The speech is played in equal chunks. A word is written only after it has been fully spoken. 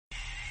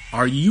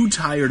Are you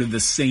tired of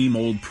the same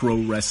old pro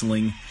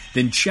wrestling?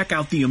 Then check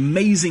out the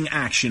amazing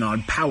action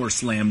on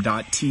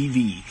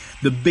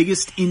Powerslam.tv, the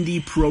biggest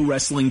indie pro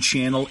wrestling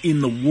channel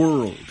in the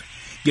world.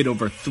 Get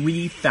over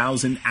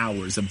 3,000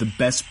 hours of the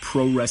best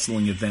pro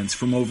wrestling events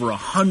from over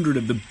 100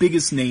 of the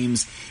biggest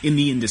names in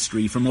the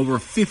industry from over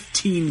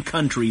 15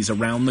 countries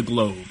around the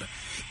globe.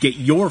 Get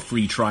your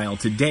free trial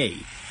today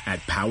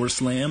at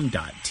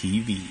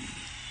Powerslam.tv.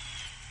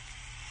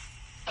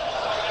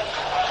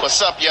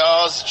 What's up,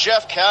 y'all? It's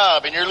Jeff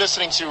Cobb, and you're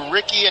listening to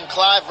Ricky and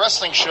Clive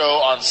Wrestling Show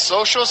on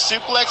Social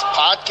Suplex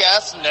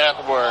Podcast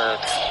Network.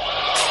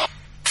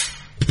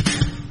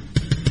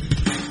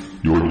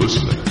 You're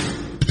listening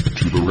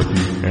to the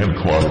Ricky and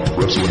Clive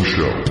Wrestling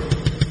Show.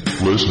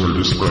 Listener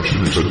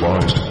discretion is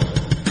advised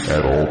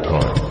at all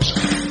times.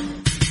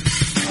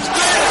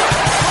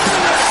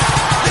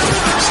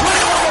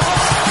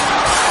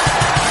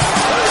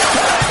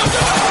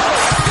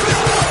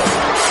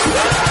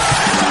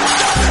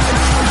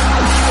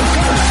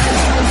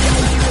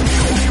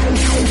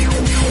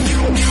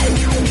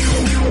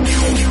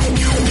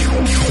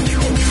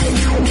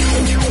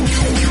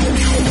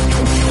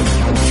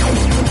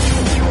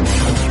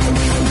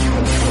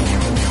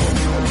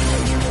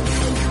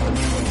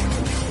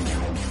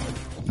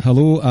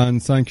 Hello,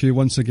 and thank you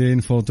once again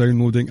for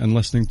downloading and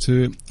listening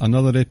to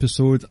another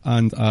episode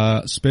and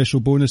a special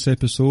bonus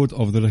episode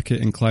of the Ricky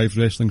and Clive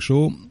Wrestling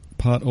Show,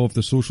 part of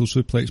the Social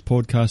Suplex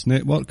Podcast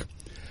Network,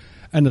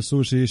 in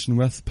association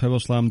with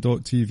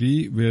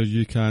Powerslam.tv, where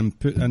you can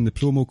put in the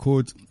promo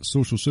code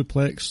Social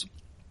Suplex.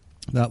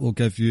 That will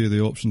give you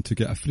the option to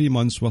get a 3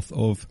 months worth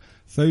of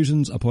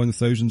thousands upon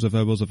thousands of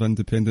hours of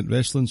independent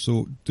wrestling,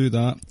 so do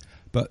that.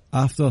 But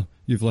after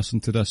you've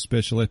listened to this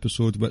special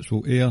episode, which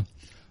will air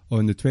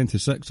on the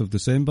 26th of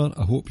December,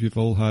 I hope you've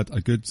all had a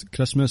good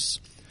Christmas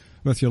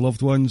with your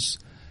loved ones.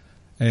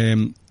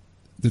 The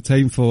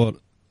time for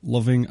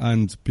loving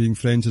and being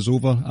friends is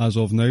over as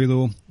of now,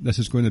 though. This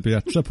is going to be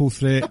a triple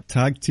threat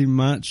tag team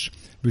match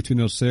between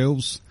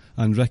ourselves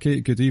and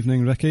Ricky. Good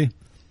evening, Ricky.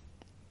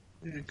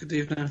 Yeah, good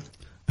evening.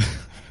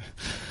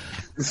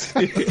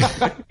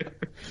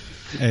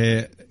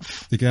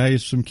 The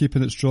guys from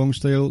Keeping It Strong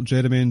Style,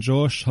 Jeremy and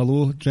Josh.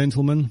 Hello,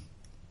 gentlemen.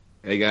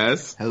 Hey,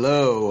 guys.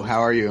 Hello,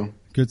 how are you?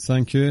 Good,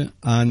 thank you.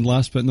 And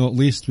last but not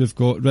least, we've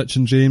got Rich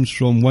and James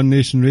from One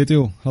Nation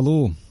Radio.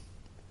 Hello.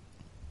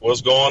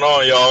 What's going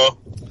on, y'all?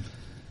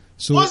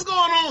 So, what's going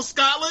on,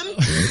 Scotland?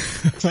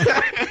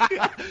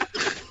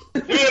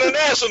 We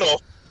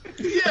international.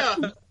 Yeah.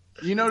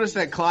 You notice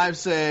that Clive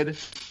said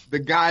the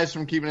guys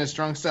from Keeping It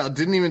Strong Style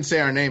didn't even say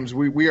our names.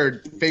 We are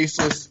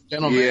faceless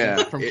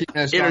gentlemen from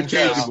Keeping It Strong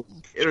Style.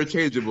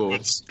 Interchangeable.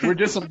 We're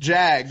just some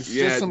jags.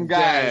 Yeah, just some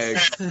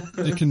guys.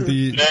 You can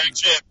be Jag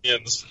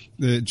champions.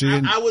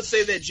 I would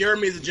say that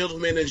Jeremy is a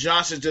gentleman and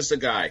Josh is just a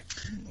guy.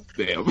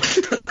 Damn.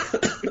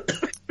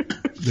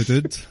 They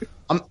did.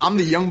 I'm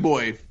the young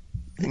boy,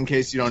 in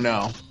case you don't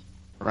know,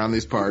 around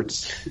these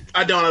parts.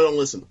 I don't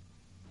listen.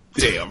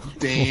 Damn.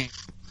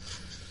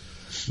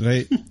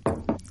 Right.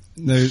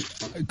 Now,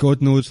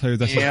 God knows how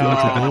this is going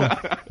to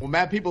go. Well,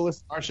 mad people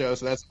listen to our show,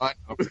 so that's fine.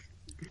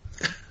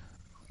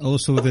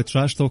 Also, the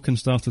trash talking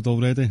started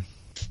already.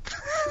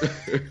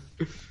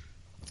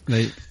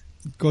 Right.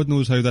 God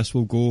knows how this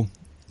will go.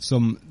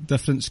 Some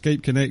different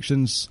Skype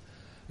connections.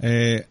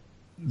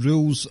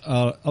 Rules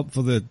are up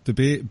for the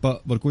debate,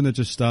 but we're going to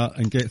just start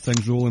and get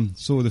things rolling.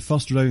 So the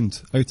first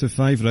round out of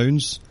 5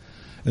 rounds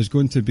is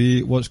going to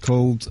be what's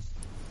called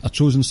a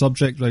chosen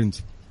subject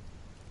round.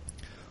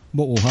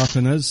 What will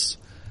happen is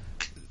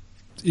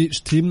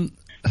each team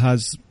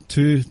has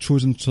 2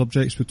 chosen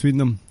subjects between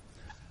them,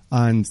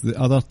 and the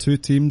other 2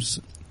 teams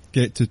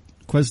get to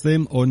quiz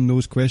them on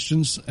those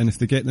questions, and if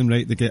they get them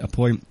right, they get a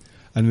point.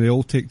 And we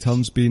all take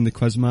turns being the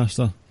quiz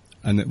master,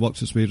 and it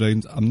works its way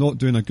round. I'm not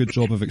doing a good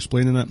job of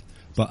explaining it,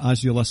 but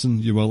as you listen,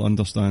 you will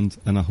understand,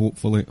 and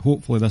hopefully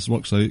this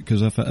works out,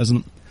 because if it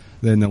isn't,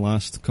 then the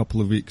last couple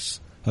of weeks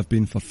have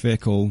been for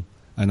feck all,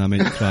 and I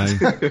might cry.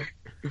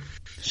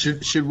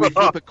 Should we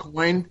flip a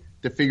coin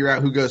to figure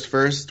out who goes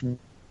first?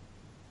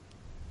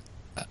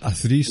 A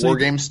three-sided war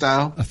game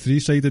style. A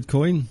 3-sided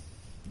coin.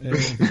 No, a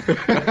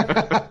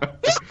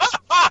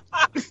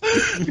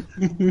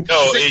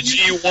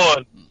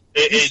G1. A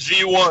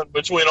G1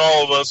 between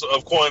all of us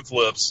of coin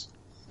flips.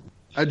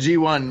 A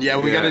G1. Yeah,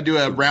 we got to do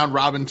a round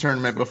robin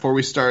tournament before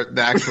we start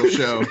the actual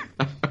show.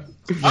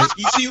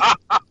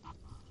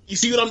 You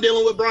see what I'm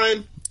dealing with,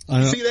 Brian?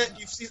 You see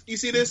that? You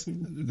see this?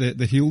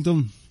 The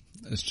heeldom.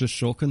 It's just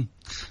shocking.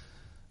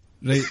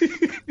 Right.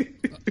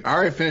 I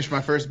already finished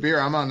my first beer.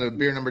 I'm on to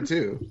beer number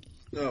 2.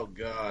 Oh,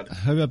 God.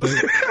 How about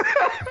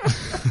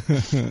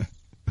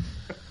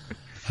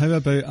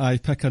I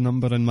pick a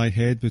number in my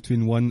head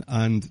between 1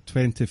 and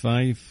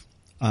 25,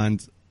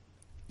 and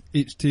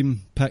each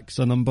team picks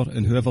a number,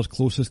 and whoever's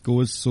closest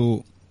goes.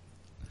 So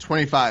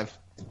 25.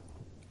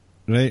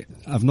 Right,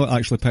 I've not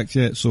actually picked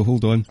yet, so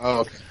hold on. Oh,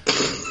 okay.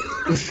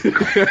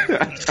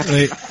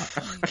 Right,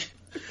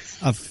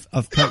 I've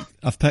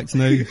picked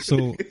now.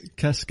 So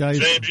kiss, guys.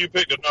 James, you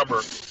picked a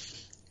number.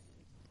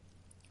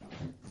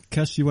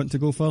 Kiss, you want to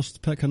go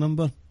first? Pick a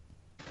number.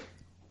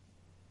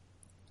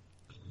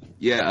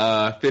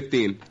 Yeah,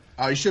 15.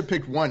 Oh, you should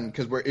pick 1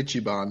 because we're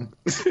Ichiban.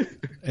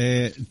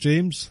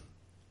 James?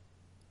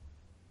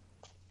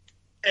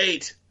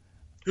 8.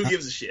 Who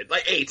gives a shit?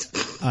 Like 8.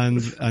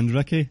 And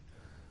Ricky?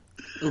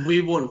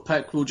 We won't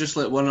pick. We'll just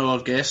let one of our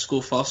guests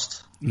go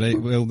first. Right,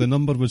 well, the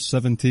number was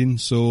 17,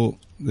 so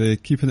the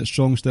Keeping It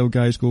Strong Still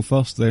guys go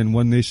first, then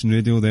One Nation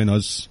Radio, then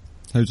us.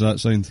 How's that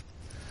sound?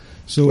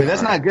 So Wait,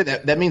 that's not good.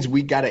 That means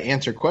we got to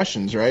answer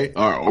questions, right?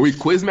 Are we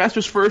quiz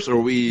masters first, or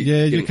are we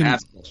you can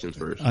ask questions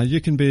first?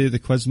 You can be the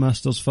quiz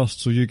masters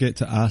first, so you get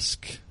to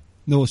ask.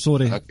 No,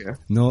 sorry. Okay.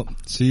 No,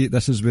 see,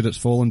 this is where it's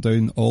fallen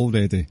down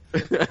already.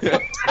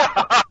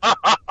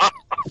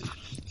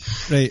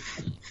 Right.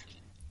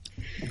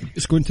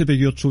 It's going to be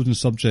your chosen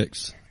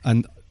subjects,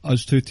 and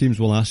us two teams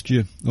will ask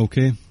you,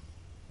 okay?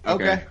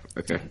 Okay.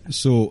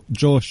 So,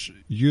 Josh,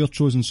 your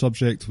chosen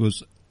subject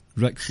was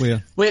Ric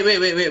Flair.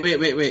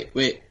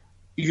 Wait.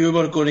 You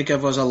were going to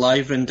give us a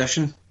live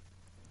rendition.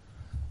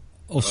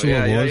 I was.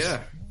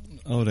 Yeah.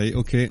 All right,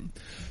 okay.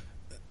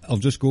 I'll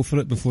just go for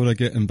it before I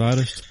get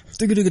embarrassed. It's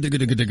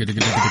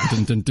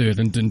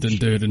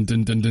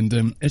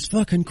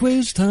fucking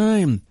quiz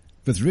time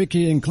with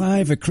Ricky and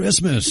Clive at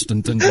Christmas.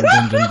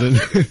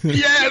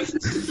 Yes!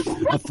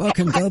 A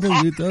fucking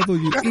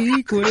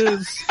WWE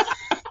quiz.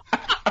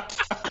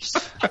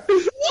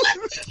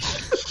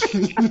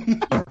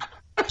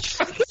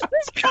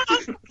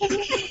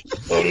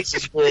 Oh, this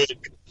is great.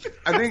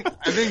 I think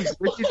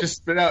Ricky just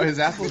spit out his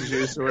apple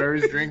juice or whatever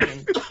he's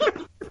drinking.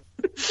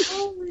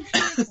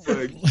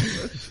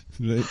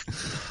 Right.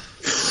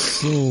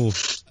 So,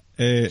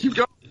 Keep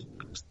going.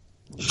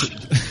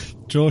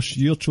 Josh,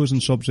 your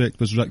chosen subject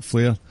was Ric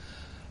Flair,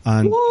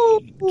 and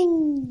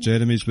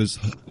Jeremy's was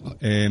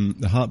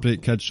the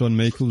Heartbreak Kid, Shawn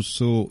Michaels.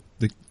 So,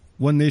 the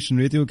One Nation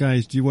Radio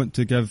guys, do you want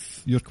to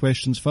give your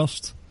questions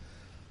first?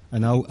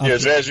 And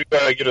Jazz, you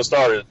gotta get us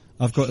started.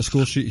 I've got a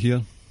score sheet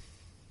here.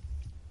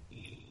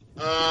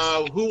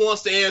 Who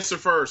wants to answer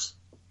first?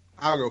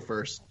 I'll go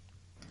first.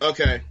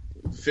 Okay.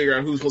 Figure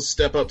out who's going to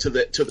step up to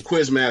the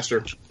quiz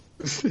master.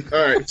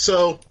 All right.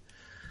 So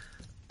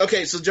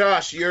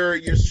Josh, your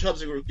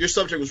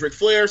subject was Ric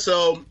Flair.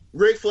 So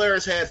Ric Flair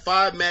has had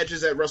 5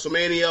 matches at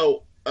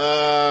WrestleMania.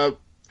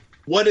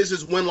 What is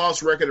his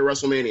win-loss record at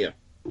WrestleMania?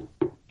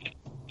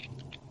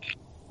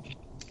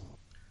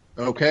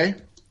 Okay.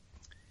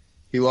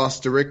 He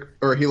lost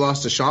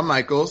to Shawn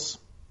Michaels.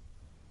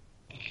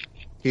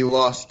 He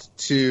lost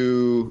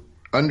to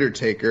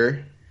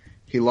Undertaker.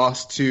 He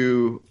lost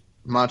to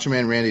Macho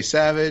Man Randy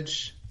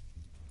Savage.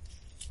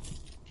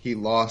 He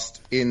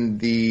lost in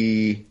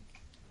the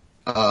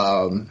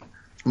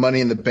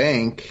Money in the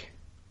Bank.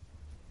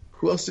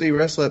 Who else did he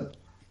wrestle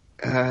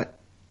at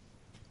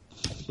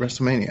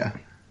WrestleMania?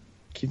 Can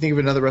you think of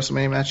another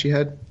WrestleMania match he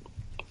had?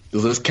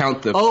 Let's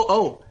count them.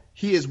 Oh,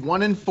 he is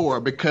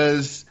 1-4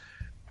 because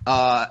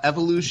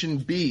Evolution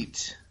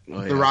beat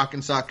the Rock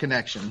and Sock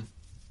Connection.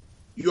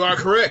 You are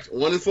correct.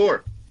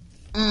 1-4.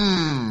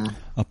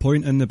 A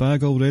point in the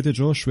bag already,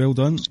 Josh. Well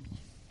done.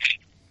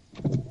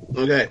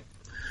 Okay.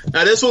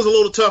 Now this one's a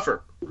little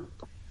tougher.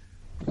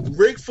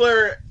 Ric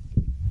Flair,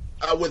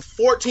 with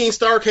 14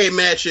 Starrcade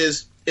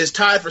matches, is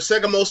tied for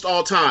second most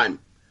all time.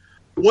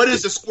 What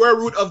is the square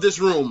root of this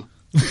room?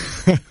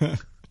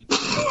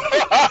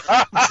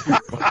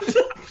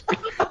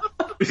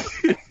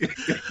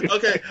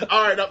 Okay.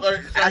 All right.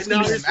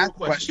 Now here's the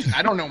question.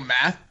 I don't know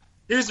math.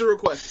 Here's the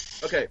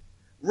request. Okay.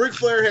 Ric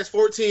Flair has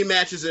 14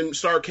 matches in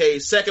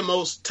Starrcade,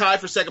 tied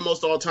for second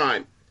most all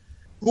time.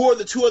 Who are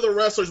the 2 other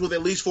wrestlers with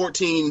at least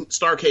 14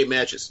 Starrcade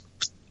matches?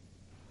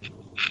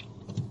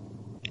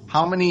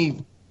 How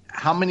many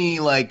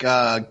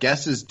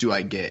guesses do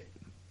I get?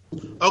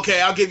 Okay,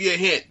 I'll give you a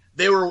hint.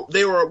 They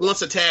were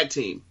once a tag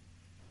team.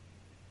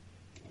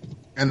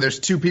 And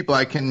there's 2 people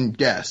I can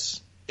guess.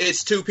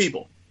 It's 2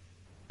 people.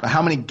 But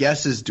how many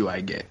guesses do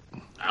I get?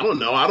 I don't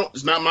know.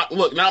 It's not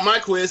my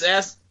quiz.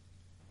 Ask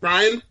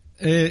Brian.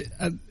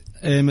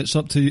 It's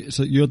up to you. It's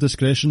at your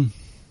discretion.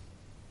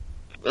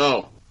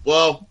 Oh,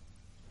 well,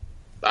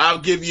 I'll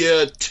give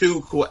you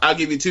 2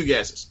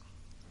 guesses.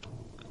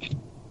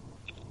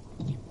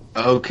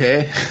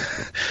 Okay.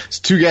 It's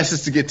 2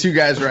 guesses to get 2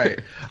 guys right.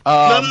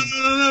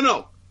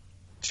 No.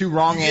 2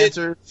 wrong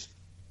answers?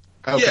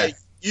 Okay. Yeah,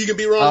 you can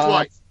be wrong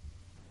twice.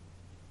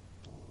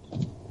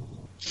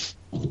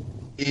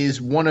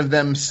 Is one of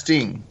them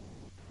Sting?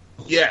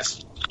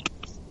 Yes.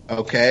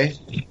 Okay.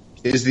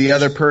 Is the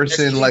other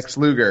person Lex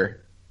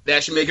Luger?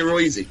 That should make it real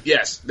easy.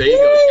 Yes. There you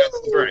go. You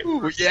got it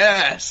right.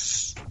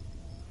 Yes.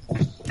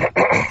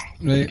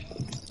 Right.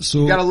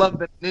 So you gotta love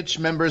the niche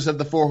members of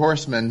the 4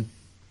 Horsemen.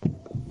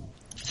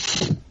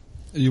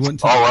 You want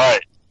to? All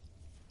right.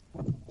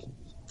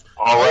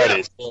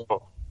 Alrighty.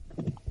 So,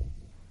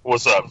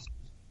 what's up?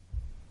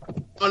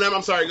 Oh no,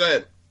 I'm sorry. Go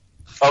ahead.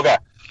 Okay.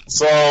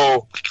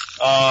 So,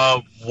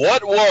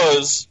 what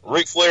was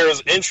Ric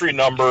Flair's entry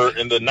number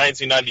in the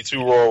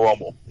 1992 Royal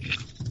Rumble?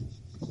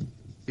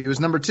 He was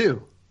number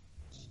 2.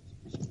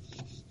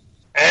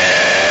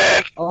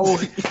 And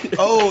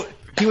Oh,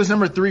 He was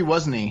number 3,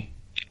 wasn't he?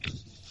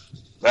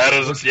 That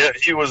is, yeah,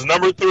 he was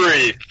number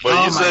 3. But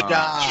Oh you my said,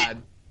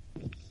 God.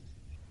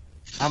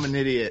 I'm an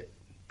idiot.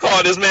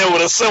 oh, this man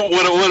with a simple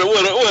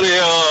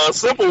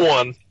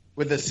one.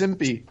 With a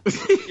simpy.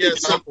 Yeah,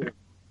 simple.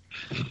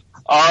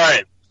 All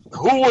right.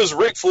 Who was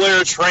Ric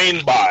Flair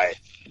trained by?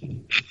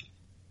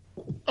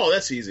 Oh,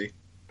 that's easy.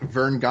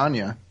 Vern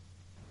Gagne.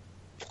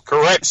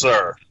 Correct,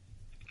 sir.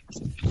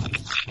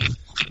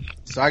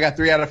 So I got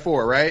 3 out of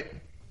 4, right?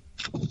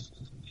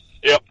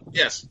 Yep.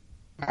 Yes.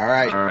 All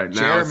right. All right, now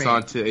Jeremy. it's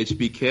on to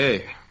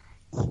HBK.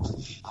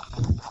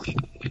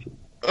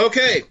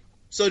 Okay,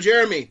 so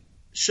Jeremy,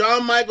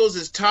 Shawn Michaels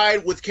is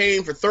tied with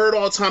Kane for 3rd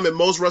all time in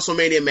most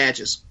WrestleMania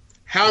matches.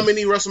 How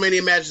many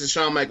WrestleMania matches has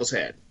Shawn Michaels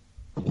had?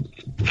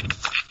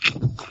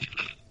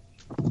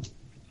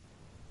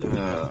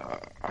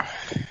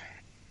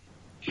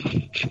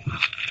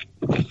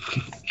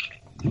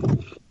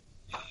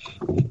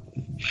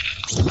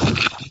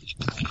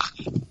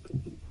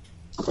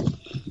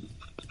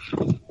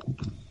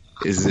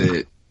 Is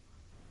it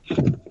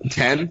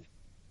 10?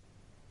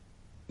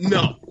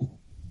 No.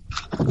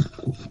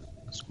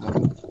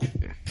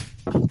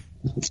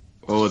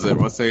 What was it?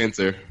 What's the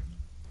answer?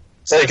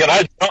 Say, can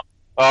I jump?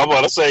 I'm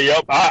about to say,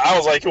 yep. I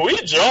was like, can we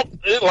jump?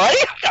 No,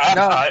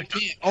 I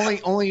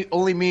can't.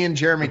 Only me and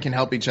Jeremy can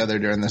help each other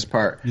during this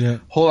part. Yeah.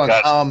 Hold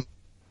on.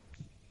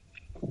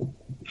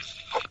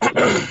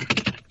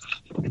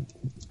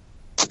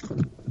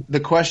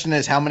 The question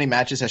is, how many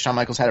matches has Shawn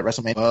Michaels had at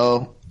WrestleMania?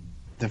 Well,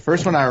 the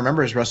first one I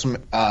remember is the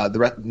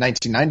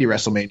 1990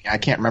 WrestleMania. I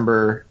can't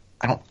remember.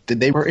 Did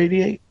they were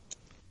 88?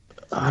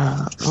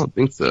 I don't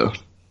think so.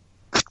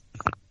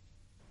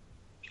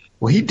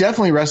 Well, he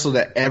definitely wrestled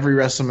at every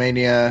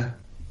WrestleMania.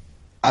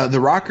 The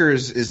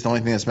Rockers is the only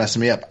thing that's messing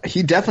me up.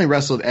 He definitely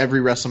wrestled every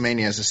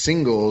WrestleMania as a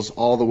singles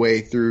all the way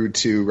through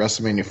to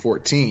WrestleMania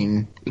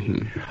 14.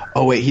 Mm-hmm.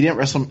 Oh wait, he didn't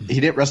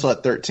wrestle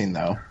at 13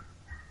 though.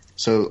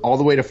 So all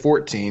the way to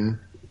 14,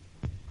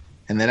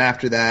 and then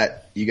after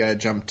that, you got to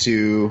jump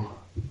to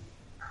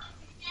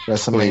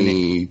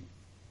WrestleMania.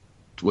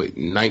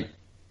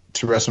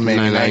 To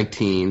WrestleMania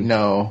 19.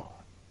 No,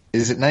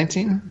 is it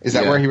 19? Is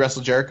that where he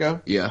wrestled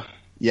Jericho? Yeah.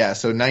 Yeah,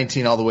 so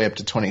 19 all the way up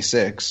to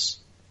 26.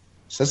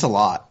 So that's a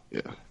lot.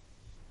 Yeah.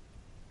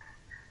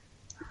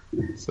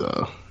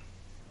 So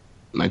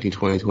 19,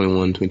 20,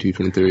 21, 22,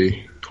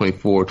 23,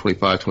 24,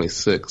 25,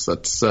 26.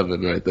 That's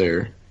 7 right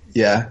there.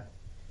 Yeah.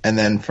 And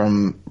then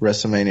from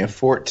WrestleMania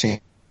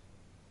 14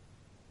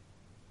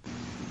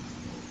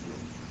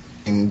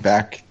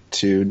 back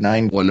to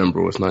 90. What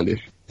number was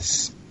 90?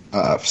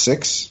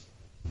 6.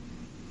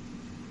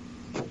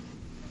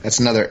 That's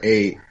another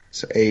 8.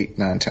 So 8,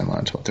 9, 10,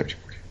 11, 12, 13,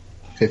 14,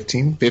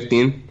 15.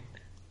 15?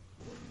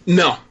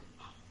 No.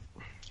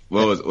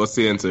 What's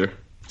the answer?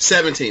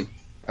 17.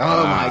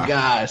 Oh my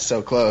gosh,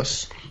 so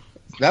close.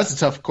 That's a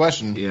tough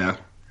question. Yeah.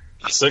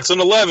 6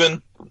 and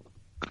 11.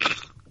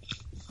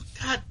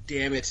 God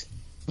damn it.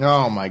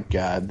 Oh my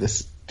god,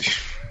 this.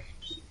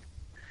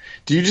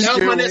 Do you just That was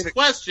get my away next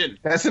question.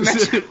 That's the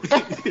next.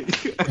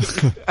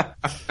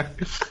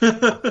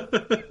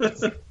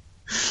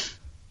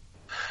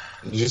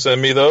 Did you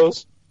send me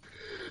those?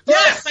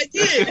 Yes, I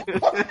did.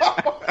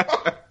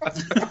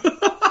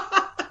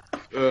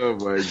 Oh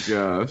my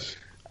gosh.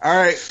 All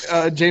right,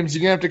 James,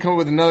 you're gonna have to come up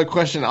with another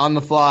question on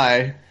the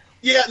fly.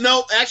 Yeah,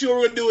 no, actually what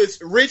we're going to do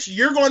is, Rich,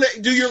 you're going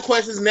to do your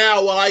questions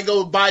now while I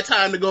go buy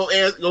time to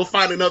go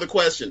find another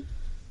question.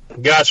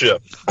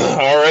 Gotcha.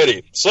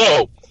 Alrighty.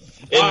 So,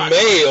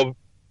 Botchamania.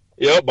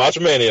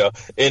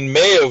 In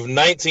May of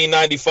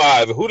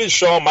 1995, who did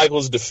Shawn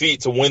Michaels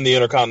defeat to win the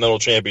Intercontinental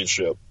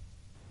Championship?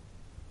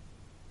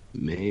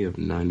 May of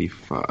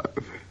 95.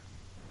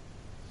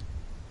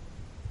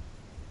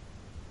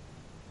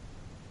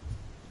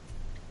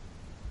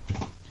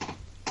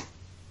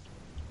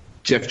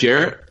 Jeff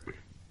Jarrett?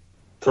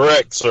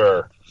 Correct,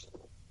 sir.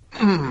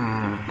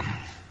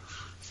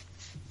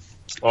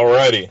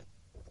 Alrighty.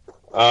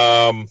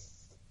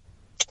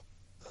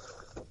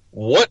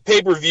 What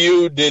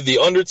pay-per-view did The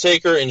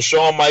Undertaker and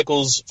Shawn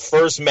Michaels'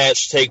 first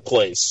match take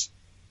place?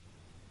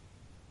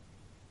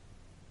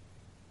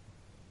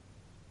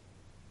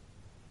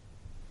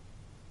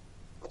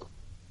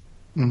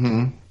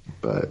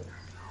 But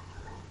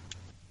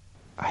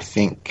I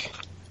think,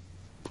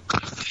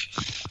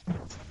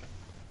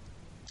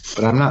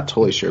 but I'm not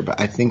totally sure.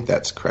 But I think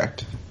that's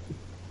correct.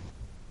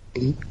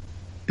 Wasn't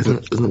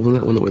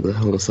that one with the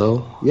Hell in a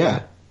Cell?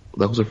 Yeah,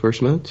 That was her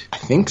first match? I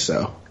think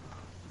so.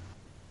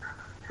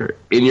 Her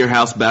In Your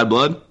House Bad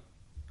Blood?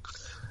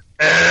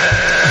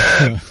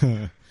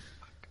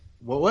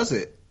 What was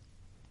it?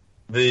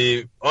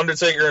 The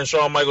Undertaker and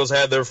Shawn Michaels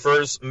had their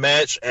first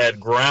match at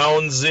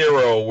Ground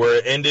Zero, where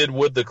it ended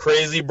with the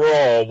Crazy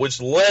Brawl,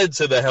 which led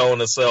to the Hell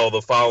in a Cell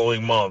the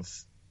following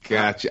month.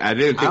 Gotcha. I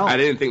didn't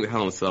think the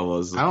Hell in a Cell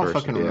was the I don't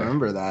first. fucking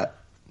remember that.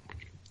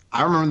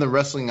 I remember the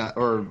wrestling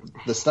or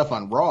the stuff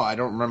on Raw. I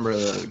don't remember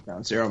the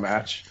Ground Zero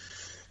match.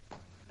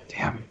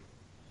 Damn.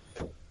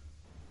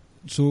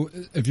 So,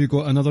 have you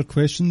got another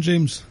question,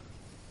 James?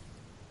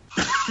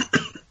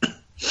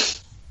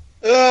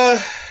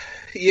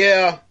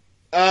 Yeah.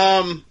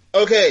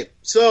 Okay,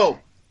 so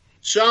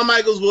Shawn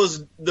Michaels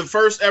was the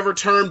first ever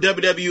term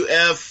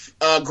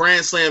WWF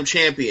Grand Slam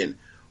champion.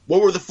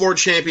 What were the 4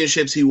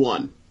 championships he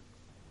won?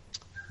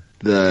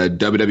 The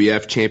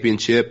WWF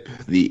Championship,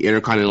 the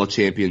Intercontinental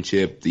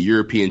Championship, the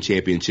European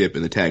Championship,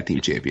 and the Tag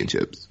Team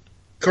Championships.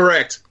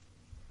 Correct.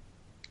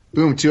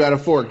 Boom, 2 out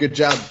of 4. Good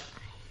job.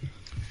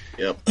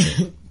 Yep.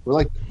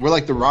 We're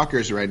like the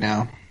Rockers right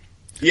now.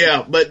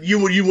 Yeah, but you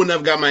wouldn't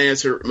have got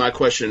my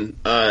question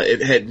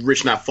if had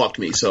Rich not fucked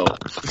me. So.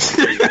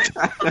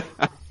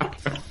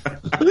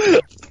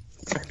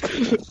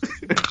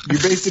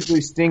 You're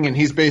basically Sting, and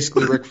he's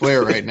basically Ric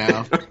Flair right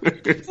now.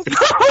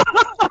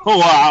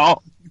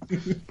 Wow.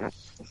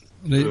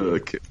 Right.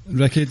 Okay.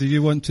 Ricky, do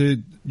you want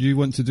to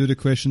do the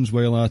questions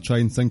while I try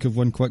and think of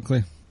one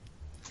quickly?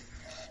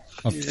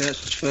 Yeah,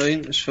 it's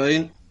fine. It's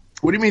fine.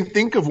 What do you mean,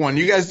 think of one?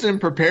 You guys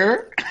didn't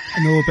prepare?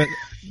 No, but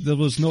there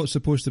was not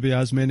supposed to be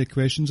as many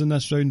questions in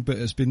this round, but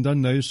it's been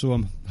done now, so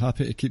I'm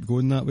happy to keep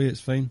going that way. It's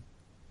fine.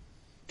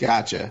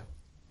 Gotcha.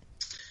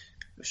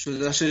 So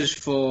this is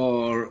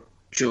for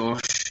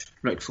Josh,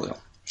 Ric Flair.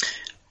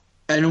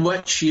 In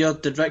which year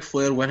did Ric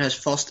Flair win his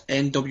first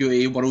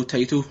NWA World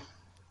Title?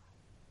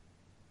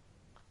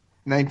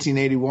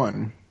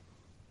 1981.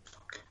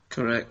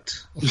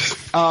 Correct.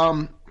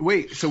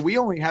 Wait, so we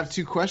only have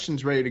 2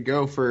 questions ready to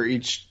go for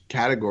each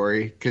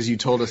category because you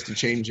told us to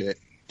change it.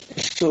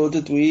 So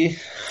did we.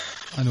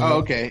 I know. Oh,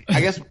 okay. I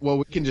guess, well,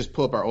 we can just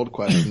pull up our old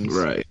questions.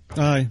 Right.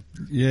 Aye,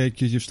 yeah,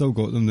 because you've still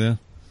got them there.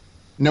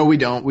 No, we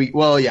don't.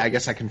 Well, yeah, I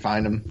guess I can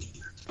find them.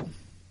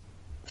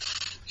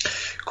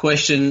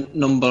 Question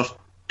number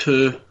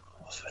 2.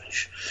 I'll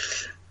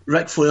finish.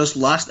 Ric Flair's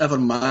last ever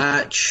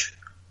match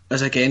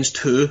is against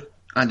who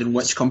and in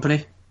which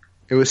company?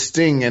 It was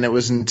Sting, and it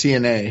was in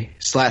TNA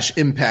 /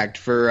 Impact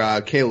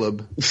for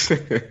Caleb.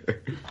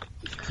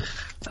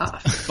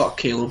 Fuck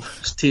Caleb.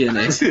 It's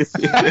TNA.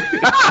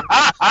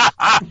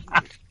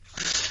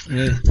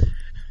 Yeah.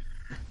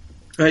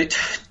 Right,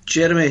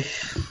 Jeremy.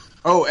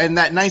 Oh, and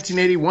that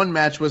 1981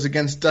 match was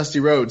against Dusty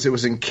Rhodes. It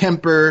was in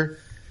Kemper,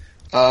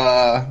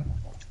 wherever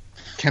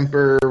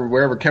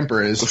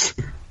Kemper is.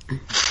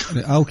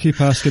 Right, I'll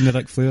keep asking the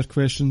Ric Flair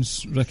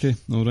questions, Ricky.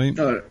 All right.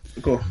 All right,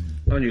 go.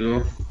 On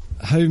you go.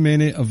 How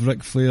many of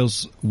Ric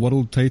Flair's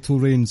world title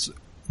reigns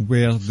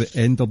were the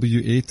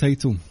NWA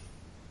title?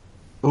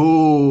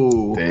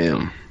 Ooh.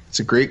 Damn. It's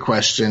a great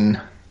question.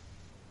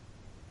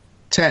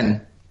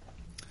 10.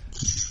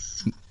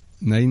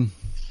 9.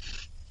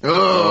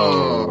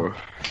 Oh.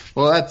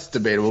 Well, that's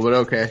debatable, but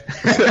okay.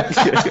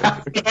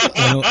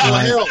 Hell,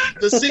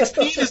 the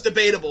 16 is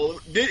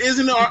debatable.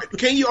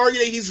 Can you argue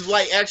that he's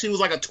actually was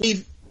like a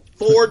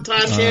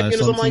 24-time champion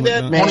or something like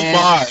that? Man,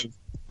 25.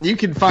 you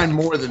can find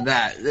more than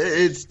that.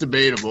 It's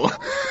debatable.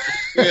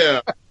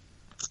 Yeah.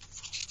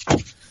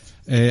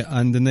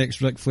 And the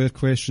next Ric Flair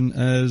question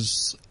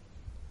is,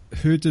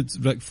 who did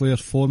Ric Flair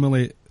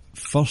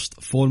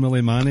first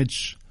formally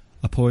manage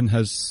upon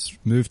his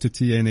move to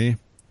TNA?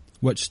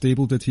 Which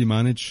stable did he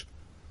manage?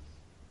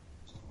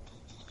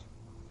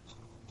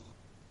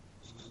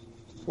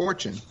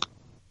 Fortune.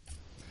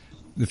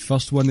 The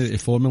first one that he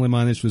formally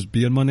managed was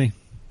Beer Money.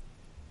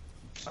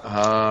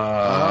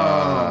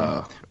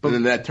 But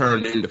then that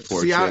turned into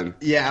Fortune.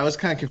 See, I was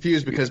kind of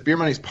confused because Beer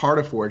Money's part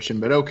of Fortune,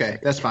 but okay,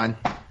 that's fine.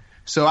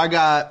 So I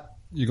got...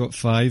 You got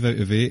 5 out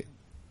of 8.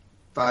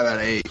 5 out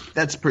of 8.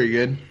 That's pretty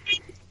good.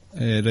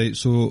 Right,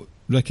 so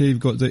Ricky, you've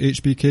got the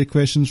HBK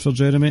questions for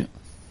Jeremy.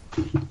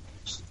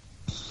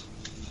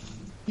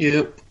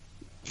 Yep.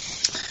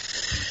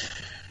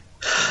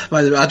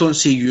 By the way, I don't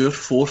see your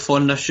 4th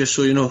on this, just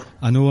so you know.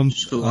 I know I'm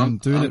So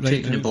doing it right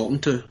taking now. the bottom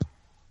 2.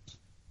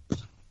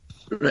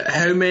 Right,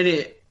 how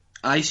many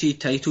IC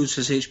titles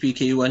has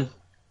HBK won?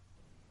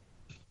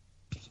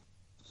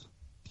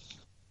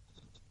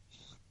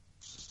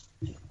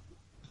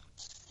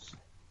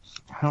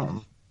 I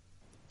don't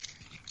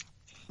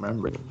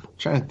remember. I'm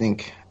trying to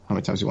think how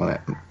many times he won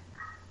it.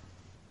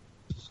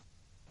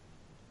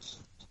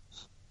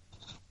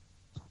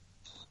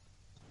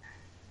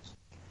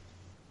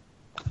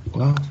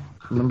 Well,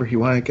 remember he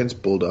won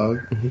against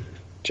Bulldog,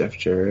 Jeff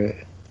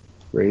Jarrett,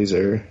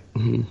 Razor.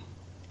 Did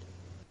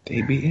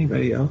he beat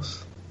anybody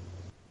else?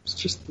 It's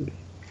just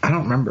I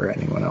don't remember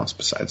anyone else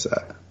besides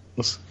that.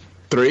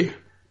 3?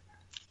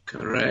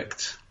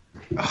 Correct.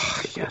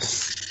 Oh,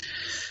 yes.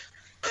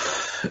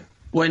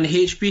 When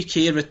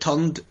HBK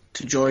returned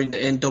to join the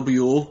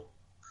NWO,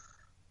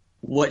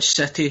 which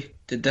city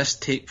did this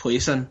take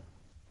place in?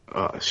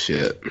 Oh,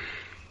 shit.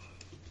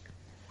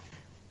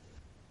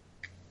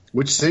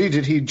 Which city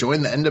did he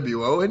join the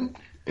NWO in?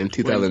 In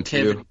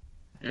 2002.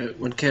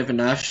 When Kevin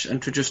Nash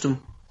introduced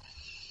him.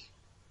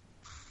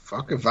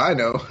 Fuck if I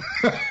know.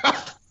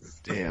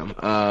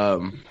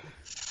 Damn.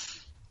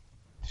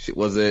 Shit,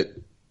 was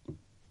it?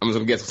 I'm just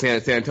gonna guess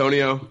San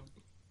Antonio.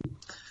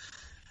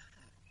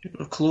 You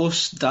were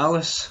close,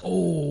 Dallas.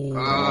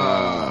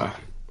 Right,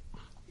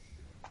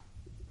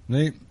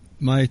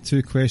 my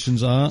 2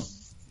 questions are,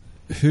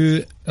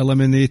 who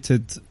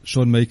eliminated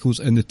Shawn Michaels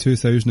in the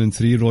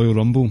 2003 Royal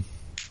Rumble?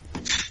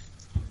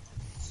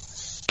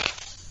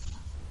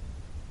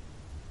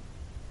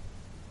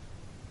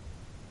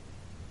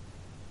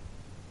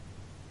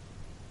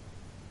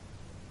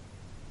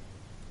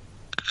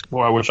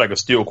 Boy, I wish I could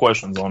steal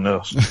questions on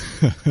this.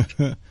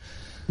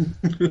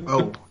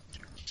 Oh,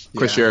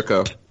 Chris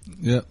Jericho.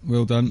 Yeah,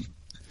 well done.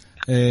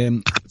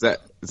 Is that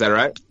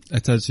right?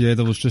 It is, yeah.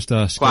 There was just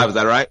a Clive, is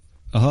that right?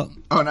 Uh-huh.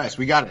 oh, nice.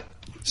 We got it.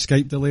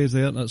 Skype delays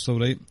there, that's all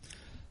right.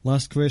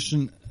 Last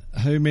question.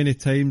 How many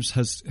times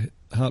has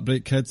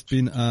Heartbreak Kid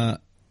been a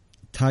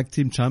tag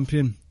team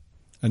champion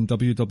in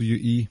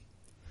WWE/F?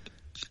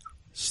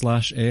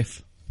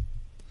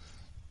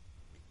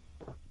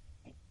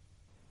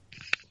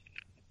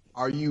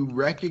 Are you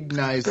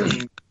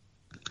recognizing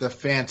the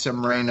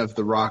Phantom Reign of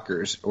the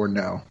Rockers or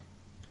no?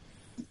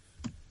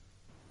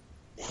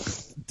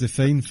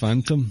 Define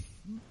Phantom.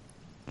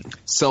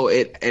 So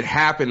it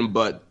happened,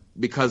 but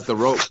because the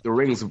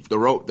ring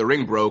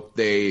broke,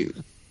 they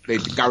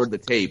got rid of the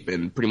tape,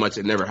 and pretty much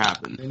it never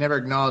happened. They never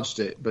acknowledged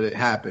it, but it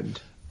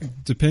happened.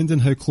 Depending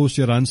how close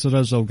your answer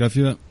is, I'll give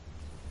you it.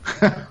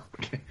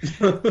 Okay.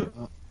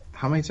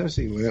 How many times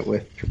did he win it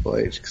with Triple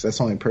H? Because that's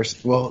the only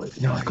person. Well,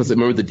 no. Because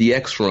remember the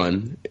DX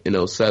run in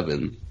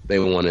 2007, they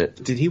won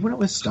it. Did he win it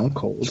with Stone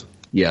Cold?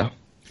 Yeah.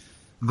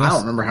 I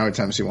don't remember how many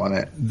times he won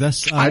it.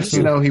 I just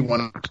know he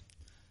won it.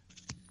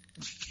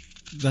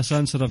 This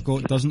answer I've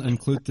got doesn't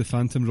include the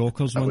Phantom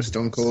Rockers That one. was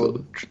Stone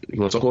Cold. He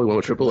won Stone Cold, he won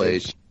with Triple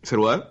H. Said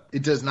what?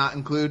 It does not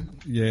include.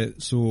 Yeah,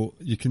 so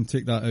you can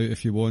take that out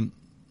if you want.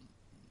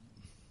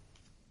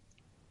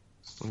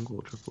 Stone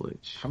Cold, Triple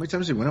H. How many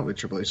times did he win it with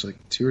Triple H?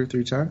 Like 2 or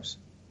 3 times?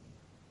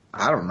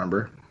 I don't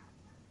remember.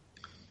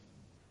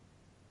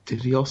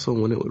 Did he also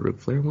win it with Ric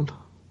Flair one time?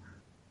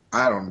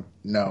 I don't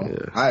know.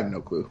 Yeah. I have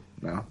no clue.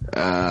 No.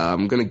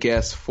 I'm gonna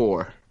guess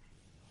 4.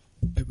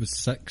 It was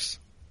 6.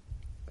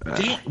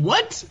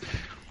 What?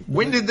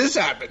 When did this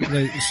happen?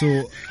 Right,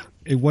 so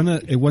he won the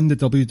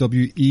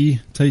WWE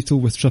title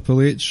with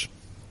Triple H,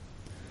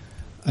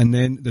 and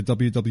then the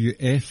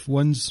WWF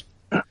ones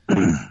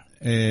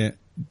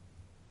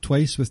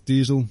twice with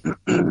Diesel.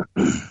 Oh,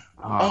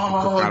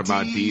 forgot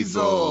about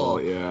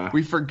Diesel. Yeah.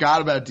 We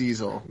forgot about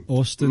Diesel.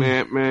 Austin.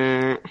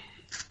 Man.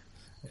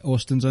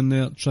 Austin's in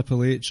there,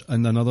 Triple H,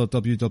 and another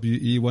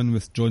WWE one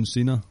with John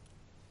Cena.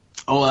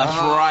 Oh, that's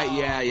right.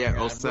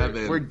 Yeah.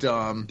 07. We're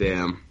dumb.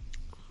 Damn.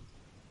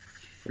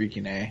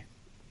 Freaking A.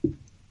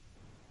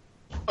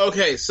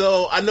 Okay,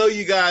 so I know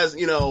you guys,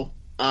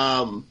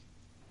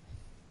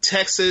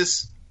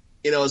 Texas,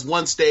 is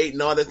one state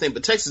and all that thing,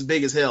 but Texas is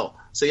big as hell.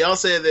 So y'all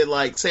said that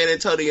like San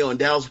Antonio and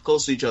Dallas are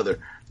close to each other.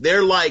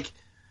 They're like,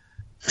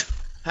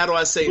 how do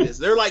I say this?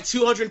 They're like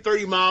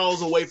 230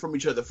 miles away from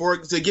each other.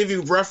 To give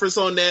you reference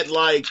on that,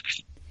 like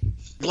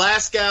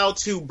Glasgow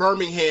to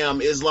Birmingham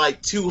is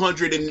like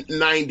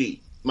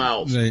 290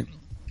 miles. Right.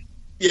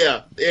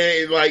 Yeah,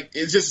 and like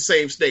it's just the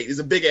same state. It's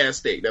a big ass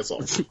state. That's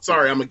all.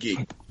 Sorry, I'm a geek.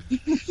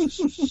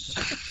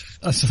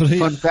 That's right.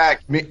 Fun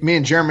fact: me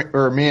and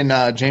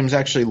James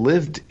actually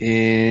lived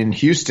in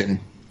Houston.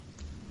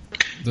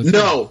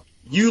 No,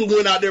 you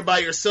went out there by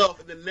yourself,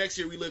 and then next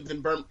year we lived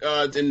in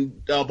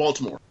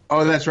Baltimore.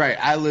 Oh, that's right.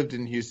 I lived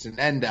in Houston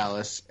and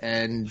Dallas,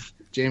 and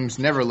James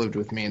never lived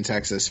with me in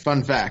Texas.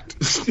 Fun fact.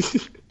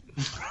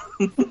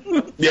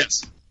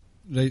 Yes.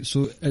 Right.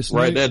 So it's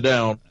Write that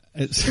down.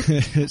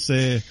 It's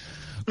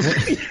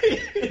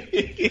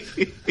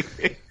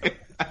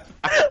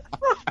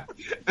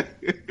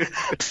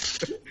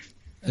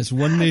It's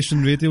One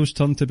Nation Radio's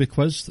turn to be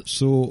quizzed.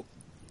 So,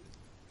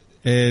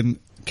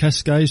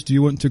 Kiss guys, do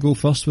you want to go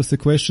first with the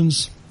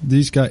questions?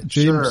 These guys,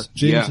 James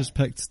has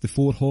picked the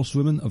 4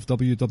 horsewomen of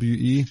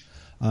WWE,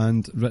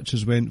 and Rich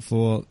has went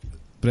for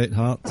Bret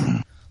Hart.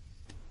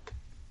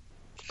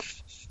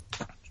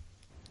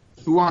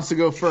 Who wants to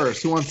go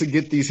first? Who wants to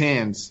get these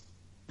hands?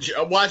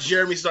 Watch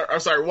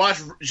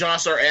watch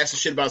Josh start asking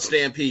shit about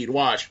Stampede.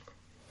 Watch.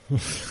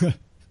 That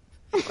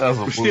was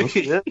a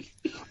bullshit.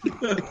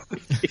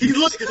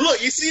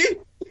 Look, you see?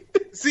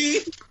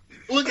 See?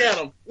 Look at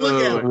him.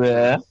 Look at him.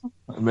 Yeah.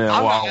 Man,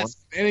 I'm wow. not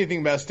asking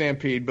anything about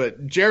Stampede,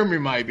 but Jeremy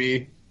might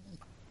be.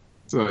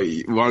 So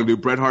you want to do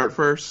Bret Hart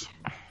first?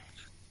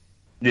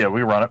 Yeah,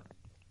 we run it.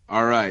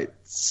 All right.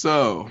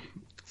 So.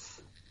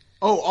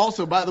 Oh,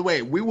 also, by the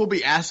way, we will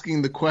be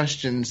asking the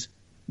questions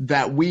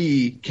that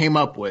we came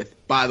up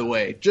with, by the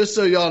way, just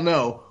so y'all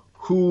know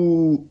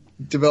who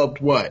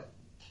developed what.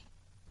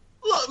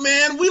 Look,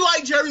 man, we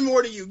like Jeremy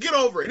more than you. Get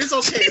over it. It's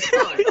okay. It's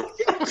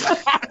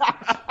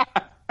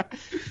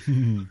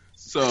fine.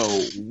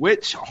 So,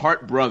 which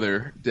Hart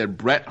brother did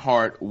Bret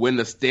Hart win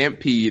the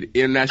Stampede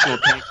International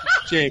Tag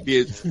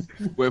Champions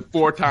with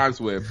 4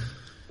 times with?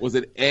 Was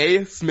it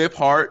A, Smith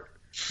Hart,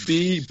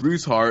 B,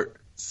 Bruce Hart,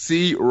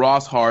 C,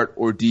 Ross Hart,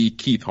 or D,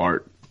 Keith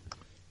Hart?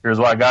 Here's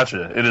why I got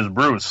you. It is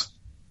Bruce.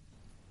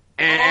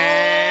 No,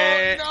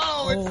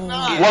 it's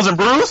not. It wasn't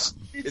Bruce?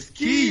 It's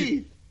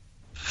Keith.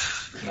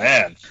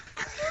 Man,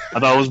 I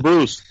thought it was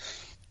Bruce.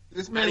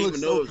 This I man didn't looks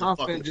even know it so was a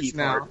confident fucking just Keith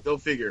now. Hart. Go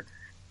figure.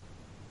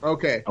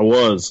 Okay. I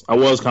was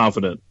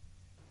confident.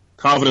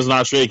 Confidence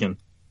not shaken.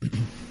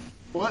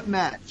 What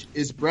match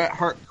is Bret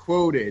Hart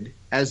quoted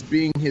as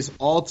being his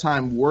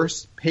all-time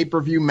worst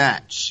pay-per-view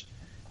match?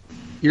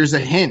 Here's a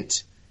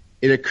hint.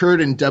 It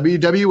occurred in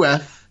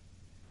WWF.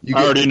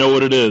 I already know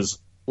what it is.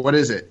 What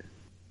is it?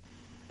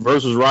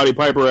 versus Roddy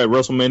Piper at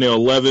WrestleMania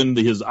 11,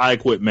 his I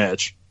Quit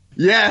match.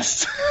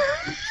 Yes.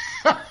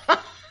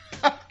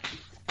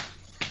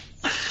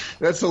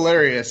 That's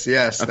hilarious.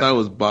 Yes. I thought it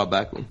was Bob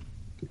Backlund.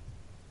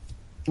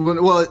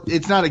 Well,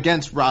 it's not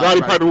against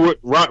Roddy Piper.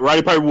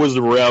 Roddy Piper was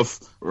the ref,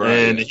 Right.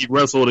 and he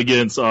wrestled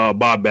against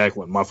Bob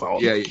Backlund. My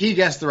fault. Yeah, He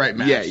guessed the right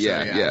match.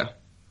 yeah.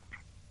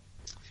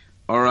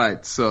 All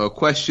right, so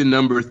question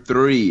number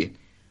 3.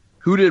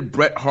 Who did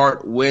Bret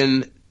Hart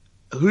win?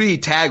 Who did he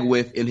tag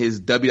with in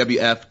his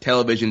WWF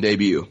television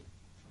debut?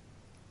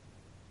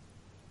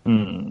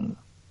 Who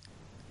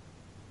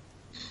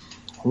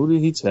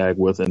did he tag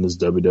with in his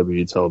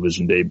WWE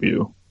television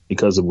debut?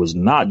 Because it was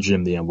not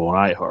Jim the Anvil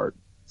Neidhart.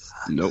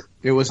 Nope.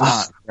 It was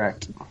not.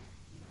 Correct.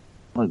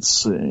 Let's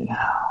see.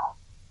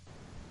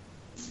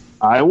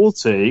 I will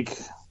take.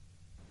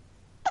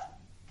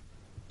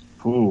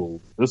 Ooh,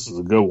 this is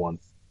a good one.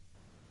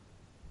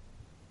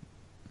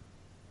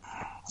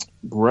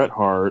 Bret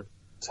Hart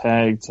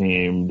tag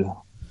teamed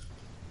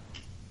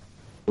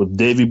with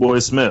Davey Boy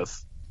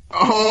Smith.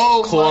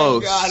 Oh,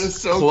 Close. my God.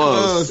 It's so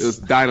close. It was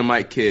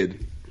Dynamite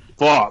Kid.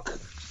 Fuck.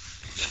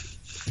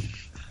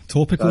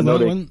 Topical, I know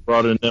that they one.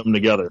 brought them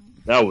together.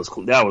 That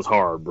was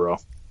hard, bro.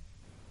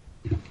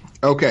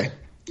 Okay.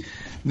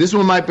 This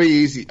one might be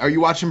easy. Are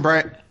you watching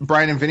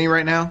Brian and Vinny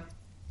right now?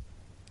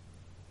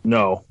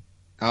 No.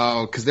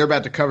 Oh, because they're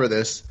about to cover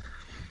this.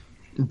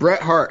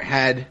 Bret Hart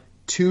had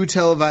 2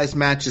 televised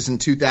matches in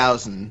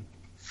 2000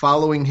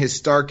 following his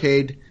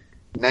Starrcade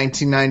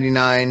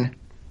 1999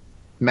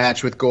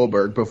 match with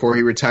Goldberg before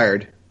he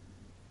retired.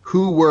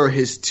 Who were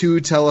his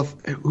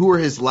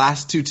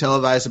last 2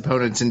 televised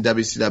opponents in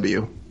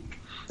WCW?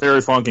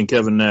 Terry Funk and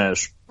Kevin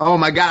Nash. Oh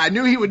my God, I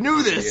knew he would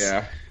know this.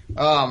 Yeah.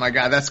 Oh my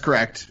God, that's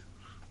correct.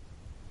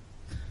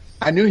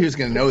 I knew he was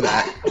going to know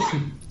that.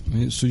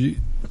 Right, so you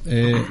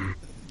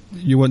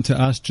want to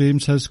ask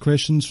James his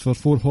questions for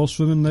 4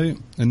 Horsewomen now,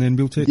 and then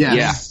we'll take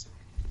Yes. Yeah.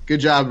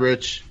 Good job,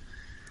 Rich.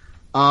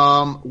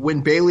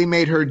 When Bayley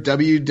made her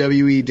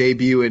WWE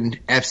debut in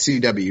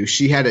FCW,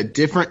 she had a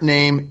different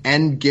name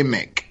and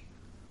gimmick.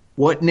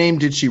 What name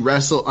did she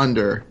wrestle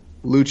under?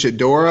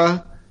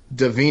 Luchadora,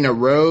 Davina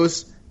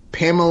Rose,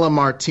 Pamela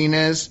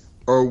Martinez,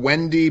 or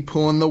Wendy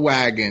Pulling the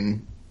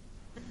Wagon?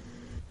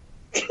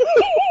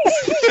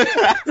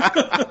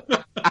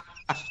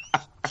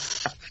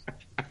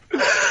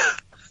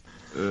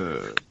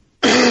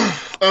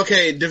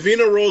 Okay,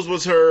 Davina Rose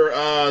was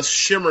her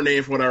Shimmer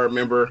name, from what I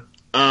remember.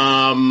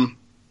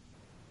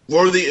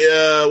 What were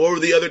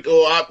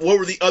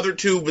the other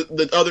two?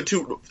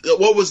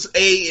 What was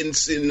A in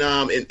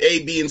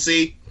A, B, and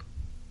C?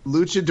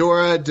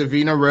 Luchadora,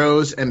 Davina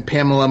Rose, and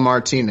Pamela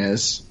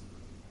Martinez.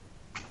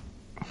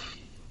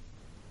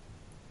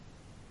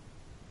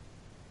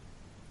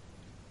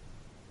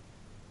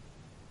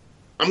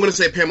 I'm going to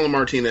say Pamela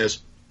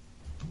Martinez.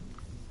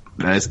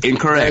 That is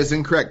incorrect. That is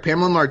incorrect.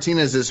 Pamela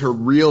Martinez is her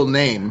real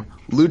name.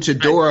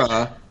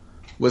 Luchadora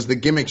was the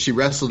gimmick she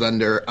wrestled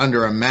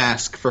under a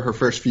mask for her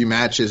first few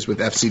matches with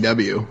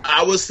FCW.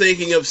 I was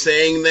thinking of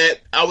saying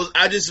that.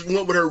 I just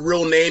went with her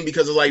real name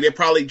because of, like, they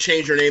probably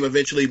changed her name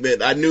eventually,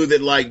 but I knew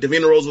that, like,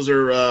 Davina Rose was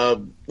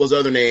her was the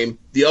other name.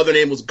 The other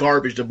name was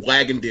Garbage, the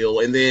Wagon Deal,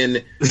 and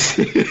then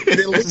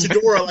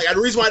Luchadora. Like, the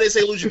reason why I didn't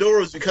say Luchadora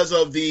was because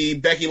of the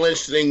Becky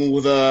Lynch thing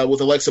with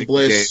Alexa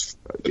Bliss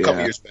a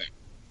couple years back.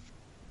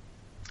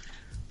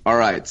 All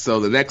right,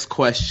 so the next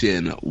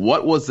question.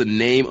 What was the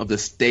name of the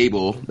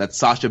stable that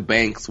Sasha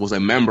Banks was a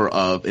member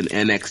of in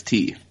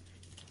NXT?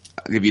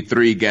 I'll give you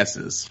 3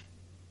 guesses.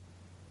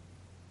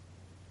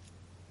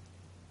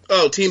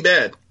 Oh, Team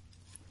Bad.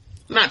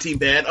 Not Team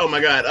Bad. Oh,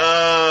 my God.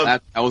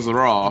 That was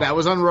Raw. That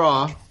was on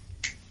Raw.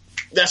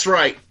 That's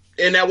right.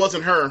 And that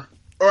wasn't her.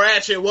 Or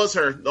actually, it was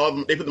her.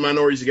 They put the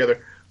minorities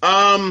together.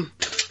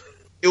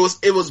 It was,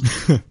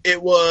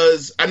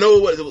 I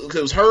know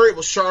it was her, it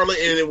was Charlotte,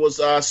 and it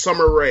was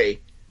Summer Rae.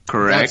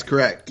 Correct. That's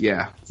correct.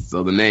 Yeah,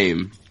 so the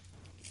name.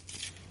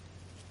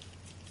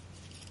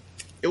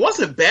 It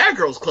wasn't Bad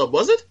Girls Club,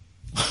 was it?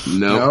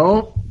 No.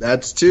 No,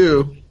 that's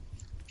 2.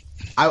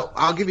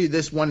 I'll give you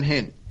this one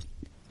hint.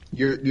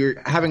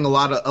 You're having a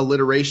lot of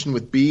alliteration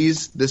with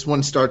B's. This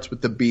one starts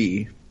with the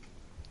B.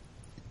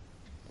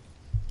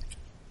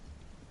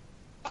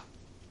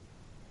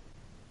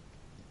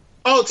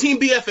 Oh, Team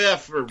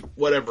BFF or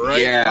whatever,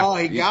 right? Yeah. Oh,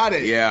 he got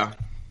it. Yeah.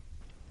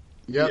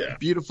 Yep. Yeah.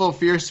 Beautiful,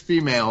 fierce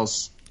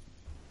females.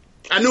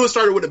 I knew it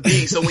started with a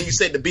B, so when you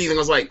said the B, then I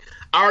was like,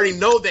 I already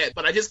know that,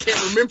 but I just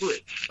can't remember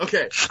it.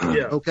 Okay,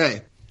 yeah.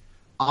 Okay.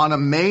 On a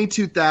May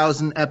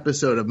 2000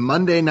 episode of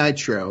Monday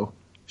Nitro,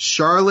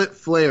 Charlotte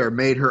Flair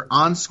made her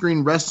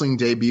on-screen wrestling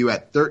debut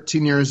at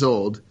 13 years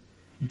old.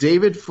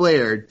 David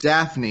Flair,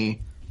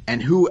 Daphne,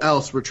 and who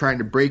else were trying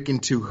to break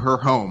into her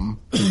home?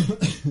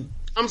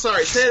 I'm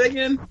sorry, say it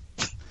again?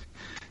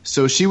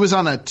 So she was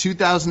on a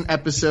 2000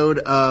 episode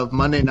of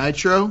Monday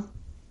Nitro,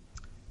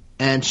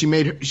 and she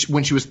made her,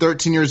 when she was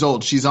 13 years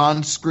old. She's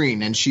on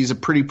screen, and she's a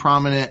pretty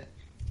prominent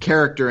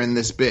character in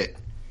this bit.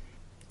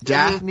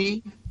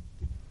 Daphne,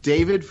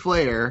 David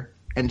Flair,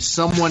 and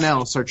someone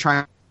else are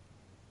trying.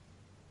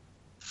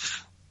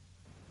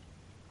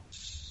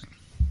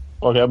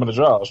 What happened to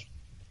Josh?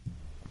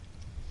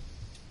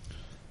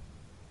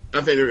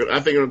 I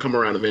think it'll come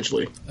around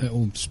eventually.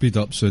 It'll speed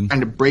up soon.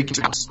 Trying to break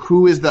into house.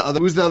 Who's the other?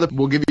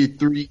 We'll give you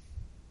 3.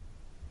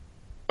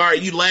 All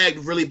right, you lagged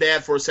really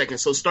bad for a second,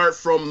 so start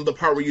from the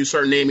part where you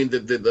start naming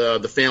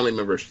the family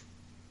members.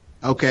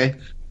 Okay.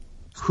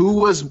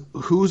 Who's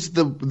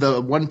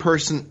the one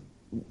person?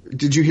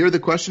 Did you hear the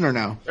question or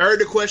no? I heard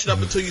the question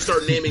up until you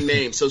start naming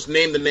names, so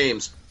name the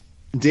names.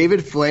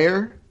 David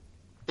Flair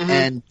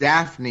and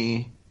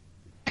Daphne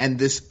and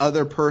this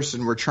other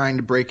person were trying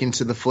to break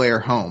into the Flair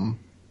home.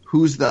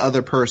 Who's the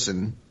other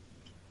person?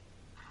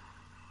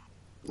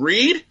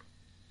 Reed?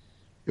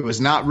 It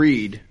was not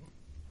Reed.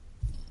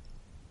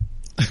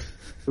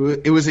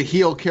 It was a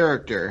heel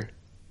character.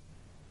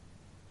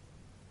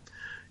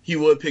 He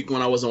would pick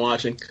when I wasn't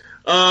watching.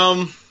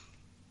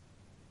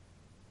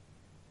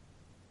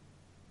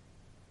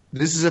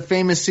 This is a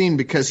famous scene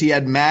because he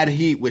had mad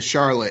heat with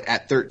Charlotte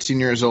at 13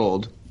 years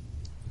old.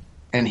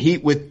 And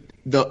heat with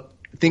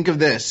think of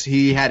this,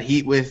 he had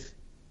heat with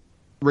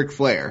Ric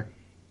Flair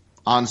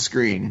on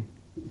screen.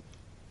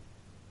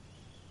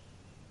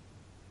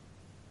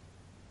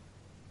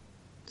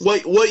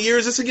 What year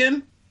is this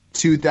again?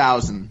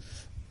 2000.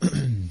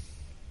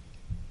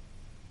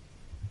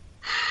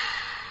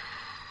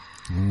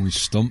 Oh, he's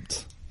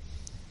stumped.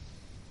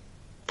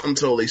 I'm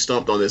totally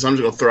stumped on this. I'm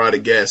just going to throw out a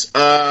guess.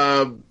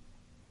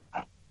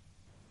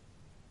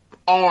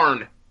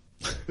 Arn.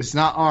 It's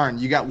not Arn.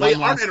 You got one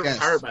last Arn had guess.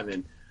 retired by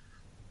then.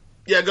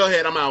 Yeah, go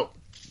ahead. I'm out.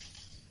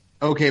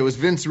 Okay, it was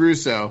Vince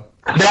Russo.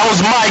 That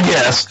was my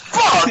guess.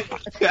 Fuck!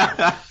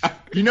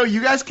 You know,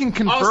 you guys can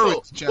confer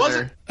with each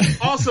other.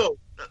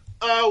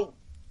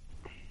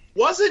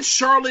 Wasn't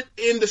Charlotte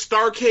in the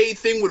Starrcade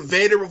thing with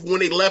Vader when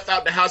they left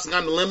out the house and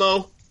got in the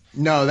limo?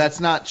 No, that's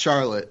not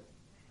Charlotte.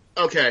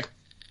 Okay.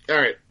 All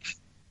right.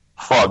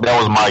 Fuck, that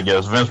was my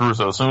guess. Vince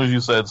Russo. As soon as you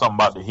said something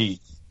about the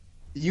heat.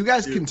 You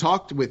guys can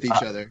talk with each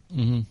other.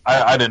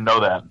 I didn't know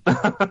that.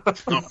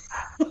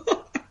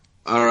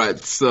 All right,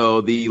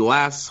 so the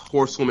last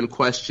horsewoman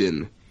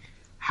question.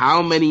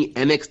 How many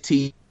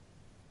NXT...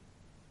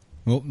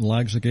 Oh,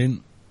 lags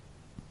again.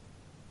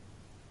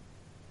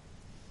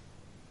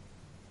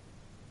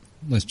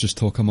 Let's just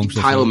talk amongst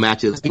title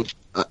matches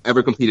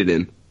ever competed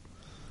in?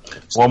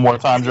 One more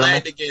time, Jeremy.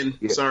 Lagged again.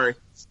 Yeah.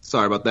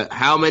 Sorry about that.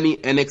 How many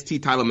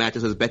NXT title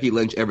matches has Becky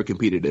Lynch ever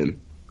competed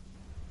in?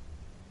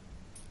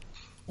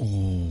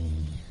 Oh.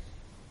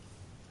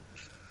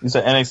 You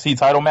said NXT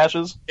title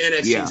matches?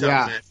 NXT title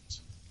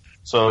matches.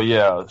 So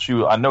yeah,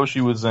 I know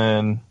she was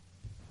in.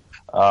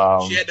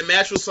 She had the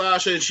match with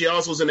Sasha, and she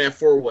also was in that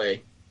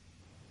 4-way.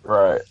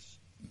 Right.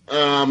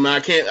 I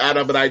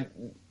can't.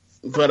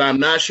 But I'm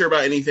not sure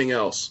about anything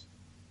else.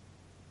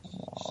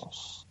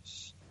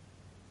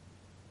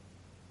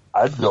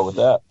 I'd go with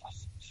that.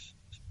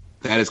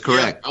 That is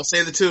correct. Yeah, I'll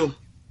say the 2.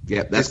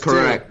 Yep, that's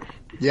correct.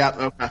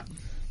 Yeah. Okay.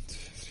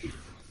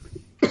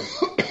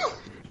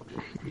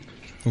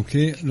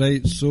 Okay,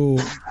 right, so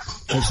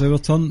it's our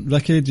turn.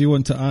 Ricky, do you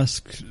want to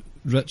ask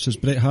Rich his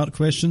Bret Hart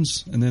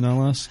questions, and then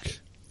I'll ask?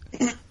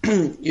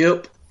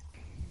 Yep.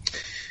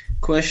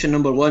 Question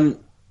number 1.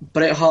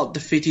 Bret Hart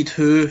defeated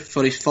who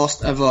for his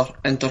first ever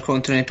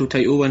Intercontinental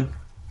title win?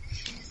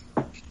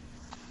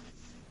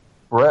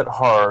 Bret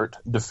Hart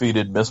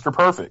defeated Mr.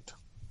 Perfect.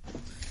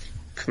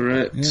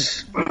 Correct. Yeah.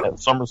 At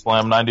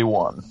SummerSlam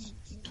 91.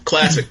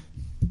 Classic.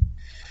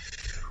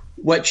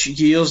 Which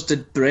years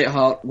did Bret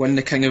Hart win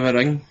the King of the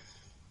Ring?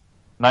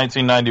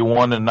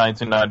 1991 and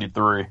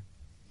 1993.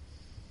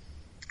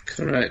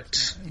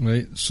 Correct.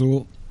 Right,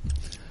 so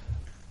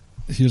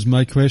here's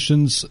my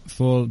questions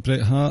for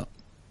Bret Hart.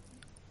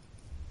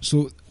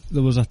 So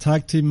there was a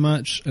tag team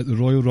match at the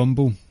Royal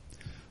Rumble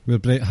where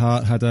Bret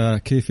Hart had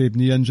a kayfabe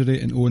knee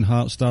injury and Owen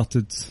Hart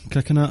started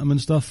kicking at him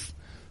and stuff.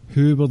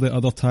 Who were the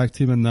other tag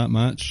team in that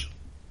match?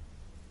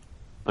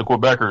 The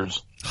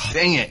Quebecers.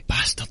 Dang it.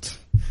 Bastard.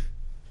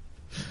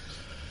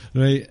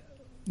 Right,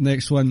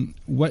 next one.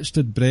 Which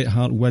did Bret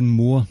Hart win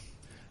more?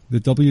 The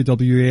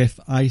WWF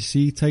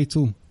IC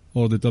title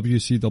or the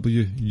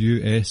WCW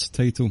US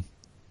title?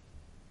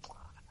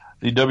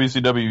 The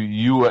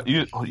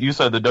WCW you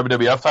said the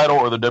WWF title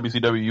or the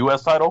WCW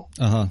US title?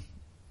 Uh-huh.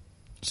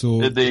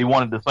 So they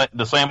wanted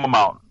the same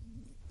amount.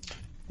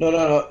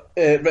 No.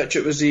 Rich,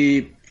 it was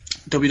the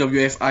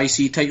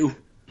WWF IC title.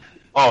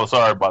 Oh,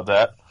 sorry about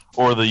that.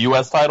 Or the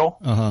US title?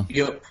 Uh-huh.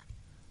 Yep.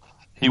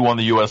 He won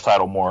the US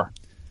title more.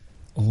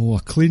 Oh, a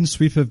clean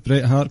sweep of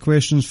Bret Hart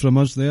questions from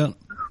us there.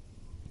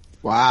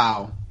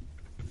 Wow.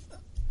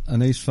 A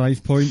nice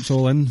 5 points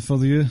all in for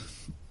you.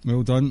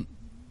 Well done.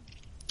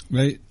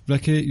 Right,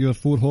 Ricky, your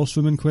 4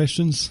 horsewomen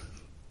questions.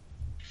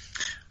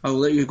 I'll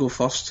let you go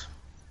first.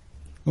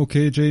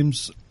 Okay,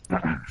 James.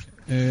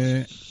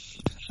 In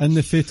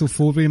the Fatal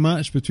 4-Way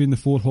match between the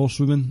 4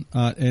 horsewomen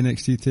at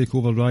NXT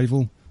TakeOver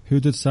Rival, who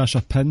did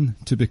Sasha pin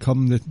to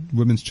become the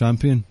women's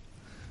champion?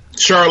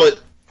 Charlotte.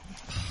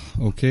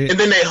 Okay. And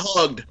then they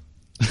hugged.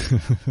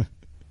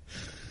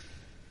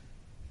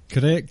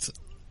 Correct.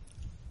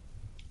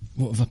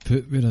 What have I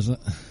put? Where is it?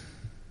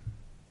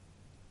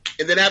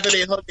 And then after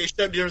they hug, they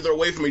shoved each other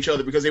away from each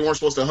other because they weren't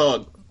supposed to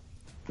hug.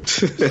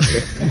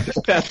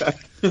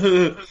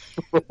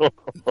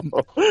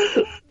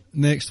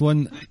 Next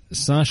one,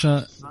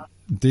 Sasha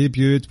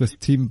debuted with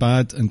Team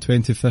Bad in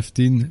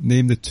 2015.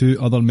 Name the 2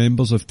 other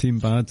members of Team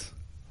Bad.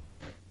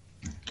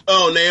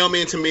 Oh,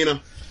 Naomi and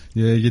Tamina.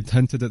 Yeah, you'd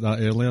hinted at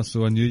that earlier,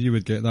 so I knew you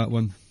would get that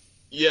one.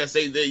 Yes,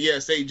 they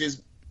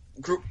just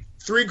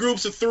 3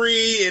 groups of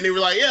 3, and they were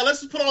like, yeah,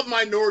 let's just put all the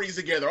minorities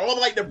together, all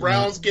like the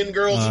brown skinned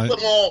girls, just put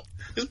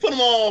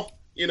them all,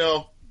 you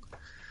know.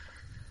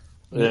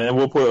 Yeah, and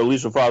we'll put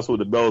Alicia Fox with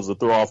the bells to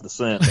throw off the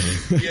scent.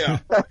 Yeah.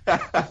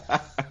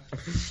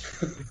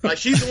 Like,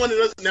 she's the one that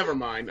doesn't. Never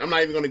mind. I'm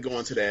not even going to go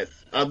into that.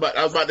 I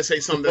was about to say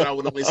something that I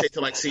would only say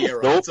to like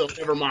Sierra. Nope. So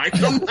never mind.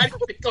 I'm not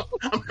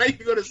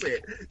even going to say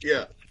it.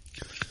 Yeah.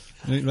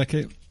 Right,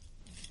 Ricky.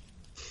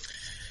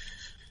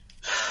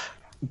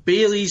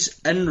 Bayley's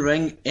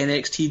in-ring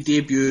NXT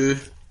debut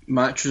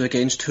match was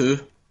against who?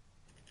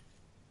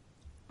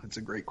 That's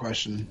a great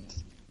question.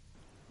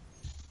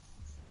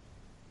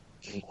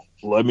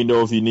 Let me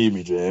know if you need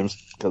me, James,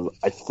 because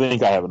I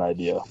think I have an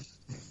idea.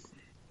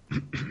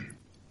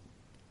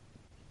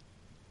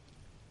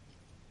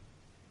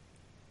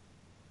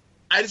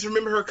 I just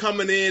remember her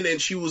coming in and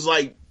she was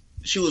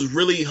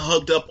really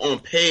hugged up on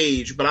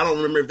Paige, but I don't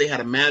remember if they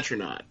had a match or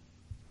not.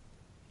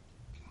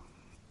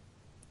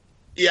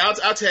 Yeah,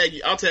 I'll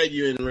tag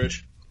you in,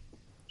 Rich.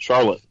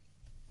 Charlotte.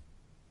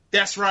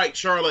 That's right,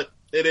 Charlotte.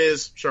 It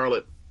is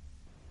Charlotte.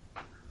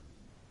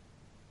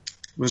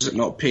 Was it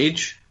not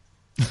Paige?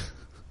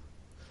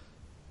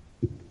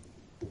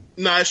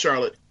 No, it's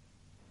Charlotte.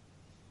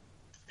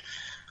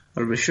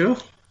 Are we sure?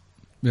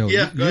 Well,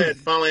 yeah, go ahead.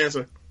 Final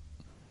answer.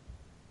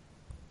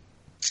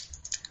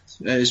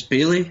 It is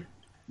Bayley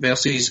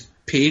versus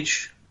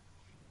Paige.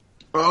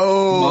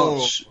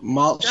 Oh,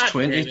 March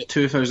 20,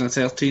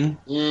 2013.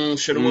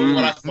 Should have won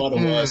what I thought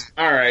it was.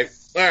 All right,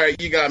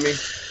 you got me.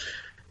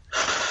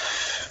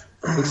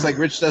 Looks like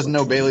Rich doesn't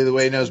know Bayley the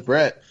way he knows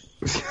Brett.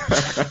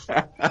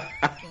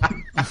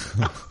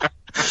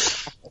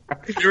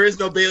 There is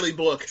no Bayley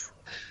book.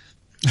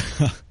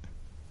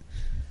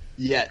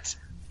 Yet.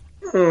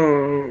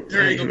 Oh,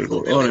 there ain't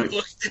no Bayley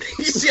book.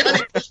 You see how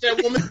they push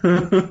that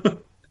woman?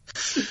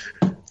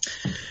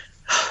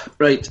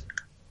 Right.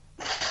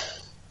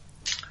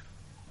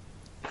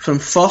 From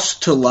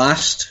first to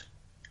last,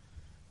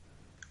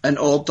 in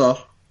order,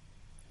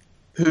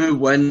 who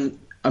win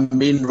a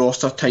main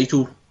roster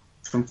title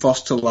from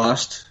first to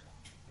last?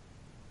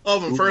 Oh,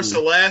 from first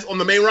to last on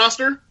the main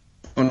roster?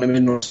 On the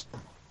main roster.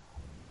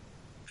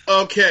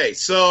 Okay,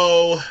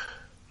 so...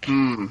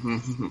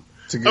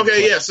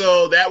 Okay, yeah,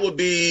 so that would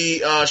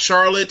be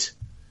Charlotte,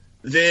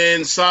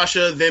 then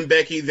Sasha, then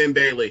Becky, then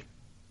Bayley.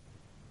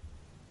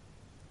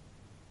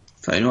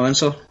 Final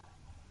answer.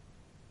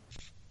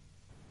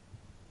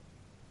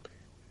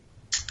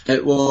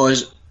 It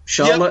was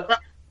Charlotte.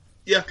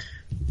 Yeah.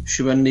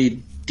 She won the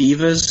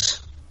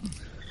Divas,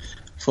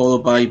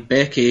 followed by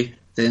Becky,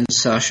 then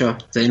Sasha,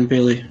 then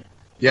Bayley.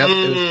 Yep,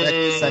 it was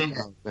Becky's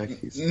second.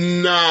 Becky's.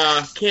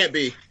 Nah, can't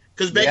be.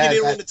 Because Becky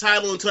didn't win the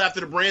title until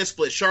after the brand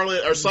split.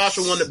 Charlotte or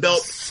Sasha won the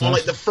belt on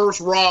like the first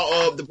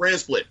Raw of the brand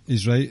split.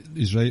 He's right,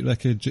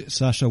 Ricky.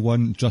 Sasha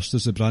won just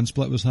as the brand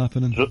split was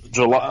happening.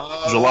 July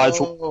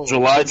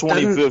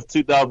 25th,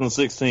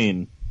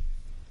 2016.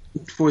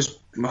 Was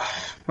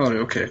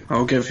okay.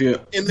 I'll give you.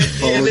 And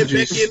then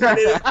Becky.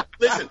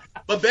 Listen,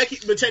 but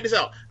check this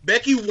out.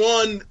 Becky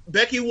won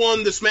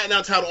the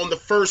SmackDown title on the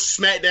first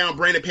SmackDown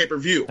branded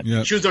pay-per-view.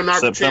 Yep. She was our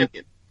inaugural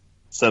champion.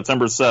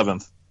 September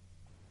 7th.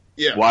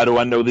 Yeah. Why do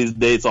I know these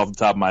dates off the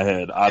top of my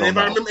head? I don't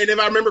know. If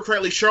I remember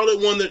correctly, Charlotte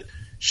won the.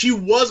 She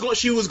was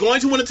going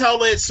to win the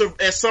title at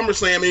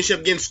SummerSlam, and she ended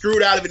up getting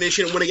screwed out of it. And then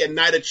she ended up winning at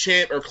Night of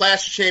Champ or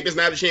Clash of Champions,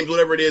 Night of Champions,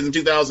 whatever it is, in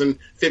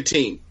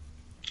 2015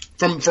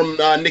 from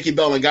Nikki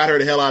Bella, and got her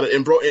the hell out of it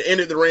and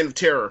ended the reign of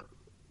terror.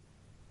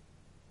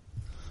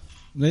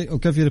 Right, I'll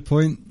give you the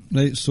point.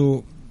 Right,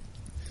 so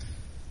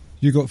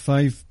you got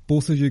 5.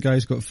 Both of you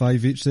guys got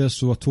 5 each there,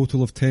 so a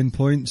total of 10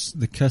 points.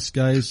 The Kiss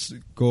guys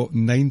got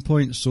 9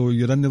 points, so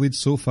you're in the lead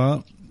so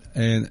far.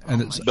 And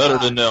it's better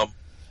than them.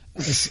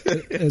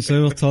 It's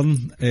our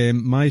turn.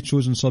 My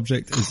chosen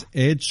subject is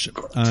Edge,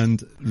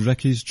 and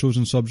Ricky's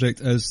chosen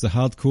subject is the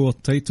hardcore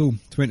title,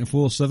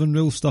 24/7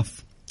 rule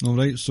stuff. All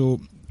right,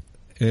 so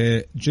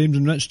James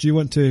and Rich, do you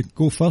want to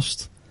go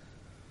first?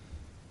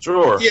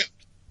 Sure. Yeah.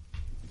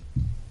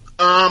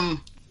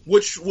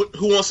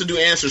 Who wants to do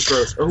answers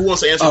first, or who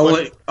wants to answer?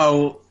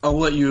 I'll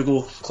let you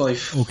go,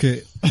 Clive.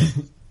 Okay.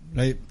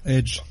 Right,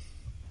 Edge.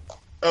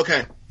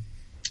 Okay.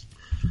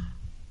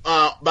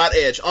 About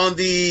Edge on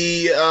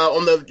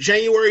the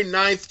January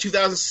 9th,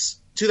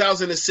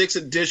 2006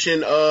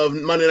 edition of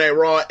Monday Night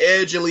Raw,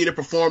 Edge and Lita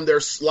performed their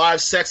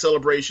live sex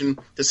celebration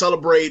to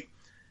celebrate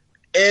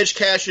Edge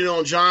cashing in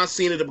on John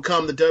Cena to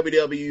become the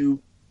WWE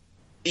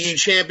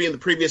champion the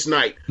previous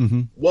night.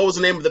 Mm-hmm. What was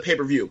the name of the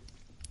pay-per-view?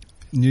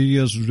 New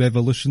Year's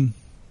Revolution.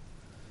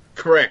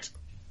 Correct.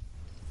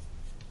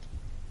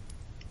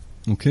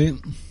 Okay.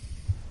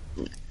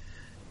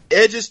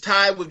 Edge is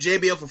tied with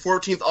JBL for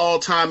 14th all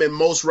time in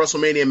most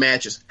WrestleMania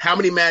matches. How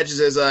many matches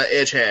has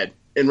Edge had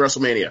in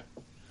WrestleMania?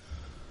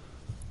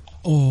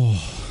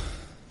 Oh.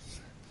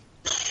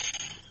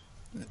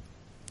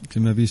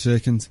 Give me a wee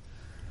second.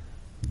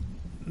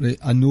 Right,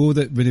 I know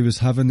that when he was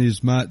having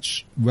his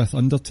match with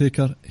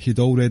Undertaker, he'd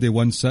already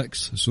won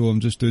 6, so I'm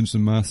just doing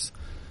some maths.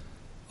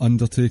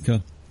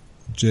 Undertaker,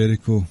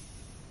 Jericho.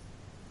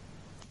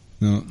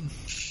 No.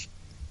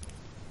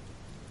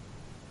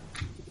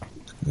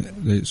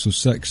 Right, so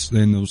 6,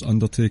 then there was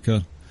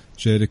Undertaker,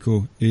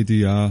 Jericho,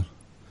 ADR.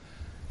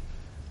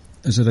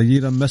 Is there a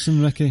year I'm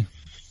missing, Ricky?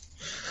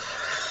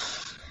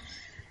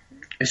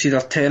 It's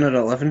either 10 or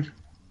 11.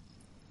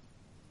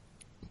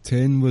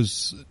 10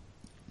 was...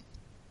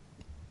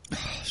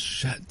 Oh,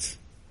 shit.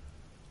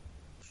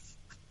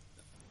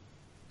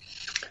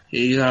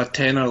 He either had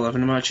 10 or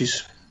 11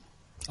 matches.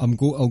 I'll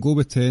go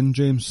with 10,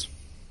 James.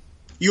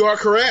 You are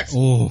correct.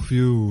 Oh,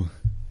 phew.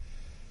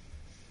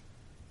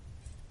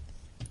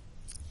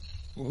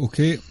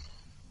 Okay.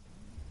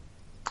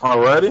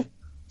 Alrighty.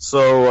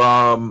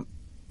 So,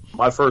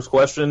 my first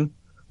question.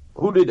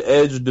 Who did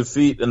Edge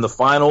defeat in the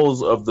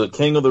finals of the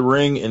King of the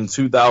Ring in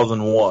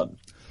 2001?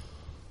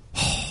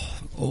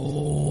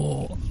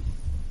 Oh.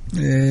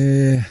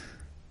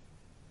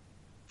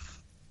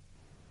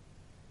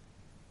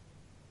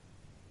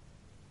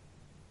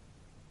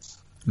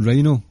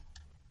 Rhino?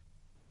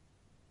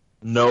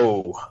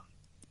 No.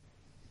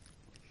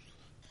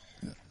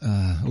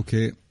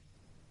 Okay.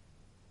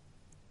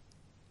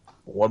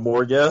 One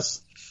more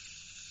guess?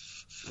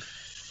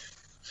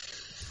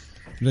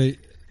 Right.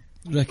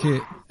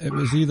 Ricky, it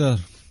was either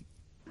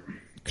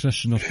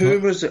Christian or Who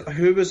Kurt. was it?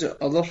 Who was it?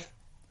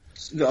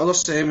 The other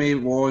semi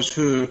was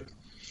who?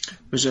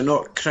 Was it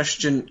not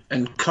Christian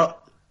and Kurt?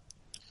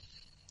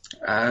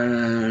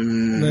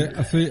 Right,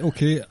 I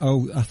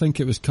think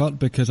it was Kurt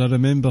because I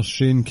remember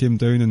Shane came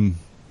down and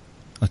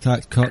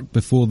attacked Kurt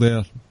before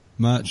their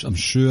match. I'm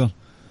sure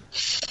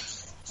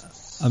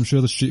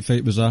the street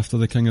fight was after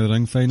the King of the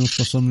Ring finals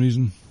for some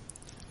reason.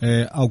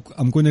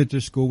 I'm going to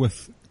just go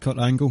with Kurt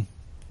Angle.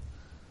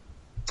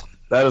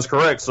 That is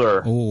correct,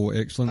 sir. Oh,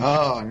 excellent.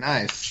 Oh,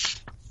 nice.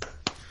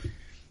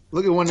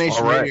 Look at One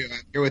Nation Radio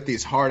out here with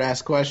these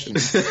hard-ass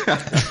questions.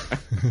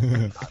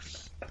 I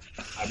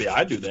mean,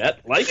 I do that.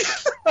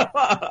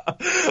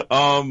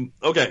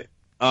 Okay.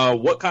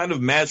 What kind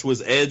of match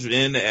was Edge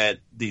in at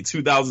the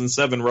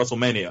 2007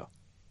 WrestleMania?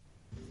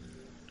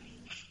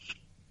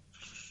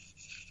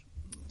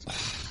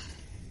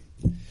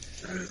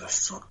 Who the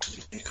fuck did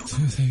he take on?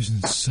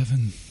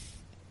 2007.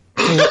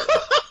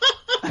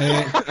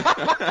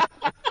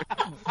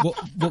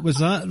 What was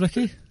that,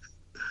 Ricky?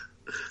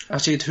 I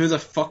said, who the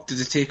fuck did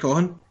he take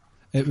on?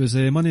 It was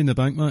a Money in the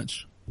Bank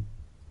match.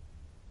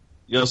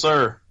 Yes,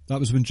 sir. That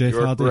was when Jeff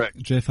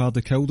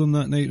Hardy killed him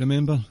that night,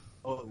 remember?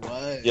 Oh, it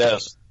was?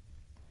 Yes.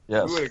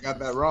 You would have got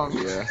that wrong.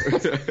 Yeah.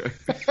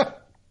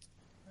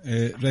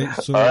 Right,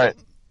 so all right.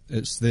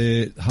 It's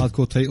the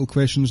hardcore title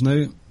questions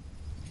now.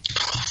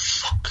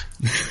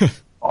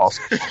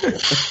 Awesome.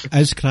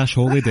 Is Crash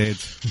Holly dead?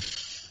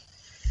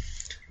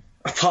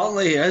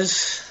 Apparently he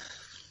is.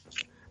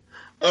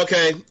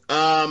 Okay.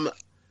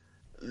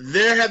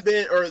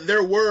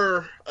 There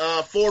were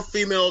 4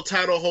 female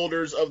title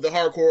holders of the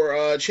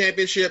Hardcore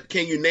Championship.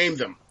 Can you name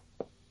them?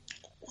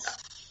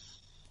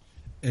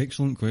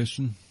 Excellent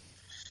question.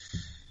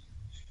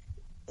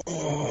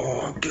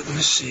 Oh,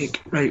 goodness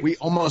sake. Right. We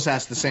almost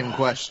asked the same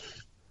question.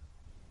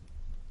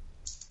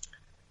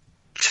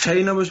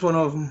 China was one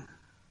of them.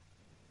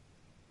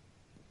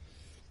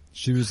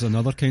 She was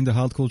another kind of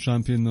hardcore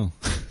champion, though.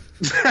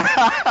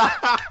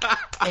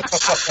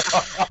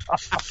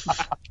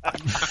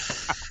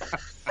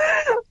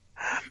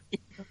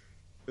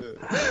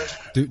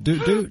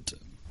 Dude.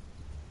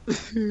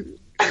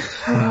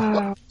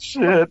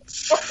 Shit.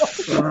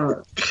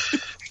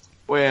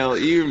 Well,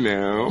 you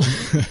know.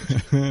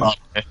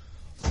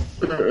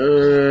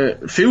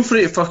 Feel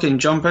free to fucking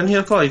jump in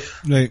here,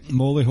 Clive. Right,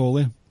 Molly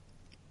Holly.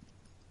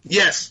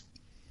 Yes.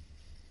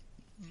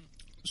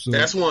 So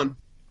that's one.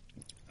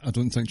 I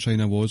don't think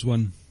China was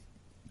one.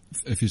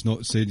 If he's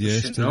not said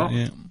yes to it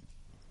yet.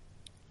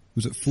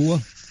 Was it 4?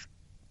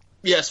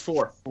 Yes,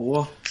 4.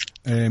 4.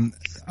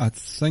 I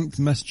think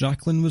Miss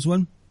Jacqueline was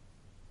one.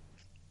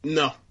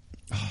 No.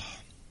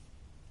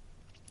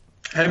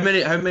 How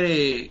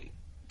many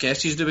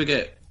guesses do we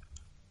get?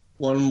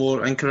 One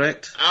more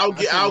incorrect. I'll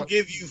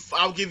give you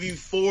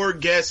 4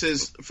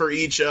 guesses for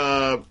each.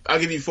 I'll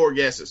give you 4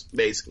 guesses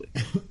basically.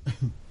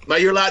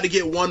 Like you're allowed to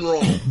get 1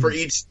 wrong for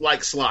each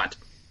slot.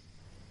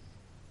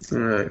 All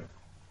right.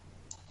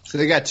 So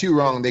they got 2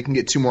 wrong. They can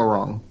get 2 more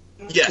wrong.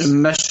 Yes.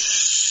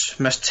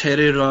 Miss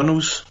Terry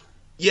Runnels.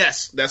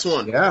 Yes, that's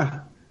one.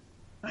 Yeah.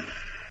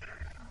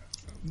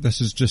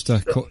 This is just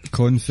a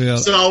confair.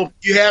 So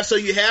you have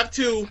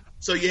 2.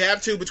 So you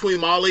have 2 between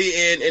Molly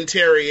and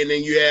Terry, and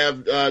then you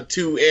have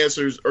 2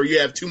 answers, or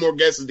you have 2 more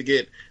guesses to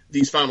get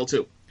these final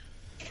 2.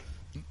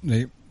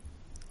 Right.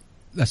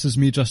 This is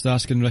me just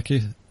asking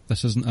Ricky.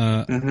 This isn't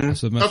a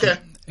submission. Okay.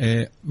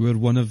 were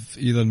one of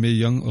either Mae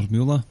Young or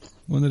Moolah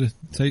one of the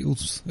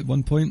titles at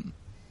one point?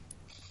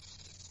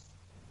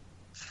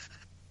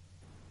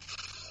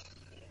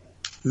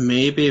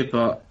 Maybe,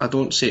 but I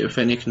don't say it with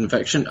any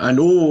conviction. I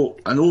know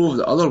of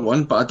the other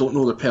one, but I don't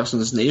know the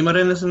person's name or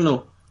anything,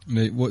 though.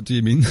 Mate, what do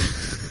you mean?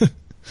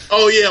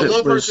 Oh yeah,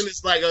 one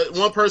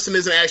person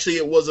isn't actually.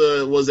 It was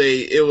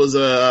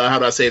a how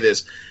do I say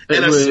this?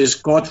 It was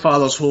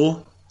Godfather's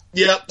Hole.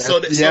 Yep.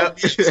 So you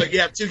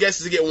have two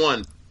guesses to get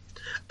one.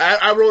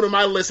 I wrote on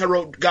my list. I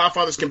wrote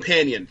Godfather's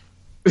Companion.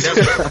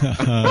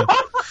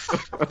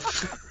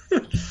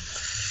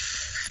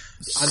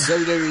 On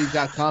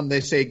WWE.com,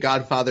 they say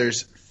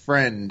Godfather's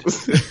Friend.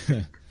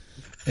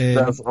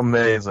 That's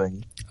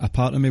amazing. A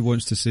part of me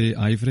wants to say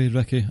Ivory,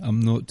 Ricky. I'm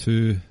not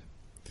too.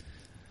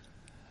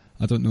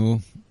 I don't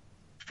know.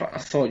 But I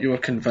thought you were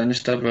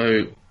convinced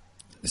about.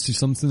 See,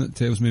 something that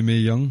tells me Mae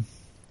Young.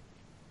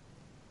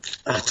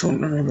 I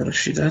don't remember if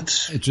she did.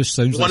 It just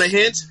sounds Want like. a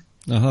hint?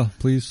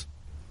 Please.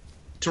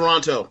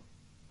 Toronto.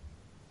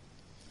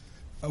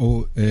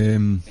 Oh,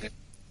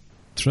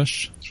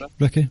 Trish,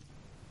 Ricky.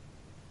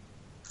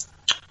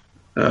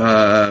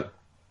 I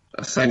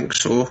think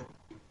so.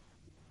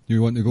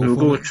 You want to go? We'll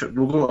for go. it?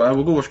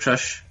 We'll go with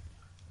Trish.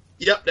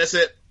 Yep, that's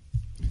it.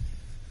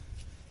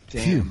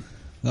 Damn.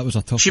 That was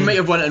a tough. She one. might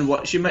have won it in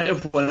what? She might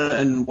have won it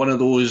in one of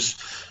those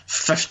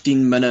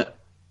 15-minute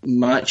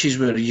matches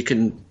where you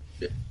can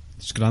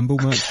Scramble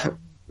match. Got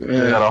a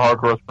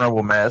hardcore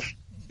scramble match.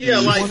 Yeah,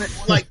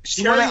 like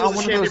She won Terry it on was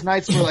one of ashamed. those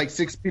nights where like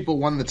 6 people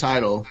won the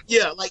title.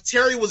 Yeah, like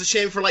Terry was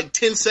ashamed for like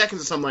 10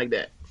 seconds or something like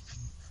that.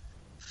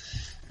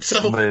 So,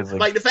 Amazing.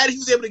 like the fact that he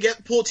was able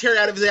to pull Terry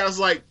out of his ass, I was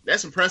like,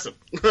 that's impressive.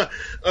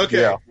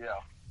 Okay. Yeah.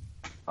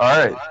 All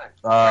right.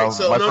 Right,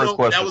 so my first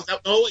question.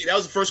 that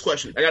was the first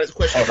question. I got a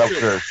question. Oh, that two.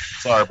 was good.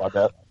 Sorry about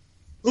that.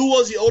 Who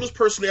was the oldest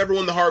person to ever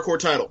win the hardcore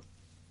title?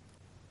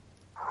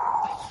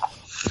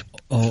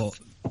 Oh,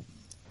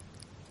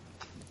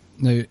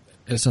 now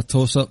it's a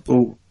toss-up.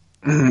 Oh,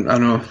 I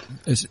know.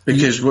 It's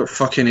Because what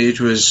fucking age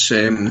was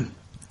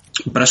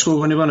Briscoe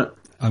when he won it?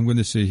 I'm going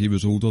to say he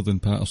was older than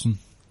Patterson.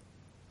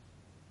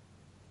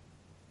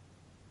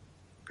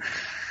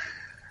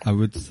 I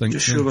would think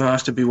Just so. surely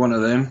has to be one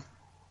of them.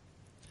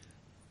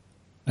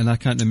 And I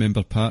can't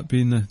remember Pat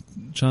being the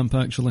champ,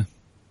 actually.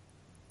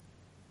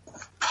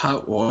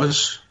 Pat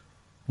was.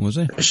 Was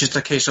he? It's just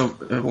a case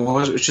of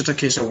It's just a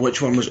case of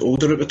which one was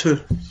older of the two.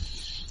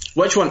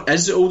 Which one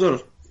is older?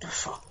 Oh,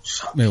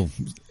 fuck. Well,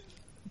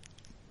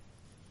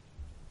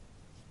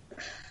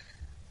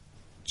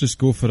 just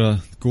go for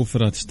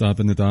a stab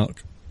in the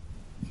dark.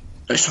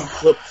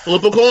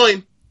 Flip a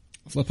coin.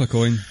 Flip a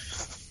coin.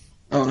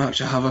 I don't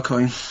actually have a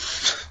coin.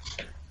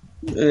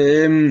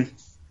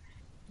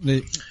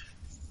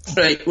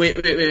 Right.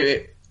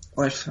 Wait.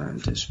 Left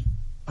hand is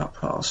Pat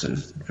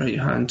Patterson. Right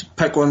hand.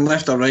 Pick one,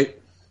 left or right.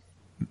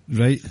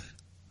 Right.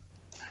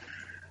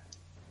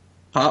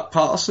 Pat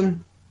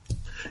Patterson.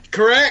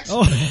 Correct.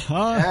 Oh,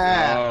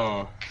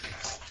 Yeah.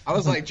 I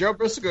was like, Joe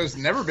Briscoe's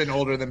never been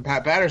older than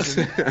Pat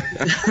Patterson.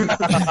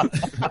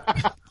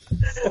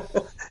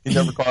 He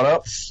never caught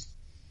up?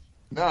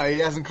 No, he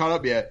hasn't caught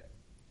up yet.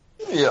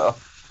 Yeah.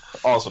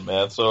 Awesome,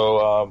 man.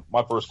 So,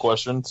 my first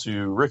question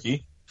to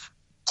Ricky.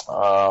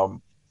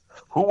 Who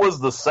was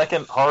the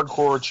second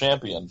hardcore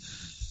champion?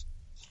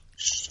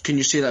 Can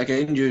you say that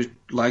again? You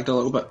lagged a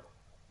little bit.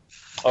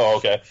 Oh,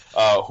 okay.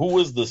 Who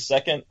was the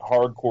second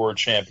hardcore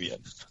champion?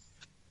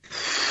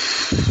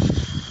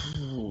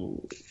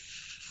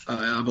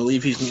 I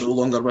believe he's no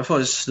longer with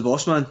us, the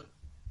boss man.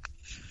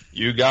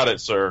 You got it,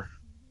 sir.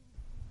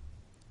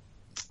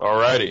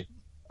 Alrighty.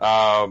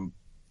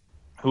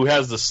 Who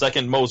has the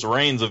second most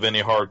reigns of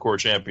any hardcore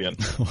champion?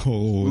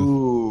 Oh.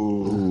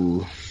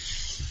 Ooh.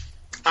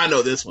 I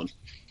know this one.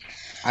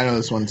 I know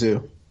this one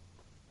too.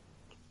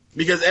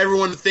 Because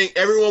everyone would think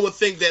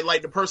that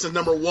like the person's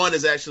number one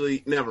is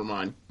actually never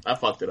mind. I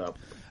fucked it up.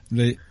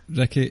 Right,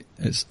 Ricky,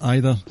 it's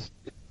either,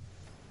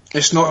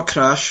 It's not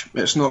Crash.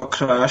 It's not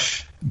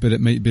Crash. but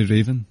it might be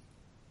Raven.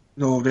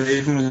 No,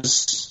 Raven.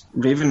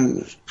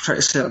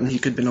 Pretty certain he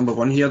could be number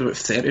one. He had about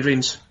 30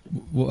 reigns.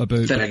 What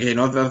about Then again,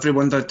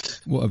 everyone did.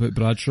 what about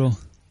Bradshaw?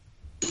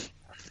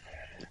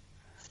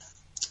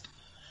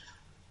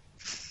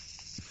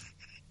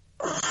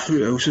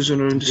 Who else is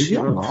around?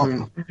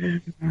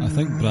 I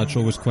think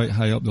Bradshaw was quite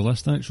high up the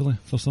list actually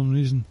for some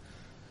reason.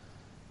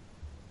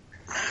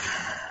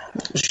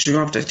 You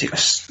have to take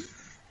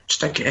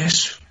just a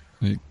guess.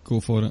 Right, go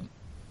for it.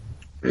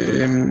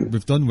 Um,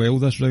 We've done well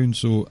this round,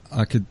 so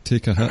I could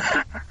take a hit.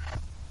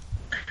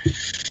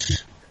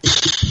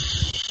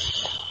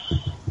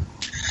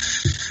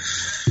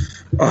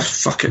 oh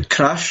fuck it,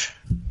 Crash.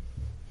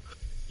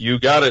 You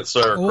got it,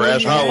 sir.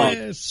 Crash Holland.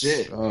 yes.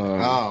 Shit.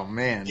 Oh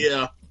man.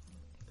 Yeah.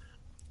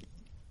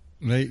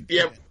 Right.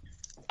 Yeah.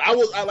 I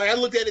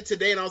looked at it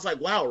today and I was like,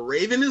 wow,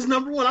 Raven is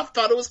number one? I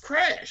thought it was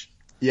Crash.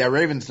 Yeah,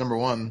 Raven's number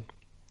one.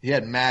 He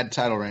had mad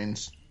title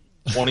reigns.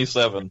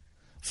 27.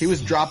 He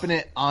was dropping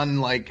it on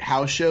like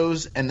house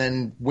shows and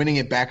then winning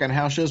it back on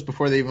house shows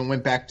before they even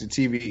went back to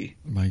TV.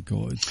 My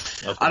God.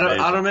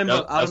 I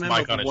remember. That's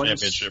my kind of once,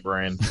 championship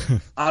reign.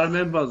 I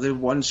remember they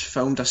once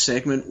filmed a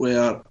segment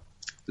where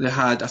they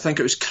had, I think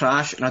it was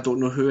Crash and I don't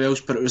know who else,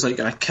 but it was like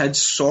in a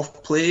kids'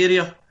 soft play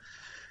area,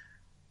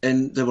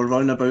 and they were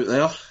running about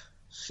there.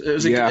 It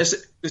was the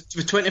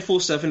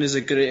 24/7 is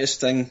the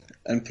greatest thing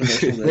in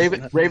professional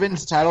wrestling.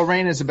 Raven's title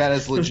reign is about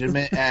as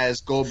legitimate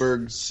as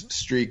Goldberg's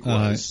streak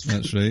was.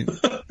 That's right.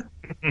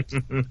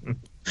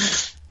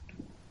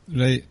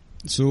 Right.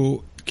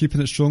 So, keeping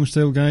it strong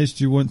style, guys,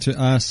 do you want to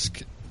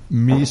ask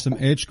me some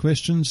Edge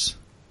questions?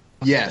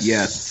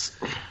 Yes.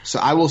 So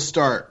I will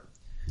start.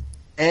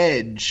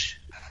 Edge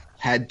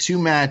had 2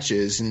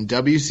 matches in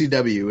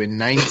WCW in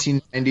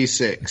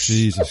 1996.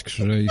 Jesus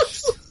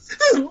Christ.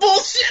 This is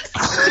bullshit.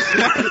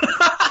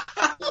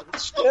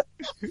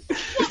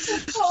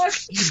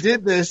 He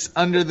did this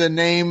under the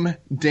name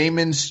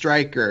Damon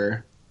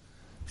Stryker.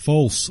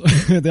 False.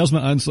 There's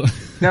my answer.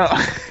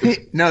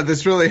 No,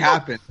 this really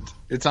happened.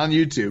 It's on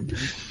YouTube.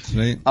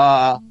 Right.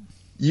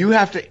 You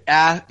have to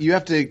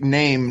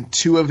name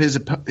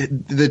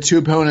the 2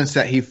 opponents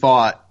that he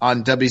fought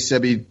on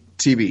WCW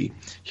TV.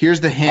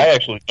 Here's the hint. I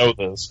actually know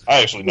this.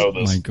 My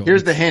God.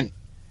 Here's the hint.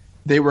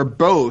 They were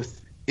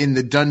both in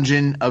the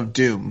Dungeon of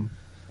Doom.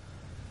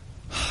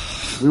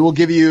 We will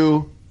give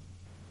you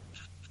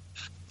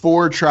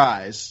 4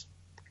 tries.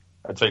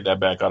 I take that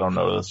back. I don't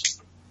know this.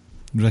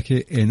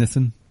 Ricky,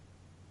 anything?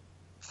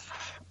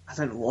 I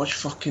didn't watch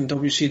fucking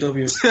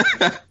WCW.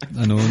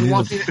 I know.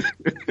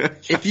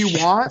 If you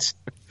want,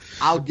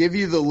 I'll give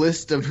you the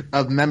list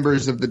of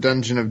members of the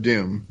Dungeon of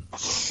Doom.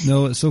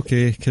 No, it's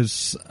okay,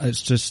 because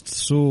it's just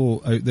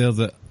so out there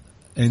that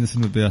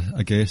anything would be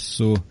a guess,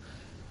 so...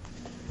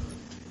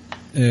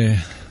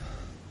 I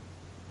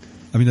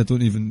mean, I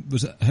don't even...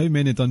 Was it how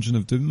many Dungeon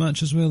of Doom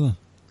matches were there?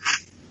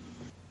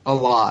 A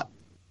lot.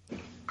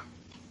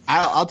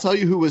 I'll tell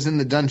you who was in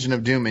the Dungeon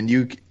of Doom,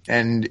 okay,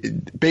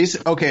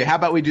 how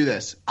about we do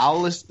this?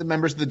 I'll list the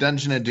members of the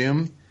Dungeon of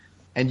Doom,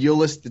 and you'll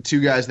list the 2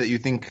 guys that you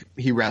think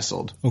he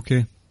wrestled.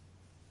 Okay.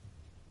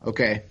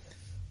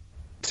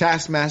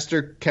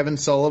 Taskmaster Kevin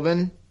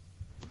Sullivan,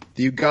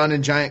 the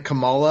Ugandan Giant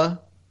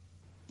Kamala,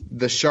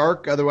 the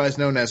Shark, otherwise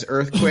known as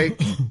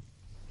Earthquake,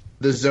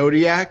 the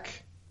Zodiac,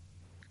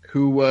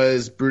 who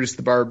was Brutus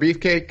the Barber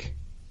Beefcake,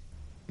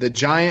 the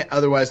Giant,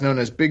 otherwise known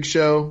as Big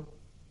Show,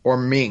 or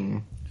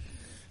Ming.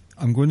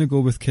 I'm going to go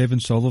with Kevin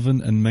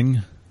Sullivan and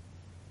Ming.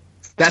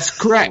 That's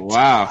correct.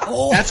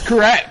 Wow. That's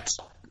correct.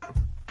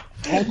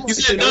 You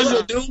said Dungeon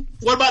of Doom?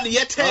 What about the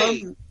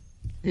Yeti?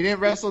 He didn't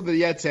wrestle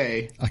the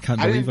Yeti. I can't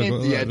I believe didn't I name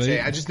got the that Yeti.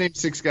 right. I just named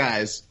 6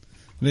 guys.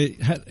 Right,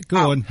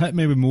 go on, hit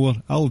me with more.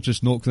 I'll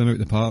just knock them out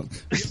the park.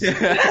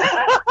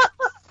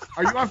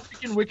 Are you on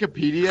freaking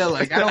Wikipedia?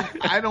 Like,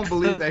 I don't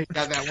believe that he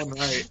got that one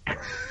right.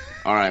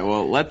 All right,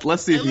 well,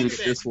 let's see if we can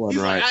get this one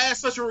He's right. like, I asked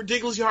such a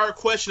ridiculously hard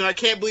question. I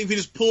can't believe he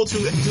just pulled 2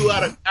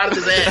 out of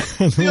his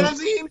ass. See what I'm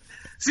saying?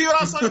 See what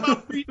I was talking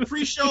about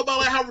pre-show about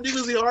like how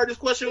ridiculously hard this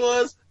question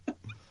was?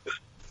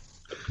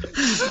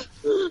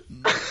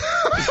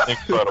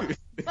 Incredible.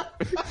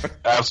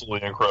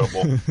 Absolutely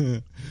incredible.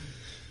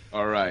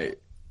 All right.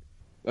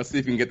 Let's see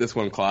if we can get this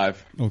one,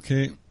 Clive.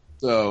 Okay.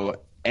 So,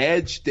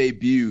 Edge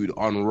debuted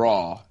on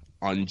Raw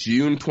on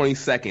June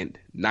 22nd,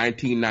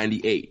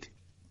 1998.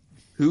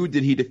 Who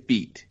did he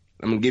defeat?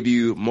 I'm going to give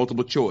you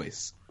multiple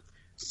choice.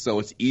 So,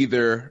 it's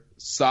either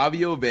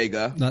Savio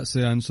Vega. That's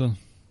the answer.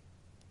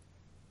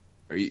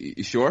 Are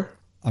you sure?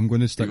 I'm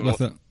going to stick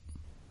with it.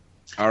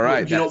 All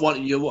right. You don't want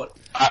you what?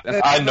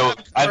 I know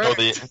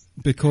the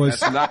Because...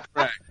 That's not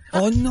correct.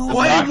 Oh, no.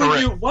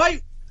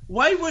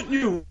 Why wouldn't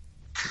you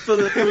for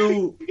the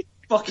full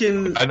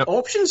fucking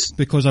options?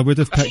 Because I would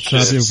have picked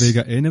Savio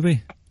Vega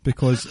anyway.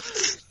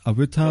 Because I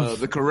would have...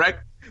 The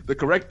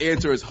correct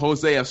answer is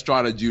Jose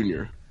Estrada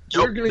Jr.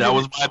 That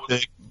was my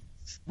pick.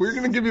 We're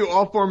going to give you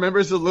all 4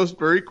 members of Los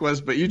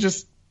Boricuas, but you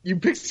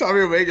picked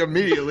Savio Vega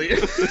immediately.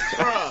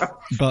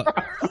 But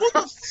who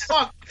the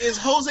fuck is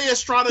Jose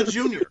Estrada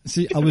Jr.?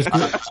 See, I was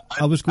going to say...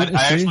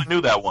 I actually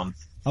knew that one.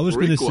 I was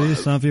going to say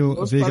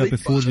Savio Vega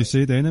before you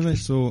said anyway,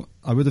 so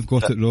I would have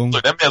got it wrong.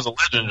 Look, that man's a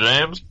legend,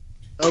 James.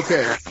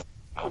 Okay.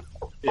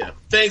 Yeah.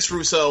 Thanks,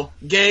 Russo.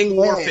 Gang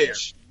warfare.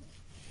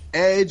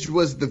 Edge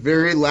was the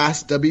very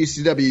last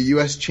WCW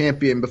U.S.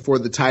 champion before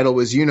the title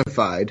was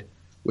unified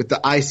with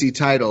the IC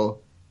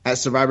title at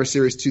Survivor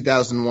Series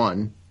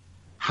 2001.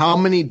 How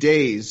many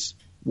days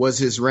was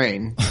his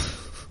reign?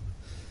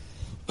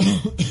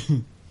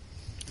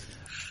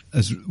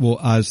 As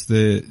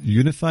the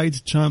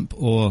unified champ,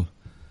 or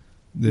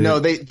No,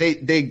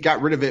 they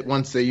got rid of it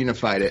once they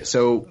unified it.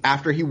 So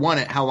after he won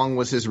it, how long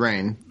was his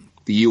reign?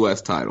 The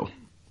U.S. title.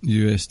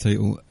 US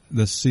title.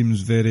 This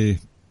seems very...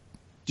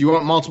 Do you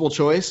want multiple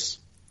choice?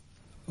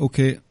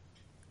 Okay.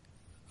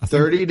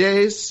 30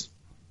 days,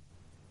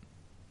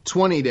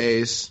 20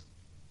 days,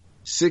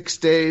 6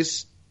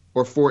 days,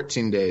 or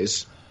 14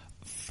 days?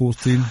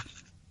 14.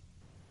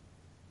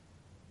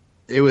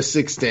 It was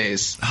 6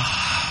 days.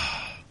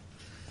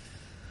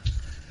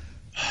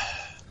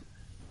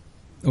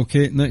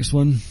 Okay, next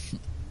one.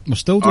 We're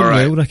still doing All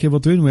right. well, Ricky. We're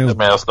doing well.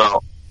 Masked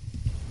out.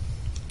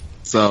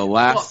 So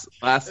last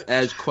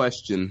Edge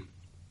question: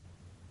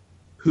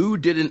 who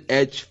didn't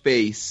Edge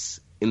face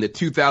in the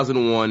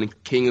 2001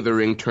 King of the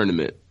Ring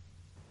tournament?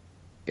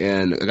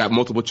 And I got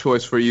multiple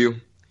choice for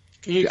you.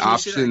 Can you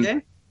say that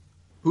again?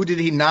 Who did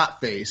he not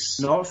face?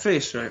 Not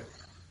face, right?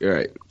 All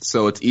right.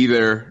 So it's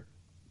either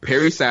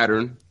Perry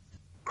Saturn,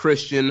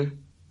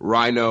 Christian,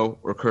 Rhino,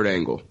 or Kurt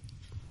Angle.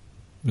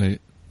 Right.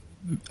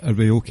 Are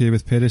we okay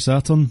with Perry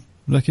Saturn,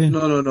 Ricky?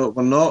 No,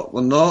 we're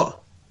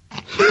not.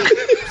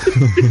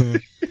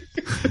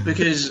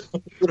 Because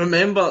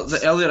remember the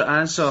earlier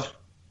answer,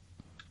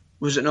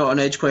 was it not an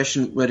Edge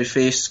question where he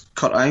faced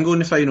Kurt Angle in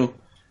the final?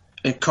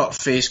 And Kurt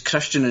faced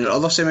Christian in the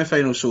other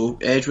semi-final, so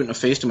Edge wouldn't have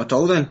faced him at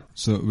all then.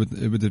 So it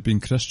would have been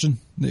Christian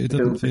that he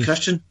didn't face?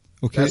 Christian.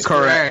 Okay. That's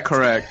Correct.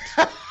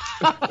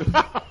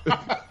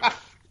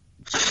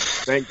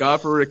 Thank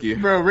God for Ricky.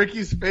 Bro,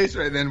 Ricky's face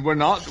right then. We're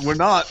not.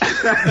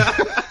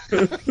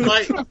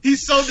 Like,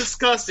 he's so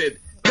disgusted.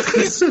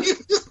 He just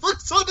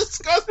looks so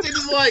disgusted.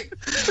 He's like,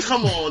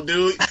 come on,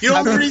 dude. You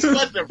don't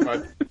respect him,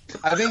 bro.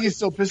 I think he's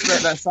still pissed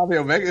about that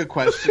Savio Vega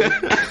question.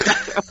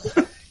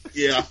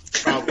 Yeah,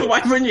 probably.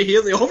 Why wouldn't you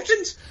hear the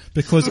options?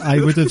 Because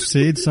I would have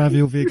said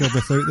Savio Vega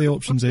without the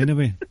options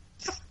anyway.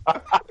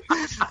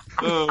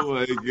 Oh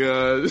my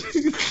God.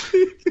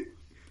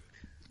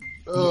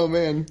 Oh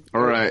man!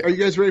 All right. Are you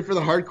guys ready for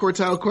the hardcore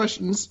title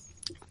questions?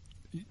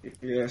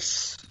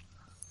 Yes.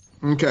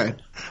 Okay.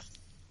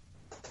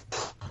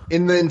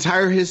 In the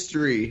entire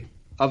history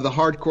of the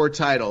hardcore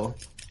title,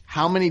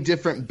 how many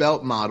different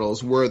belt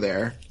models were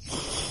there?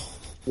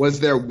 Was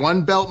there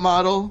 1 belt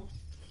model,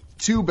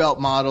 2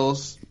 belt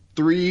models,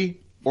 3,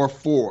 or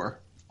 4?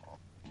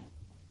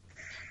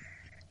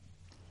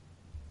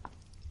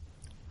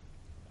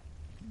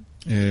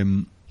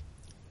 Well,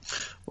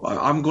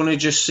 I'm going to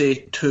just say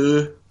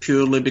 2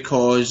 purely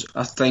because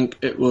I think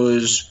it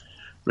was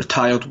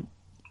retired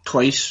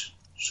twice.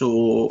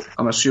 So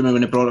I'm assuming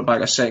when they brought it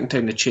back a second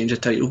time, they changed the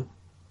title.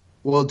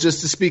 Well, just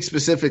to speak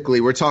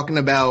specifically, we're talking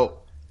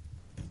about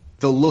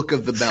the look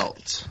of the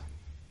belt.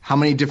 How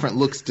many different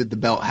looks did the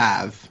belt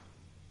have?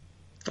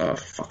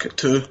 Fuck it,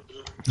 2.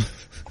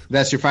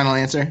 That's your final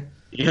answer?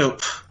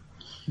 Yep.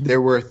 There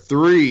were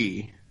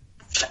 3.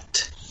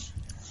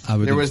 I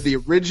would There was the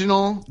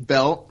original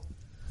belt.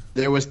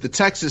 There was the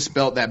Texas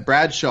belt that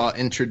Bradshaw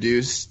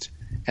introduced.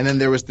 And then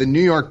there was the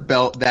New York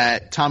belt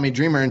that Tommy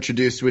Dreamer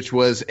introduced, which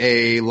was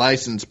a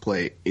license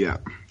plate. Yeah.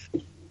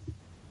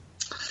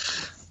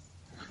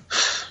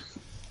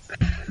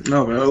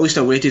 No, but at least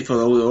I waited for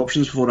all the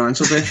options before I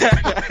answered it.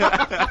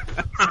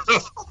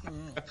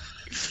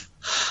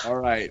 All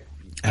right.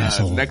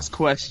 Asshole. Next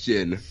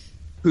question.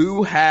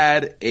 Who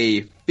had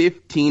a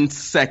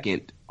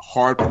 15-second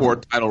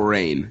hardcore title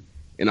reign?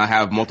 And I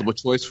have multiple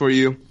choice for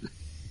you.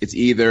 It's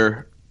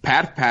either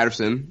Pat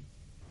Patterson,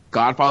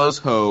 Godfather's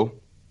Ho,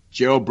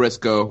 Gerald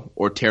Briscoe,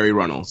 or Terry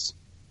Runnels.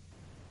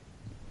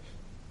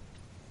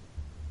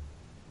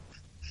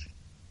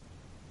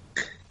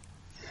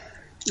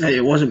 Hey,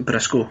 it wasn't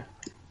Briscoe.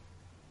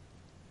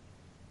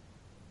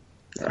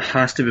 It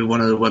has to be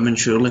one of the women,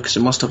 surely, because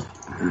it must have...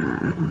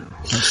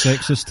 That's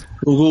sexist.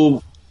 We'll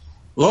go...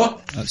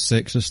 What? That's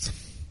sexist.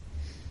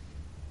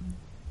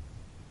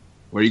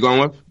 Where are you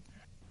going with?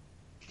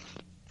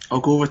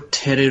 I'll go with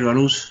Terry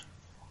Runnels.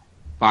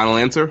 Final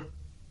answer?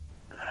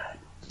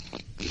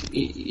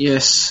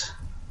 Yes.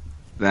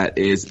 That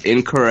is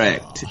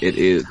incorrect. It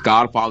is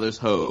Godfather's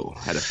Ho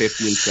had a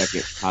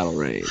 15-second title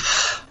reign.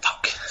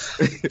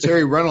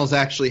 Terry Runnels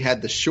actually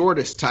had the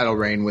shortest title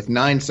reign with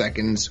 9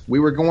 seconds. We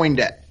were going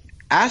to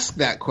ask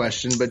that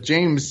question, but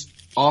James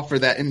offered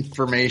that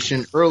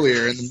information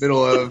earlier in the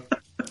middle of...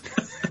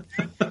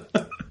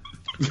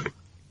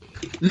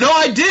 No,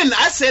 I didn't.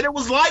 I said it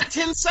was like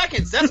 10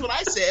 seconds. That's what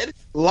I said.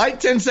 Like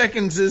 10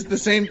 seconds is the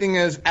same thing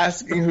as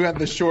asking who had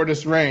the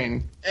shortest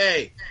reign.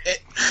 Hey,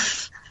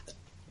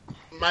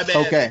 my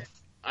bad. Okay.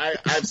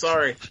 I'm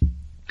sorry.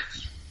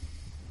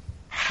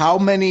 How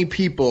many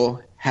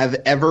people have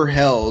ever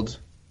held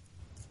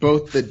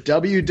both the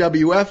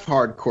WWF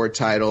Hardcore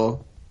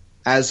title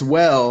as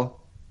well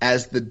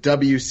as the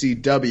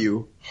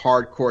WCW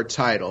Hardcore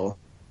title?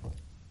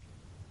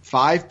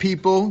 5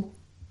 people,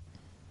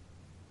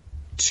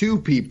 2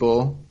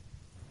 people,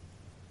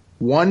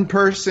 1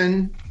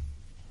 person,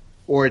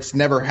 or it's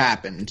never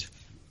happened?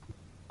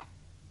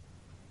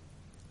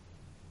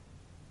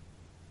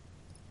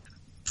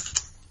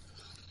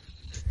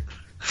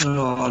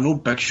 I know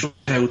Big Show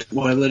held it.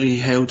 Whether he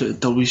held it at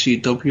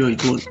WCW, I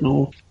don't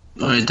know.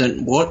 I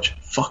didn't watch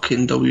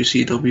fucking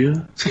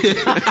WCW.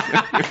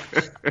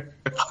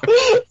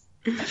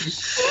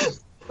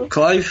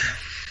 Clive?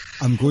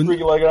 I'm going.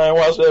 Freaking like I ain't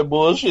watch that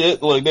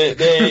bullshit. Like they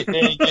ain't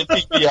get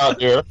TV out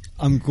there.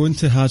 I'm going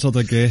to hazard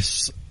a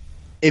guess.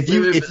 If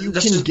you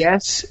can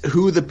guess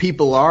who the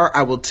people are,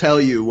 I will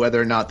tell you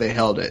whether or not they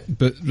held it.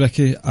 But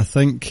Ricky, I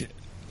think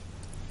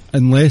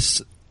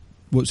unless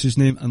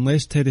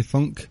unless Terry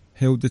Funk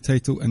held the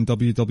title in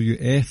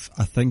WWF,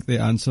 I think the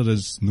answer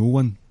is no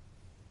one.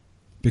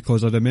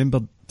 Because I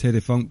remember Terry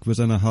Funk was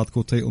in a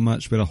hardcore title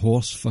match where a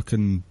horse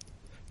fucking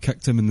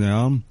kicked him in the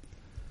arm.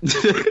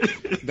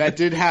 That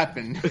did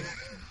happen.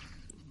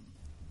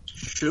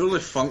 Surely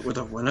Funk would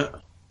have won it.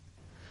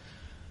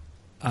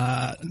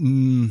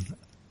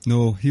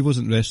 No, he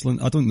wasn't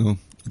wrestling. I don't know.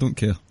 I don't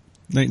care.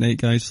 Night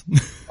night, guys.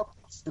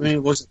 I mean,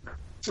 it wasn't.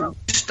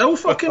 Still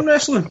fucking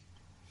wrestling.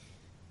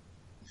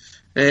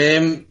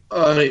 Alright,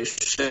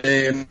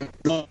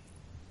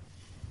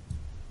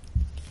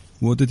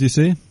 What did you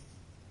say?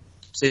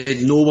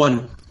 said no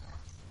one.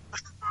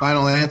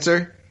 Final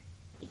answer?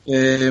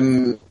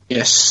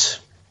 Yes.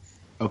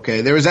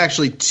 Okay, there was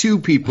actually two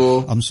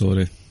people. I'm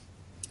sorry.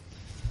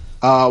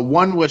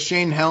 One was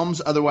Shane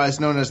Helms, otherwise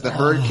known as the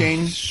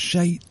Hurricane.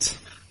 Shite.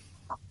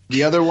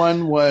 The other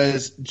one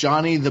was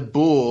Johnny the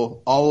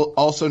Bull,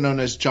 also known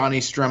as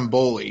Johnny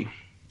Stromboli.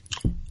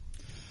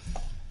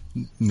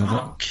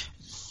 Never.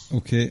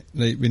 Okay,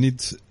 right, we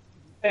need...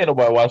 Ain't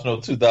nobody watching no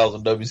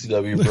 2000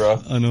 WCW,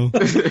 bro. I know.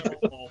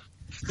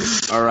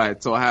 All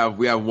right, so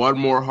we have one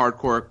more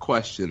hardcore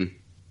question.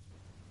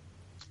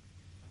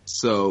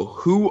 So,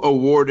 who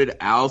awarded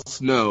Al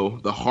Snow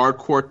the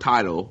hardcore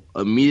title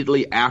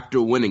immediately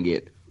after winning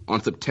it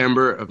on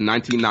September of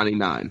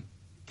 1999?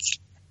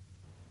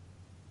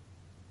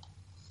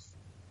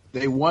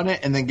 They won it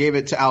and then gave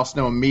it to Al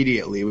Snow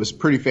immediately. It was a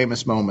pretty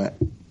famous moment.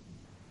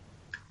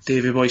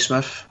 Davey Boy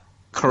Smith.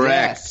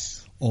 Correct. Yes.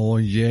 Oh,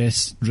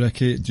 yes,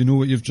 Ricky. Do you know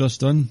what you've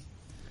just done?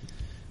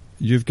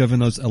 You've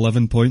given us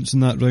 11 points in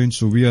that round,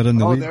 so we are in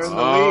the lead. They're in the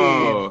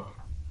lead.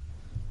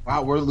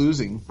 Wow, we're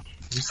losing.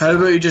 How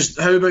about you just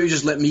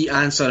let me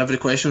answer every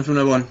question from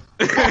now on?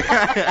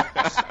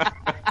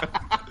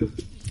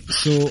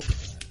 So,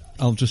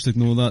 I'll just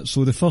ignore that.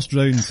 So the first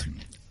round,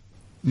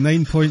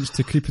 9 points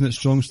to Keeping It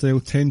Strong Style,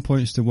 10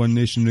 points to One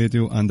Nation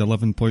Radio, and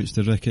 11 points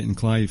to Rickett and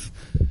Clive.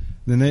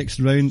 The next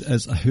round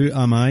is a Who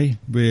Am I,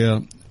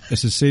 where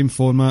it's the same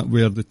format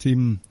where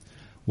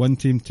one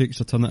team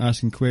takes a turn at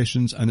asking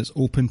questions and it's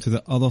open to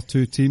the other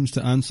two teams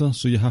to answer,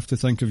 so you have to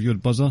think of your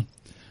buzzer.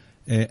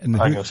 And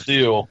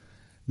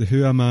the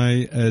Who Am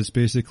I is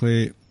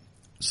basically,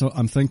 so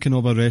I'm thinking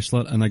of a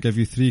wrestler and I give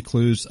you 3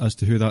 clues as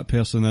to who that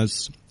person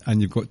is,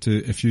 and you've got to,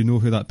 if you know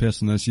who that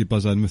person is, you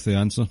buzz in with the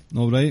answer.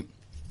 Alright?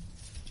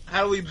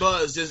 How do we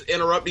buzz? Just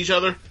interrupt each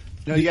other?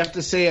 No, you have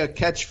to say a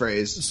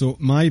catchphrase. So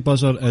my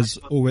buzzer is,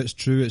 oh, it's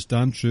true, it's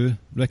damn true.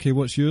 Ricky,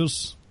 what's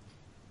yours?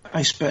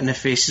 I spit in the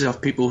faces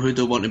of people who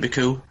don't want to be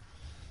cool.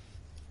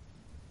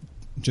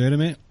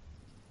 Jeremy?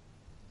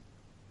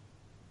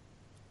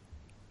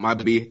 Might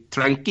be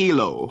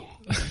tranquilo.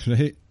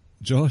 Right.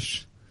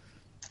 Josh?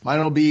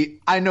 Mine will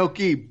be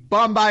Inoki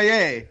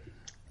Bombaye.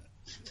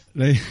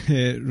 Right.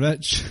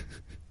 Rich?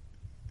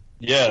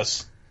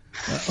 Yes.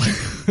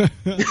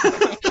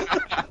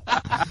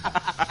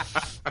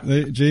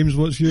 Right. James,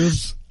 what's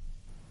yours?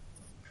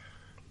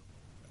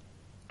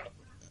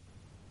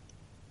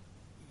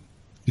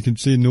 You can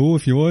say no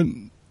if you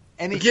want.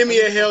 Give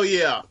me a hell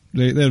yeah.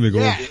 Right, there we go.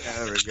 Yeah.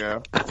 There we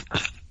go.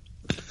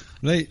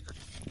 Right.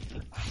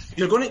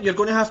 You're going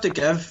to have to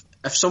give,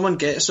 if someone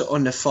gets it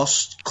on the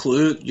first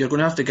clue, you're going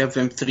to have to give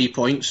them 3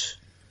 points,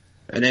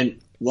 and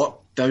then work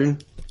down.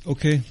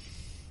 Okay.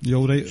 You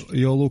all right? Are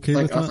you all okay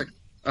with that?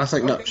 I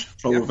think that's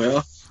probably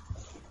better.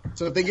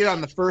 So if they get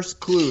on the first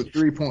clue,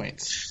 3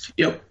 points.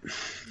 Yep.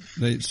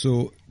 Right,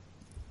 so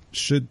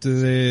should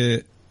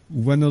the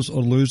winners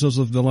or losers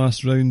of the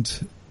last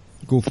round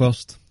go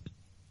first?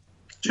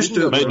 Just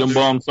do it. Make them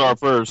bums start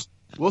first.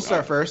 We'll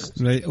start first.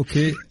 Right,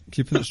 okay.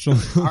 Keeping it strong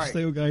right.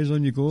 style, guys,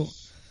 on you go.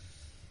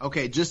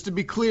 Okay, just to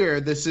be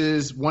clear, this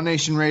is One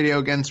Nation Radio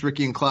against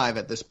Ricky and Clive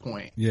at this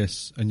point.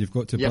 Yes, and you've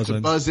got to You have buzz to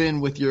in. buzz in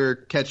with your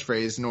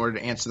catchphrase in order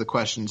to answer the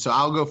question. So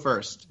I'll go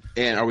first.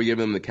 And are we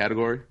giving them the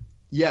category?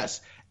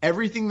 Yes,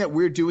 everything that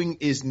we're doing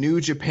is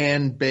New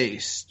Japan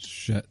based.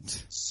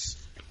 Shit.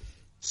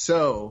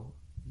 So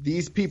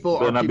these people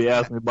Better are not be people-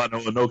 asking about no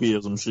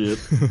Inokiism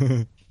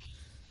shit.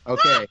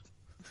 Okay.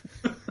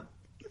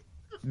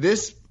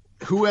 This,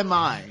 who am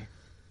I?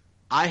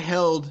 I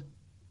held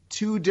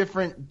 2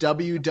 different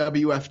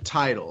WWF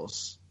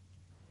titles.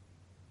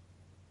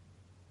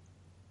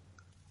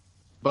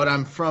 But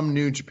I'm from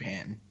New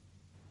Japan.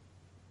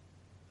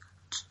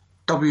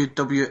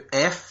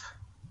 WWF.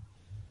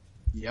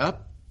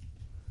 Yep.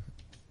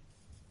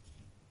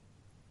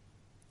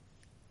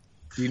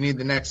 Do you need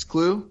the next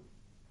clue?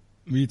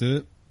 We do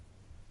it.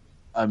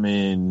 I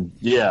mean,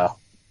 yeah.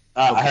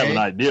 I have an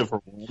idea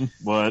for one,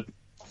 but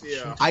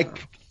Yeah.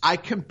 I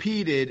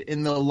competed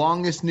in the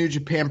longest New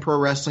Japan Pro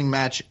Wrestling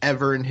match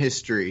ever in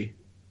history.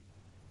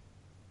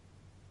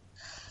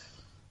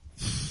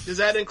 Does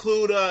that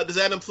include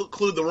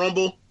the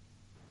Rumble?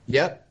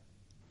 Yep.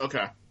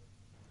 Okay.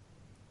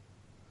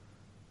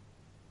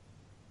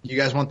 You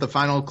guys want the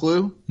final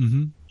clue?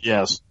 Mm-hmm.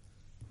 yes.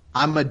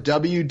 I'm a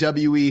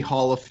WWE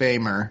Hall of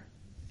Famer.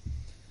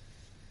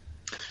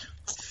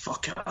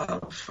 Fuck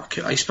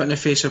it. I spit in the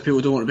face of people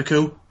who don't want to be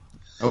cool.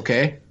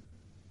 Okay.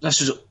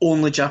 This is the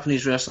only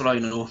Japanese wrestler I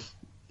know.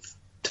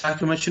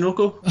 Taka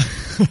Michinoko?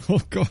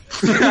 Oh, God.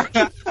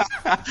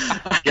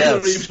 I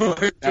don't even know how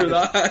to do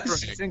that.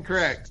 It's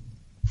incorrect.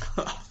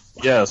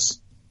 Yes.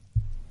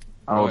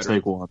 I will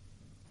take one.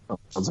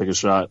 I'll take a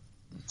shot.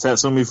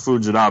 Tatsumi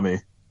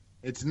Fujinami.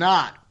 It's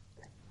not.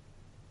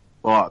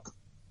 Fuck.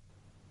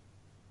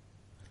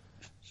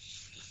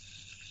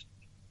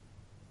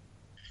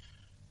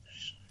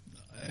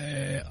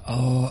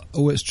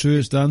 It's true.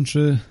 It's damn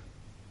true.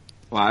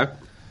 Live.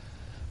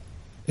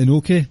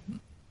 Inoki?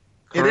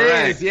 It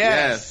is,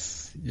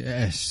 yes.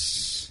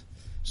 Yes.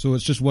 So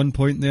it's just 1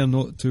 point there,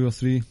 not 2 or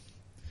 3.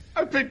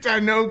 I picked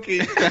Inoki.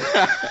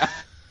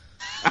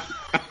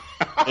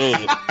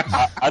 Hey,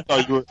 I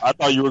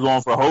thought you were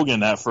going for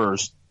Hogan at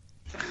first.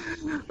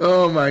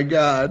 Oh my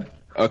god.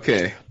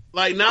 Okay.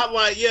 Like, not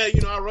like,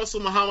 I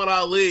wrestled Muhammad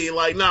Ali.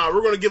 Like, nah,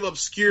 we're going to give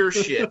obscure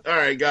shit. All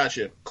right,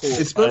 gotcha. Cool.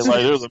 It's supposed to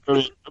be... There's a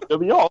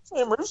WWE Hall of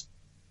Famers.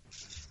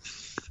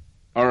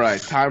 All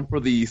right, time for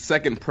the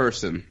second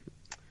person.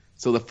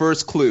 So the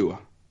first clue,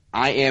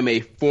 I am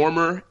a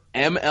former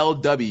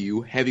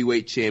MLW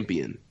heavyweight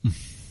champion.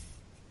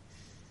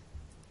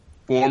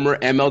 Former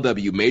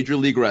MLW, Major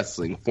League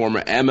Wrestling,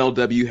 former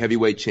MLW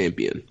heavyweight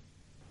champion.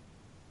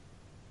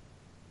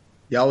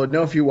 Y'all would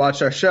know if you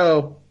watched our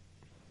show.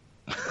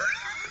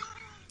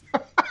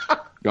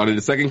 Y'all need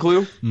a second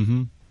clue?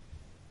 Mm-hmm.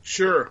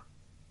 Sure.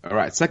 All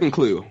right, second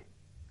clue.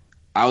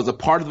 I was a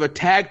part of a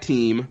tag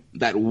team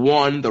that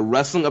won the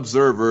Wrestling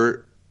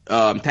Observer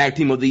Tag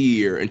Team of the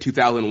Year in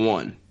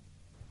 2001.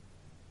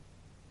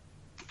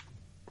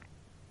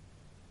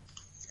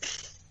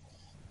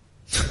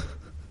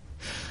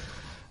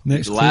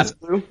 Next Last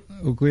clue.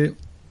 Okay.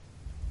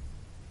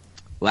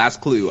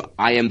 Last clue.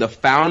 I am the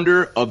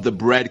founder of the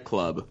Bread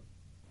Club.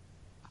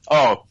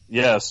 Oh,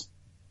 yes.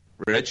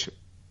 Rich?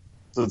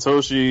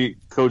 Satoshi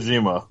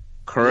Kojima.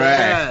 Correct.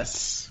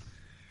 Yes.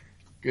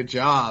 Good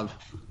job.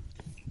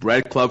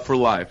 Bread Club for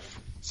life.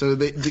 So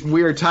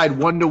we are tied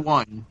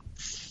 1-1.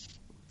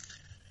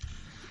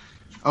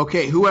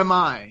 Okay, who am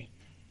I?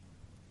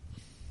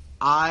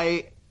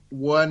 I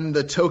won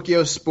the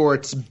Tokyo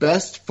Sports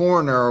Best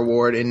Foreigner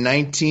Award in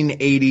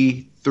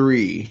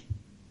 1983.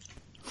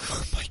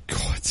 Oh my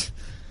god.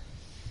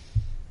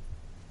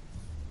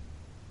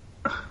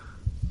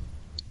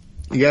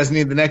 You guys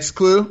need the next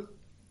clue?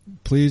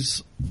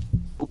 Please.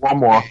 One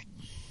more.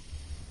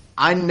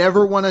 I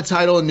never won a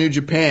title in New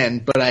Japan,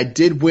 but I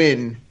did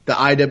win the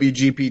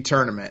IWGP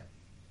tournament.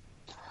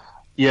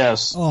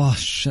 Yes. Oh,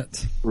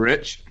 shit.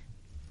 Rich?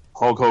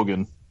 Hulk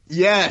Hogan.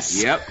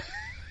 Yes. Yep.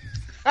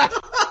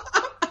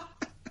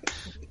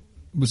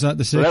 Was that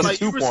the So second? that's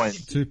 2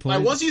 points. 2 points.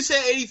 Like, once you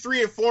said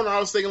 83 and 4, I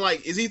was thinking,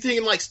 like, is he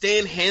thinking, like,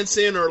 Stan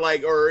Hansen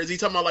or is he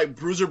talking about, like,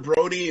 Bruiser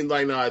Brody? And,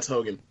 like, nah, it's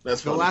Hogan.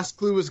 That's The funny. last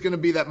clue was going to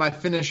be that my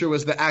finisher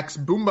was the Axe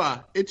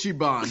Boomba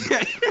Ichiban.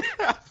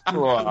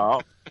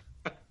 Wow.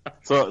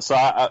 So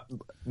I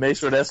make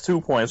sure that's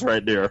 2 points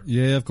right there.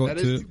 Yeah, I've got That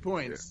 2. is 2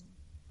 points.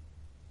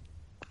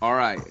 All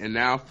right, and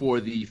now for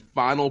the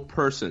final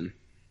person.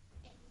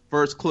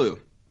 First clue.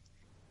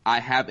 I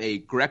have a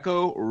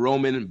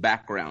Greco-Roman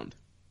background.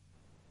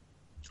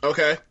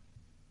 Okay.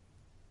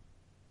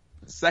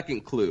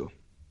 Second clue.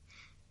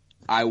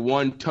 I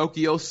won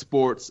Tokyo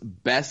Sports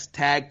Best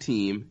Tag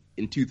Team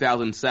in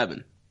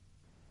 2007.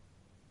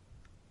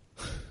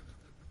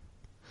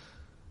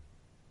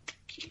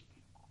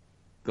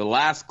 The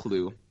last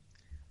clue.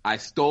 I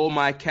stole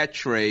my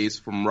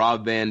catchphrase from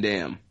Rob Van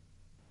Dam.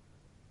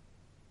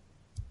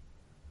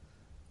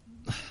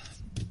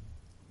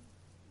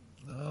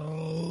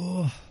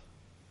 Oh.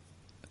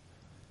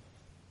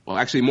 Well,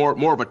 actually,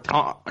 more of a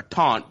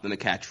taunt than a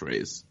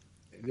catchphrase.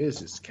 It is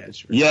his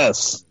catchphrase.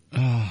 Yes.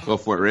 Go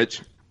for it,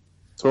 Rich.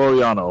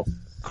 Toriano.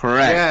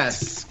 Correct.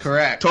 Yes,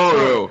 correct.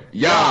 Toru.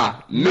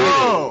 Ya.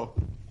 No.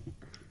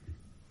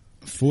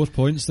 4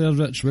 points there,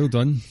 Rich. Well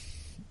done.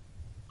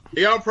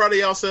 Y'all proud of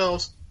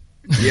yourselves?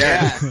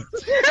 Yes.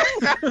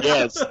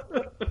 Yes.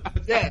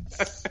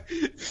 Yes.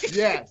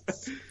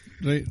 Yes.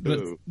 Right,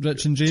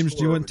 Rich and James,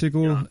 do you want to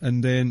go?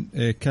 And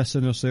then Kiss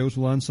and ourselves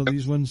will answer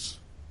these ones.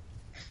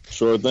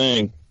 Sure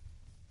thing.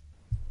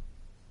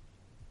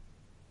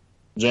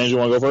 James, you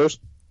want to go first?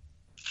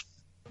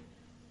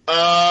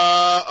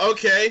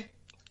 Okay.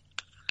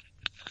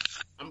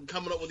 I'm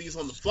coming up with these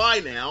on the fly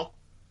now.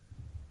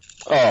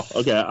 Oh,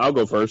 okay. I'll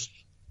go first.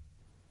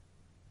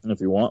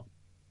 If you want.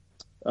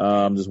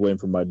 I'm just waiting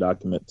for my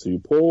document to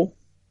pull.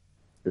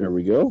 Here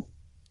we go.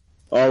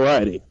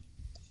 Alrighty.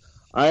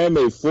 I am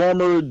a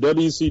former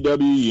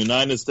WCW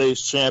United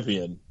States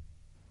champion.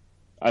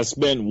 I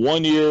spent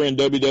 1 year in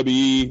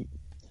WWE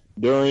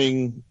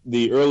during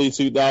the early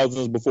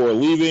 2000s before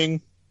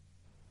leaving.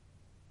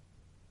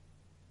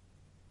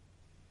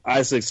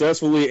 I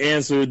successfully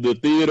answered the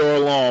Theodore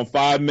Long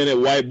 5-minute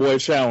white boy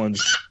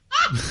challenge.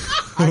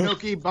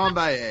 Inoki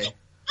Bombaye.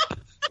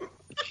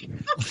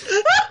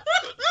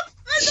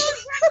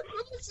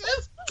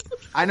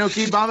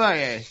 Inoki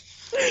Bombaye.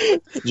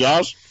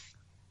 Josh?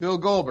 Bill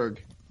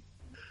Goldberg.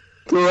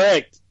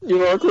 Correct.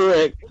 You are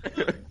correct.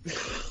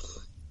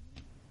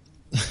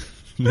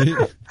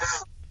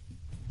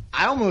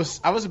 I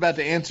was about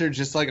to answer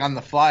just like on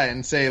the fly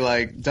and say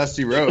like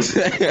Dusty Rhodes.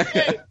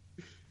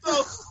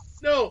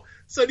 No.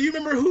 So do you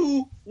remember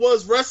who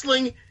was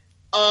wrestling?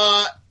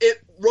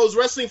 Was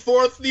wrestling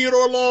for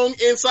Theodore Long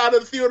inside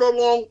of the Theodore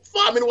Long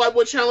 5-minute White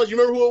Boy Challenge. You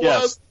remember who it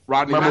was?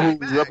 Rodney Remember Mack.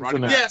 who was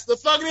representing? Yes, the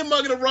fucking and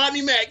mugging of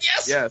Rodney Mack.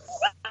 Yes. Yes.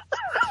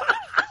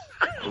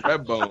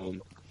 Redbone.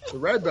 The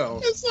Red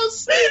Bone. It's so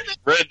stupid.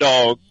 Red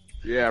Dog.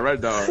 Yeah,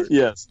 Red Dog.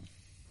 Yes.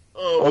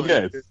 Oh,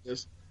 Okay. my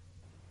goodness.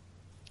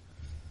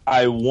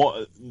 I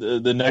want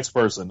the next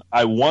person.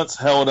 I once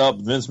held up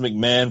Vince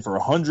McMahon for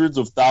hundreds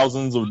of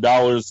thousands of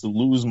dollars to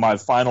lose my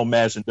final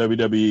match in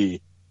WWE.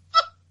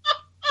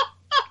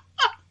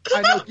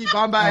 Inoki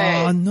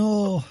Bombay. Oh,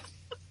 no.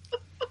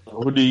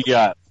 Who do you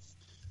got?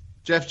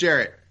 Jeff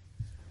Jarrett.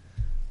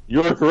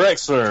 You're correct,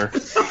 sir.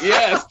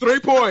 Yes, 3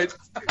 points.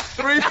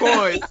 3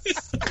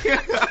 points.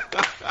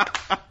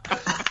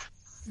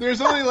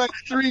 There's only like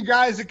 3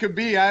 guys it could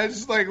be. I was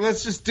just like,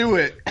 let's just do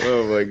it.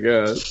 Oh my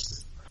god.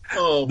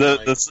 Oh, my.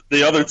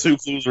 The other 2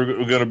 clues are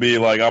going to be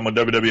like I'm a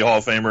WWE Hall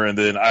of Famer, and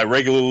then I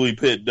regularly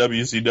pit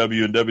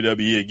WCW and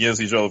WWE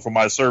against each other for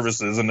my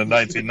services in the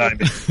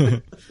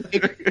 1990s.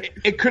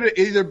 It could have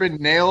either been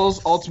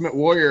Nails, Ultimate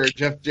Warrior, or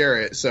Jeff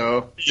Jarrett.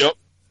 So Yep.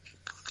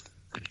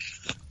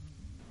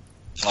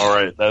 All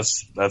right,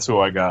 that's who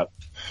I got.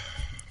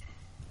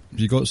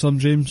 You got some,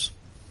 James?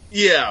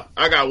 Yeah,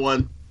 I got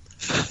one.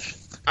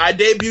 I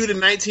debuted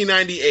in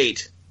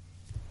 1998.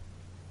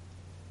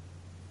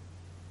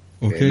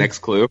 Okay. Next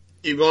clue.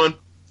 Keep going.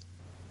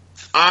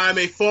 I'm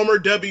a former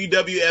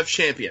WWF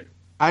champion.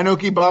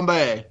 Inoki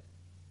Bombay.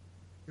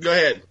 Go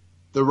ahead.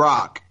 The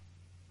Rock.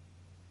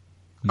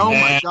 Oh Nah.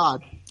 my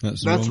God.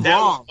 That's That's wrong. That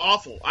was wrong.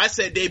 awful. I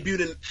said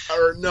debuted in,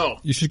 or no.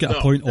 You should get No.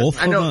 a point off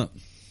I for know. that.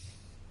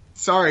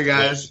 Sorry,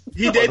 guys.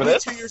 He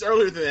debuted 2 years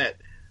earlier than that.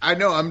 I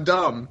know, I'm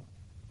dumb.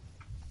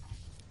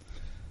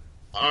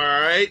 All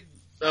right.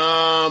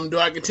 Do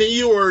I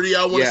continue or do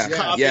y'all want to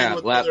copy yeah.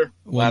 with Last, other?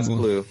 last One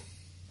more. clue.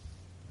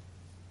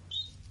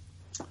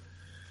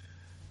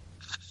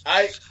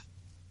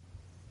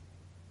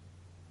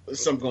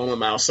 There's something going on with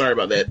my mouse. Sorry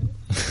about that.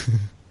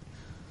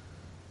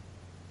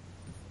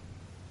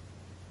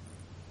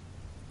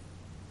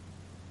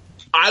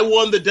 I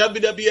won the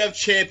WWF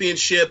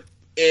Championship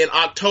in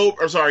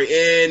October. I'm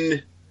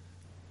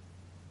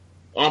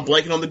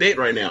blanking on the date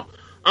right now.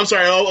 I'm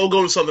sorry. I'll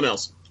go to something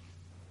else.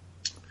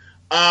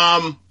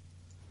 I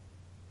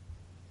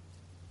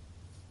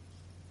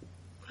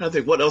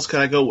think what else can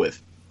I go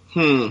with?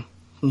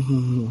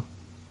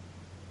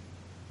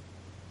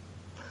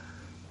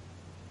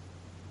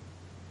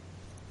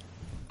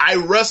 I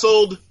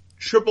wrestled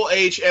Triple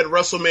H at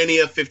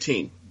WrestleMania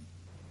 15.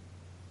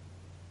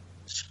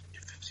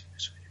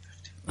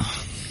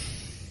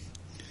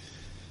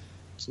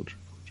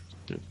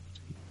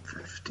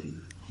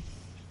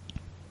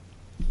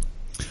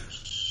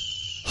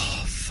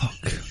 Oh,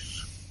 fuck.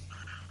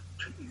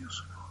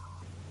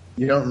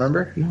 You don't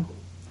remember? No.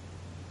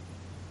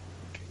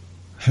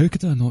 How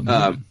could I not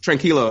know?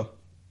 Tranquilo.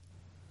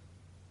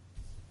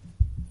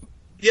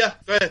 Yeah,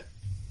 go ahead.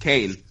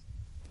 Kane.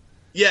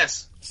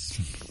 Yes.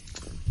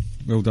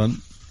 Well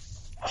done.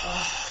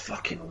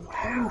 Fucking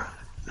hell.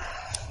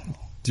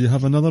 Do you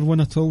have another one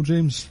at all,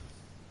 James?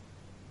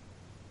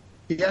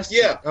 Yes.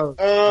 Yeah.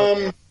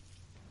 Oh,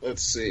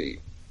 Let's see.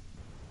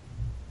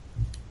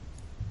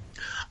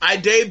 I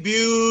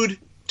debuted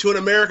to an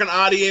American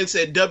audience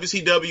at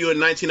WCW in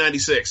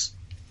 1996.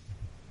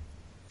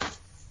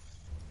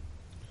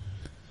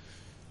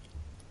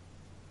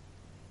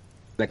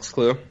 Next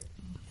clue.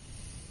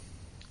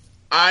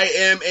 I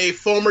am a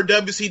former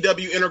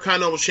WCW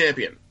Intercontinental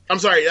Champion. I'm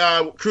sorry,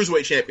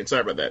 Cruiserweight Champion.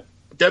 Sorry about that.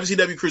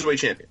 WCW Cruiserweight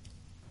Champion.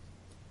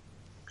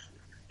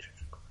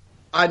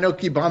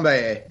 Inoki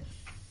Bombay.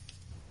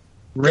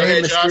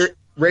 ahead, Josh.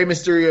 Rey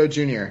Mysterio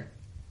Jr.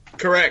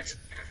 Correct.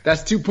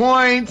 That's 2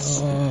 points.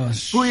 Oh,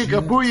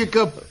 Booyaka,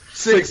 booyaka,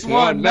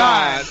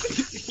 619.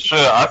 Shit,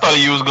 I thought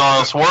you was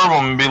gonna swerve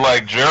him and be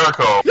like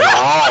Jericho. You're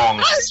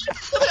wrong.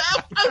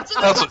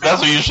 That's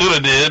what you should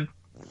have did.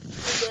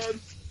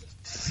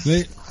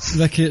 Right,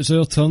 Ricky, it's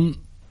our turn.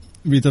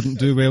 We didn't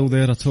do well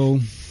there at all.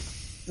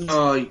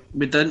 Oh,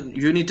 we didn't.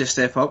 You need to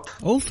step up.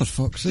 Oh, for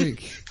fuck's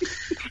sake.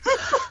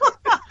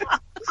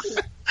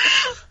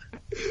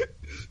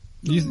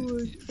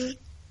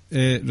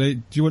 Right,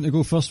 do you want to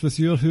go first with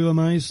your Who Am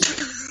I's?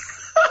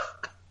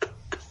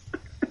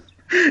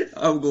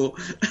 I'll go.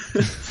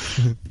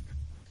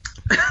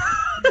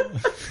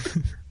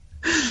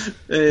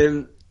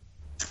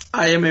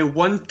 I am a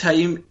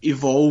one-time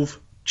Evolve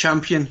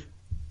champion.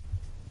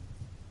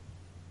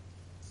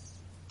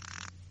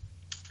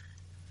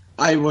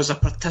 I was a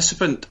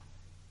participant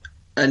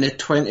in the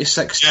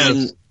 2016.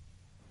 Yes.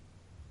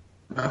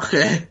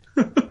 Okay.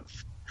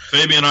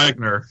 Fabian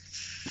Eichner.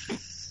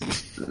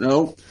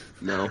 No.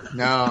 No.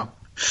 No.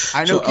 So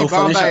Inoki I'll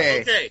finish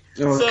Bombay. Okay.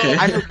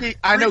 Okay.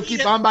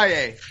 Inoki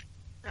Bombay.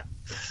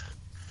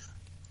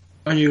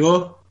 On you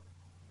go.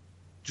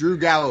 Drew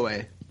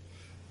Galloway.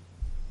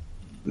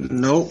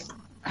 Nope.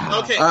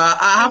 Okay.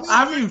 I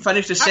haven't even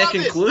finished the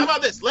second clue. How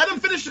about this? Let him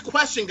finish the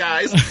question,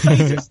 guys.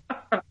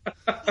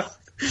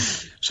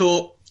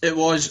 So it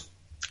was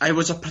I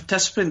was a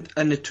participant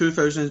in the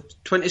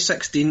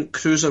 2016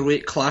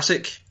 Cruiserweight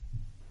Classic.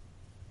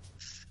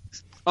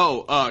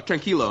 Oh,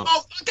 Tranquilo.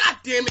 Oh, God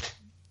damn it.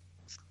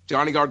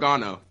 Johnny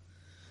Gargano.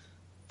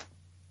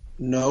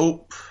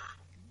 Nope.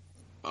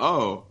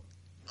 Oh.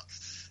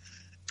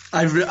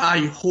 I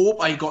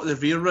hope I got the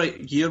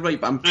year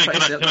right, but I'm pretty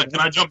certain. Can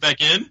I jump back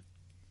in?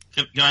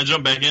 Can I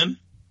jump back in?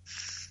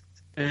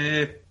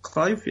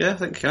 Clive, yeah, I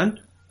think you can.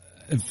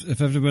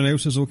 If everyone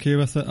else is okay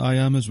with it, I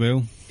am as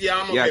well. Yeah,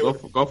 I'm okay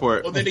with it. Go for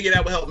it. Well, then again,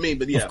 that would help me,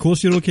 but yeah. Of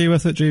course you're okay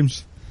with it,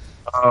 James.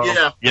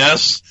 Yeah.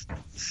 Yes.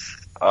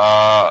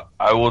 I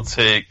will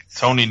take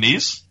Tony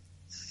Nese.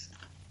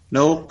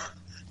 Nope.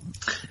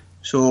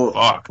 So,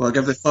 Fuck. will I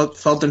give the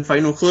third and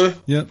final clue?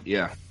 Yep.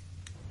 Yeah.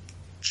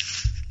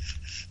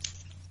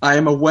 I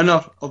am a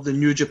winner of the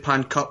New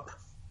Japan Cup.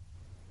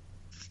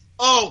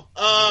 Oh,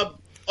 hell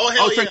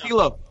yeah.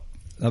 Tranquilo.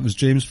 That was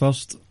James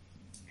first.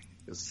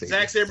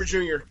 Zack Sabre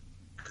Jr.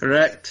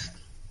 Correct.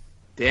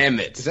 Damn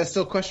it. Is that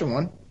still question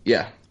 1?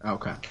 Yeah.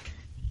 Okay.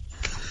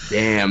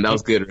 Damn, that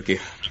was good, Ricky.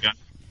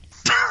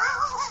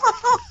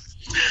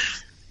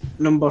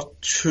 Number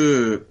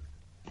 2.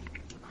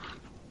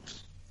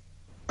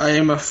 I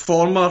am a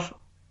former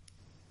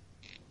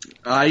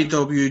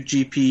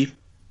IWGP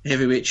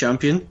Heavyweight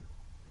Champion.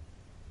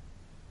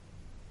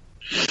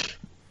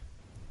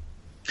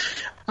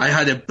 I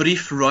had a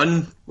brief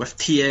run with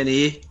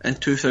TNA in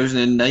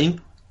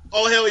 2009.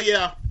 Oh, hell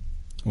yeah.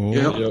 Oh,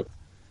 Yep.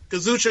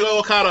 Kazuchika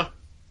Okada.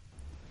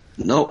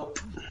 Nope.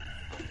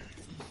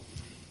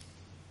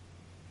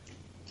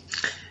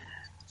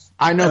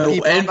 I know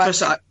people.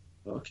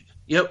 Okay.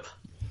 Yep.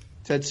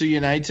 Tetsuya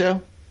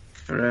Naito.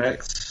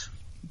 Correct.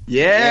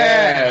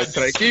 Yeah,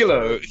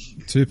 Tranquilo.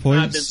 2 I've been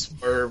points.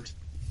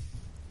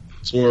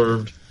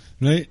 Swerved.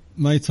 Right,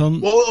 my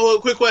turn. Well,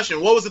 quick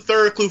question. What was the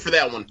third clue for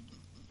that one?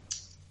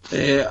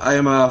 I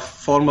am a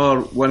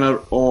former winner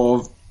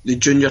of the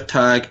junior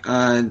tag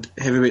and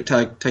heavyweight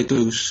tag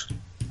titles.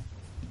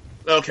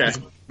 Okay.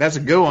 That's a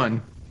good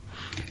one.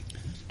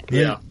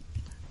 Yeah.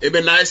 It'd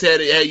been nice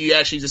had you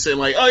actually just saying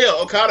like, oh yeah,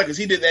 Okada, because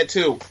he did that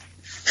too.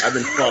 I've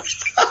been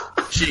fucked.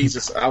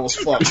 Jesus, I was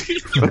fucked.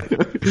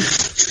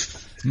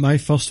 My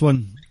first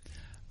one.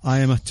 I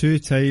am a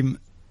 2-time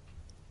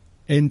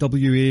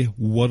NWA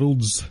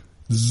World's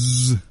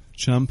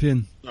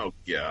champion. Oh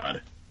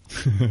God.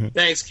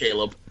 Thanks,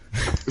 Caleb.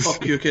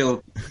 Fuck you,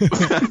 Caleb.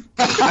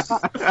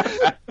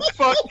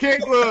 Fuck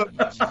Caleb.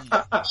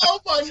 Oh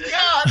my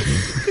God.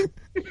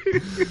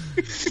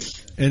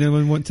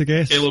 Anyone want to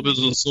guess? Caleb is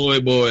a soy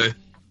boy.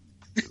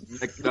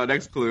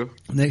 Next clue.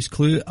 Next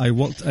clue. I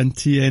worked in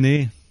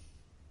TNA.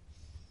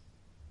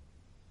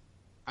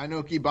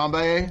 Inoki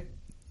Bombay.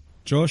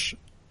 Josh?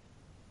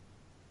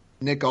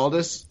 Nick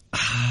Aldis.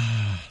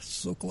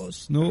 So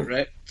close. No.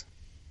 Correct.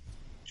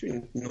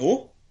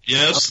 No.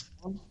 Yes.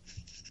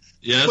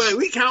 Yes. Wait,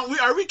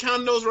 are we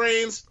counting those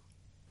reigns?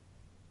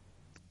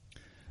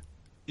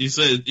 You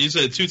said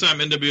 2-time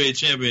NWA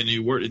champion.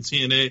 You worked in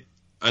TNA.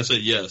 I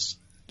said yes.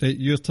 Right,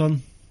 your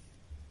turn.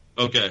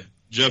 Okay.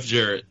 Jeff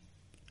Jarrett.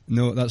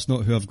 No, that's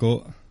not who I've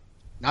got.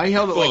 Now he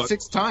held it like Fuck.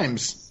 6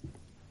 times.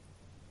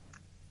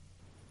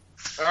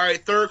 All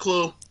right, third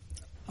clue.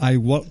 I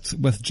worked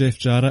with Jeff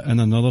Jarrett in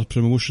another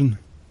promotion.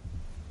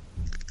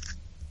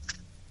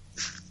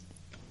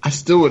 I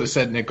still would have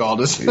said Nick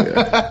Aldis.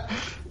 Yeah.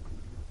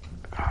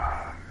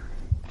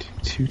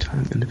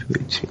 2-time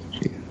NWA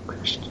champion.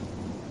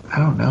 I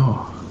don't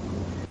know.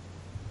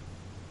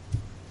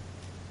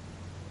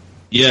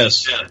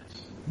 Yes.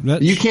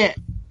 Rich? You can't.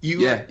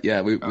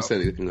 Yeah. We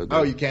said it.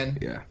 Oh, you can?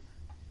 Yeah.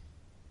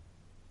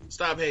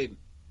 Stop hating.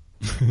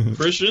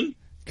 Christian.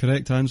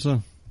 Correct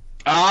answer.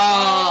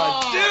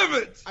 Damn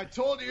it! I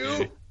told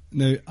you.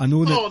 Now, I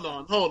know that... Hold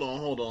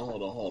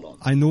on.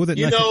 I know that...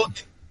 You know,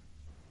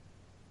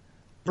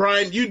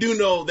 Brian, you do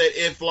know that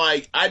if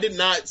like I did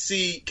not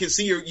see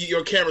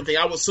your camera thing,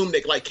 I would assume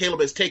that like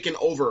Caleb has taken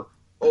over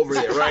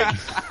there, right?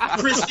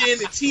 Christian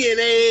and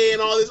TNA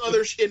and all this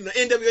other shit and the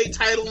NWA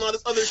title and all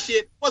this other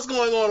shit. What's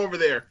going on over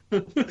there?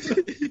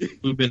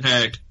 We've been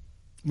hacked.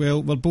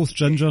 Well, we're both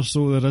ginger,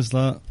 so there is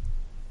that.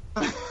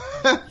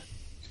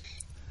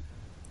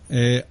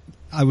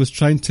 I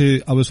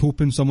was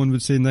hoping someone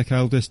would say Nick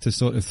Aldis to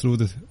sort of throw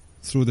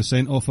the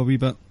scent off a wee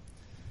bit.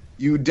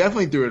 You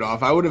definitely threw it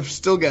off. I would have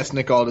still guessed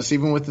Nick Aldis.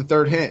 Even with the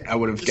third hint, I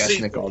would have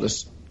guessed Nick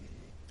Aldis.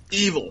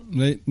 Evil.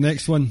 Right,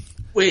 next one.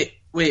 Wait.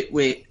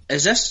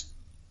 Is this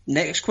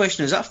next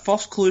question? Is that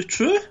first clue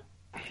true?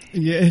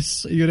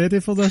 Yes, are you ready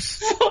for this?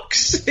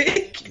 Fuck's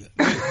sake.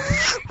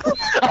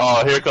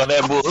 Oh, here come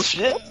that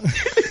bullshit.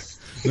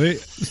 Right,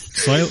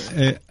 so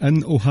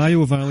in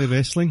Ohio Valley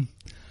Wrestling,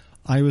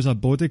 I was a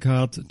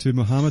bodyguard to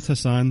Muhammad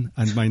Hassan,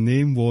 and my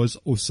name was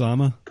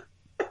Osama.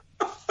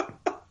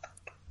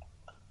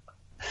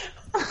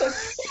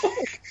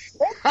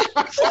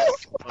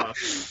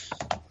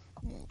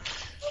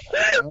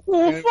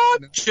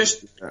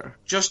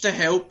 Just to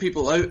help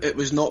people out, it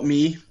was not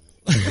me.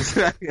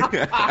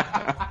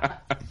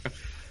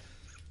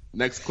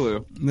 Next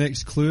clue.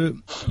 Next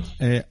clue.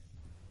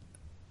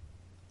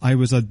 I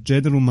was a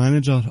general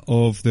manager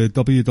of the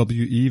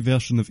WWE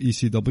version of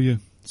ECW,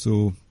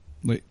 so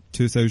like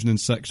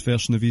 2006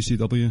 version of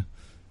ECW.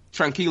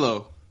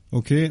 Tranquilo.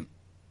 Okay.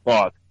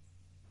 Fuck.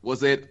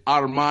 Was it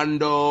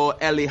Armando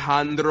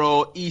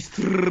Alejandro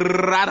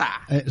Estrada?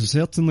 It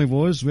certainly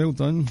was. Well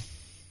done.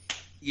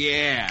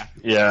 Yeah.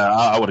 Yeah,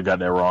 I would have got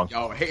that wrong.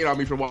 Y'all hating on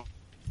me for what?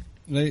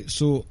 Right,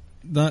 so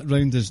that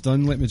round is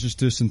done. Let me just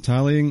do some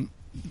tallying.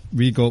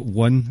 We got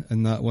 1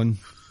 in that one.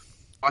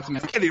 Watching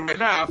this kitty right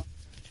now.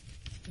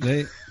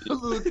 Right.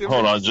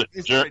 Hold on,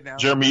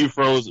 Jeremy, you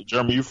froze.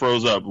 Jeremy, you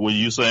froze up. Were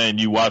you saying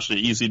you watched the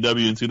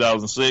ECW in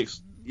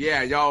 2006?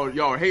 Yeah, y'all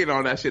were hating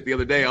on that shit the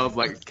other day. I was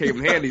like, came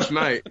in handy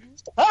tonight.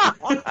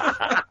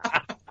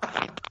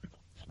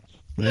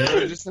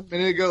 Just a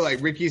minute ago,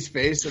 like Ricky's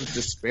face of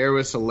despair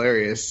was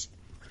hilarious.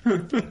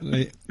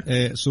 Right.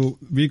 So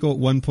we got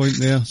 1 point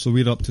there, so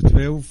we're up to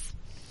 12.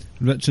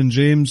 Rich and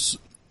James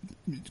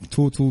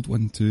totaled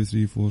 1, 2,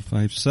 3, 4,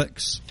 5,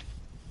 6.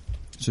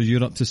 So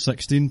you're up to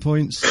 16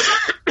 points.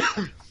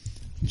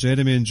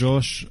 Jeremy and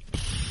Josh,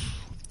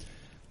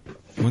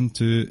 1,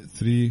 2,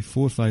 3,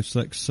 4, 5,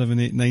 6, 7,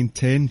 8, 9,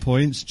 10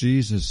 points.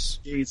 Jesus.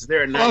 Jeez,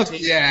 they're at 19.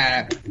 Fuck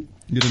yeah.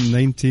 You're in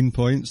 19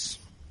 points.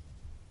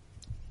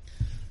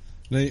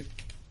 Right.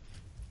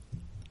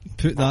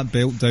 Put that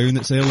belt down,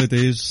 it's early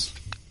days.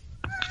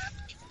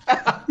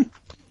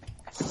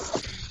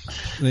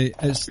 Right,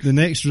 the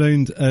next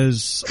round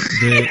is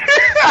the...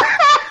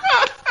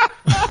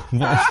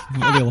 what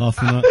are they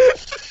laughing at?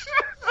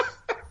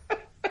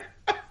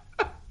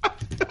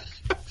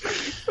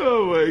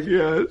 Oh my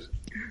gosh.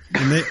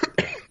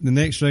 The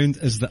next round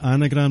is the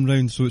anagram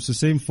round, so it's the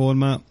same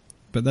format,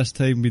 but this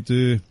time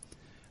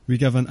we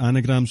give an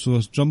anagram, so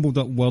it's jumbled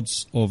up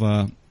words of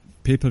a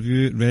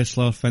pay-per-view,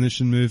 wrestler,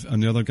 finishing move,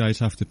 and the other guys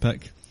have to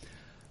pick.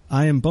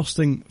 I am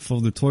bursting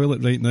for the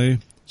toilet right now,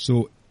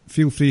 so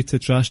feel free to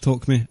trash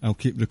talk me. I'll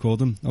keep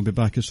recording. I'll be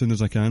back as soon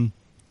as I can.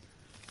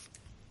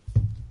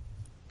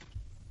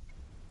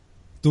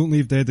 Don't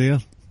leave dead air.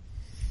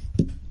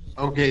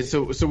 Okay,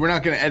 so we're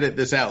not going to edit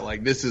this out.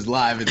 Like, this is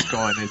live. It's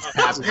going. It's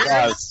happening.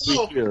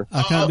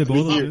 I can't be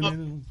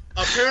bothered.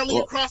 Apparently,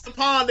 across the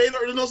pond,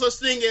 there's no such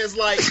thing as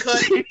like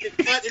cut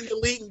and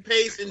delete and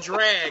paste and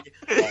drag.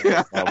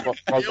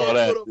 Fuck all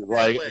that.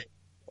 Like,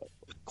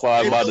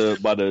 Clyde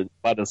about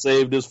to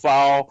save this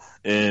file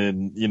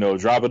and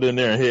drop it in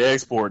there and hit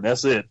export. And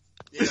that's it.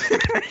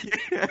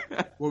 Yeah.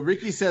 Well,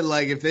 Ricky said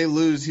like if they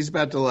lose, he's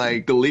about to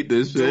like delete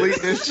this shit.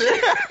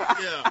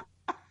 Yeah.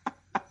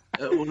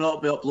 It will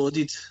not be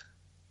uploaded.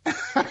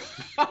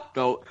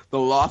 The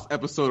lost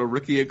episode of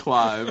Ricky and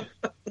Clive.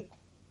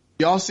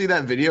 Y'all see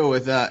that video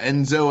with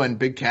Enzo and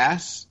Big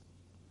Cass?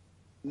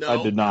 No,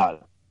 I did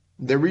not.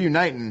 They're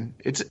reuniting.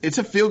 It's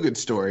a feel good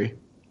story.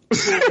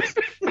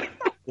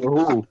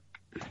 Ooh.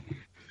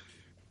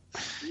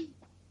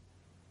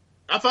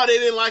 I thought they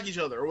didn't like each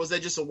other, or was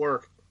that just a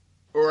work,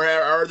 or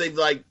are they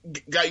like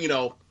got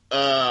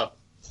I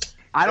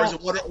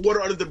don't.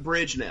 Water under the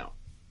bridge now.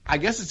 I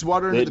guess it's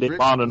water under the They bridge.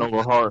 bonding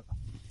over hard.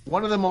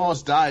 One of them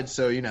almost died,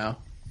 so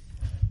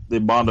They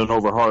bonding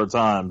over hard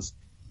times.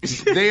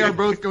 they are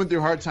both going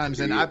through hard times.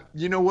 And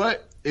you know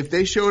what? If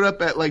they showed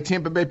up at like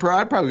Tampa Bay Pro,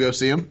 I'd probably go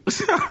see them.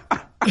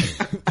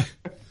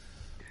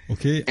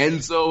 Okay.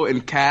 Enzo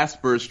and Cass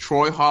versus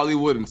Troy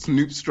Hollywood and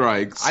Snoop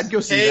Strikes. I'd go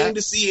see Paying that.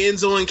 to see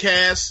Enzo and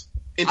Cass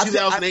in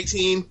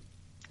 2018.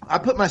 I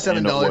put my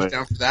 $7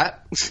 down for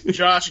that.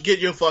 Josh, get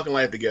your fucking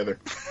life together.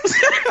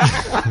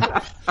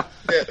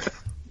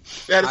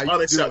 That is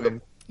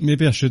unacceptable.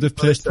 Maybe I should have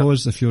pressed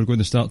pause if you were going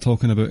to start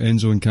talking about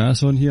Enzo and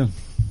Cass on here.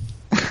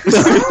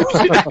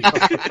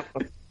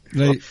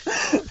 Right.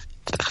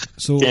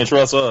 So Can't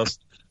trust us.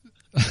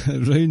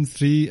 round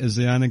 3 is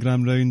the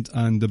anagram round,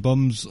 and the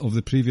bums of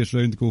the previous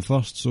round go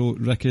first. So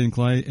Ricky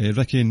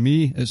and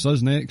me, it's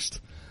us next.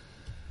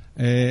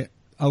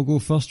 I'll go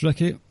first,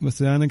 Ricky, with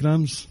the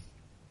anagrams.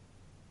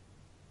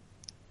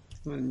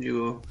 When you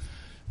go.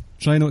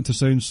 Try not to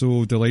sound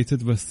so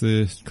delighted with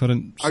the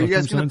current Are you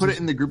guys going to put circumstances. it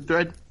in the group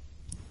thread?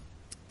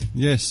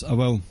 Yes, I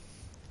will.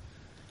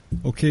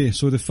 Okay,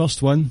 so the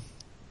first one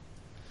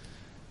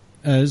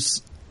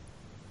is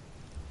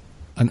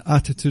an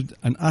attitude,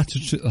 I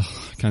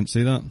can't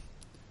say that.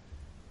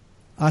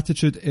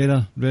 Attitude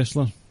Era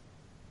wrestler.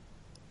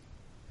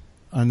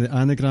 And the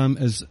anagram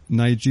is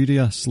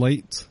Nigeria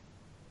Slight.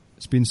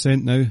 It's been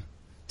sent now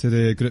to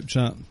the group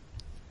chat.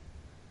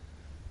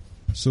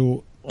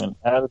 So, An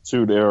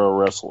Attitude Era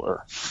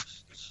wrestler.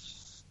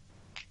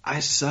 I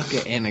suck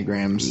at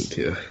anagrams.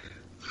 Yeah.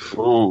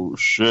 Oh,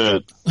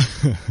 shit.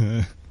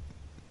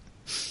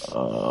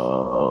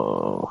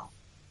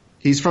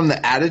 He's from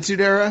the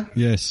Attitude Era?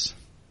 yes.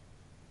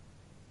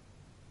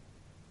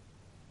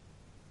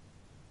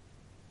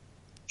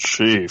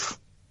 Chief.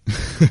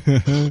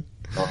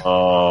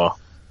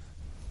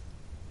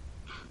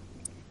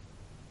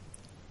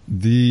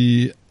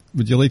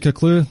 Would you like a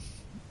clue?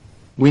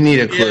 We need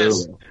a clue.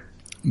 Yes.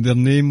 Their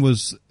name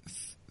was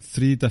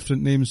 3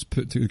 different names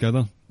put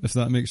together, if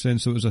that makes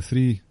sense. So it was a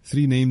three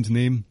named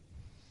name.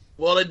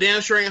 Well, they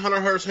damn sure ain't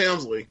Hunter Hearst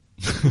Helmsley.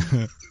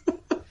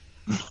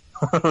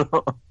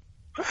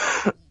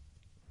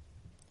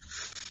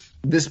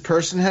 This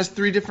person has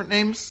 3 different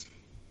names?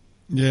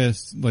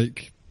 Yes,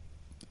 like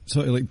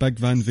sort of like Big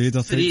Van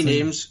Vader. 3 type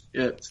names.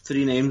 Yeah,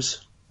 3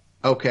 names.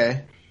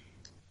 Okay.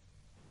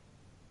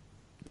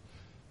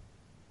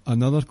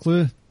 Another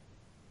clue.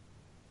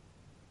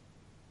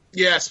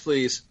 Yes,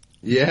 please.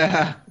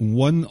 Yeah.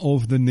 One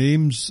of the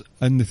names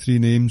in the 3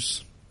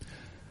 names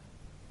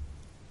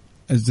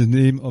is the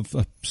name of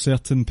a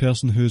certain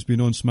person who's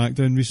been on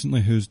SmackDown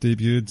recently, who's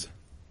debuted.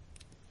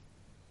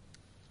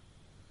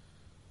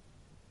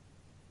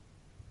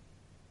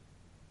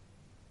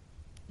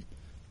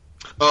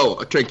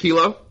 Oh,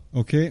 Tranquilo.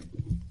 Okay,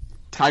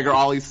 Tiger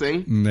Ollie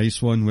Singh.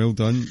 nice one, well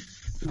done.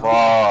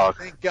 Fuck.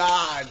 Thank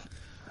God.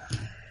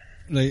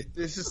 Right,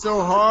 This is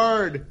so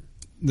hard.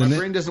 the, My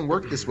brain doesn't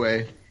work this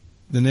way.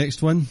 the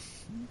next one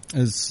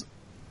is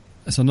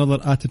it's another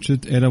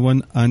Attitude Era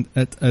one, and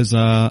it is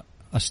a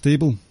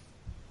stable.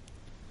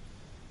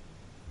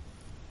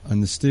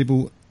 And the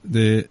stable,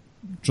 the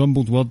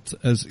jumbled word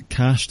is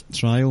Cast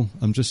Trial.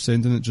 I'm just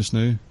sending it just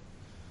now.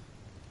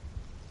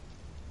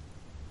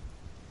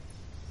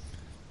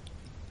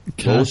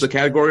 What was the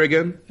category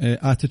again?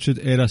 Attitude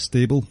Era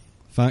stable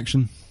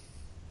faction.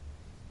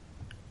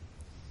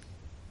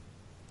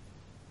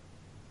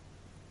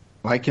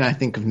 Why can I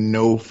think of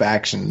no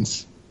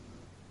factions?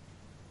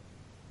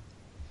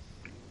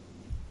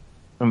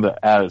 In the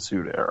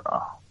Attitude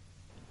Era.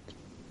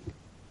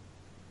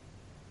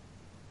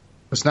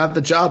 It's not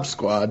the Job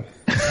Squad.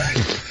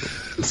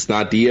 It's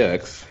not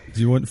DX.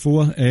 Do you want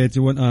 4? Do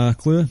you want a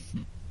clue?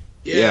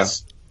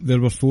 Yes. There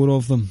were 4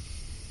 of them.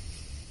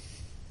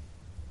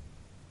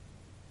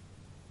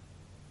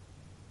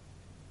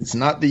 It's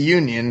not the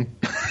Union.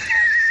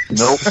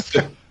 Nope.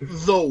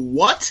 The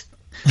what?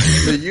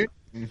 The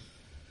Union.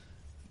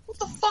 What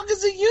the fuck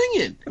is a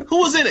union? Who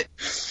was in it?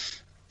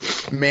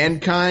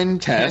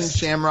 Mankind, Test. Ken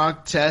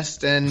Shamrock,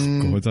 Test,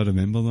 and God, I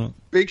remember that.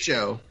 Big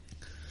Show.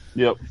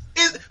 Yep.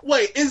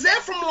 Is that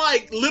from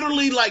like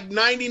literally like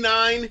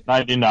 99?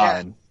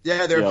 99.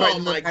 Yeah, they're Yeah. Oh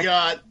fighting. my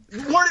god.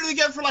 Were they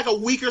together for like a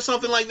week or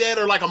something like that,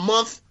 or like a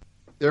month?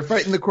 They're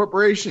fighting the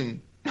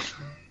corporation.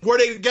 Were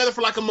they together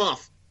for like a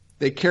month?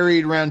 They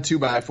carried around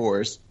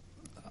 2x4s.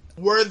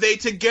 Were they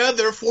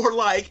together for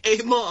like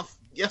a month?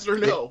 Yes or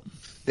no?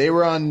 They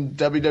were on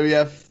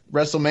WWF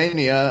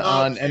WrestleMania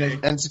on Okay.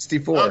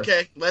 N64.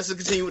 Okay, let's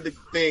continue with the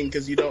thing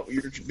because you're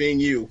being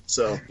you.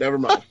 So never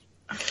mind.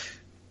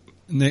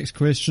 Next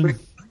question.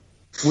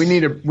 We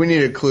need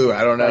a clue.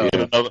 I don't know.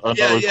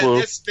 Another clue.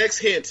 Next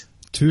hint.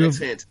 Two Next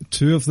hint.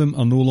 of them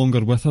are no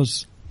longer with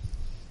us.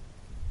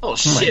 Oh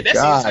shit! That's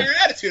God. the entire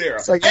Attitude Era.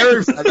 It's like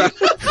everybody. You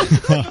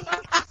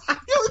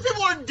know,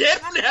 people are dead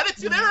from the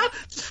Attitude Era.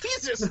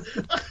 Jesus.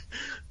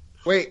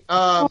 Wait.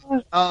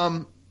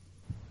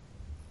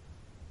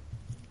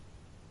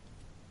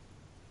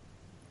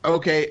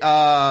 Okay.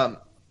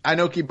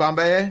 Inoki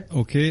Bombay,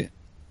 Okay,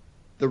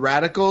 the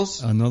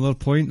Radicals. another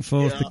point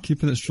for Yeah. the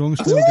keeping it strong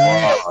still,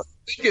 guys.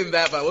 Thinking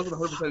that, but I wasn't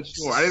 100%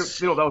 sure. I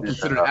didn't know if that was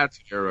considered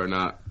Attitude Era or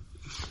not.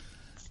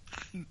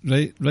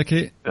 Right,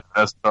 Ricky. Yeah,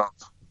 that's tough.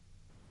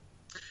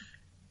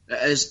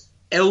 It is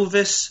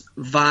Elvis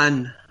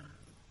Van.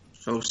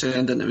 So I'll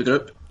send it into the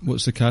group.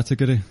 What's the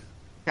category?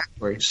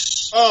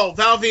 Oh,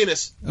 Val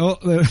Venus. Oh,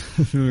 there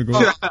we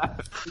go.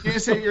 You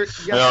say you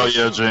Hell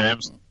yeah,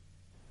 James.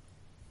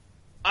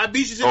 I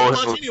beat you to the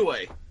punch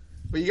anyway.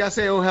 But you gotta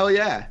say, oh hell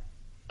yeah.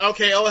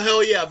 Okay. Oh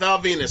hell yeah, Val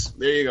Venus.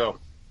 There you go.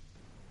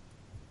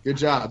 Good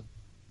job.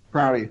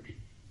 Proud of you.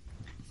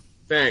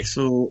 Thanks.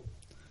 So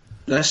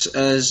this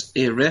is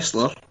a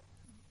wrestler.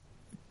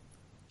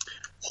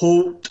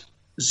 Holt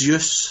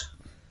Zeus.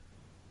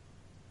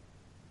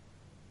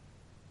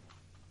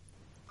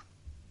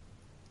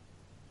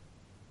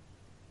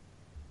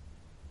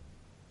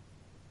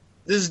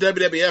 This is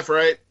WWF,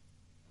 right?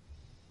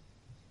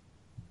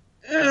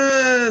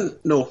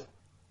 No.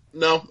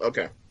 No.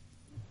 Okay.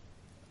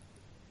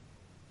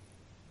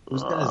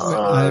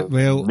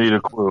 Well, Need a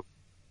clue.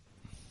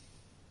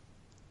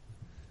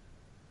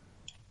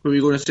 What were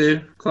you going to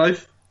say,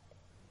 Clive?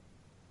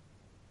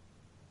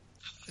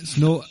 it's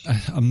not.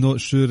 I'm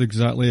not sure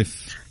exactly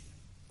if.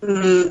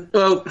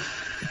 Well,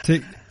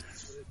 Take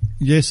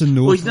yes and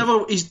no. well, he's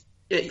never. He's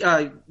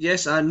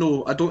yes and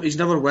no. I don't. He's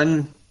never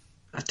won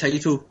a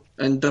title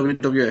in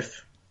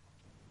WWF.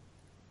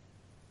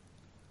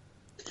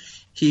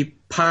 He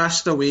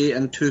passed away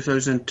in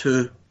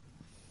 2002.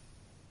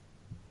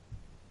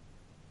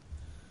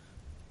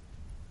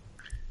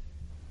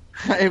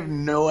 I have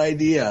no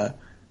idea.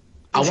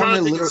 I'm trying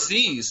to think literally- of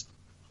C's.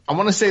 I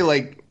want to say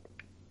like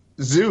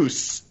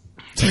Zeus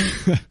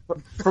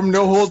from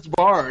No Holds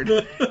Barred.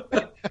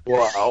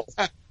 Wow.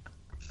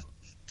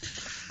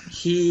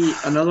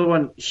 Another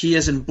one. He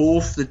is in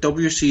both the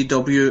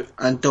WCW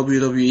and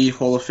WWE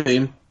Hall of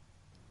Fame.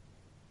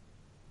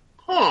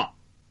 Huh.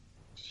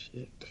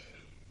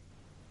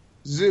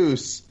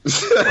 Zeus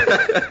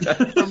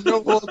from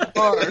No Holds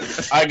Barred.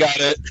 I got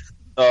it.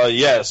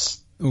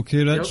 Yes.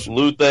 Okay, Rich.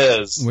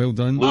 Luthez. Well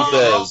done.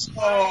 Luthez.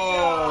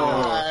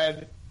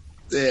 God.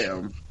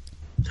 Damn.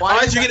 Why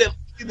did you get it?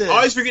 I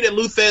always forget that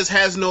Luthez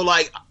has no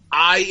like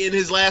I in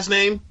his last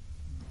name.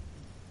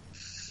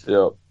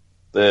 Yep.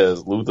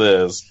 There's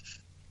Luthez.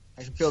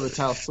 I can feel the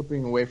towel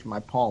slipping away from my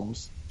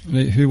palms.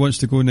 Right, who wants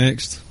to go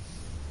next?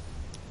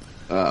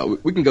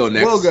 We can go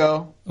next. We'll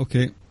go.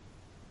 Okay.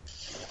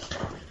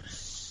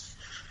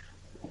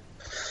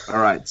 All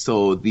right.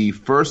 So the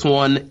first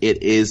one,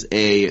 it is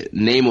a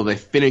name of a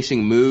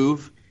finishing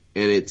move,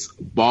 and it's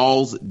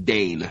Balls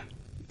Dane.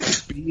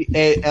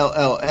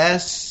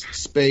 BALLS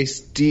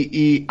space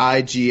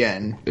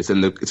DEIGN. It's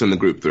in the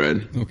group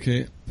thread.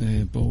 Okay.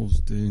 Balls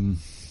down.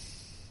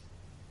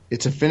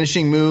 It's a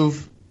finishing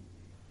move.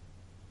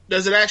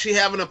 Does it actually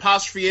have an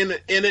apostrophe in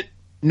it?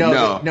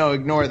 No,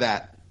 ignore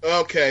that.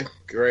 Okay,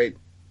 great.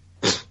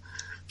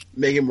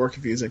 Make it more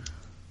confusing.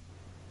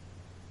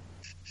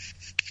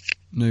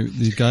 Now,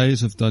 the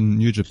guys have done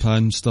New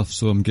Japan stuff,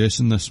 so I'm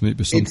guessing this might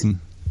be something.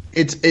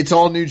 It's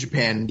all New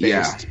Japan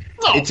based. Yeah.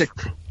 Oh.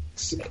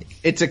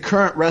 It's a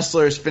current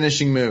wrestler's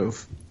finishing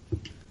move.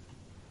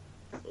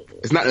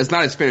 It's not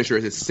his finisher.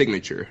 It's his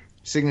signature.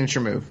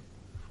 Signature move.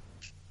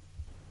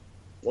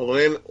 Well,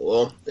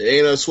 it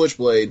ain't a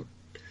switchblade.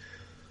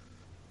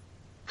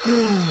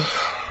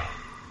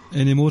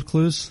 Any more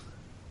clues?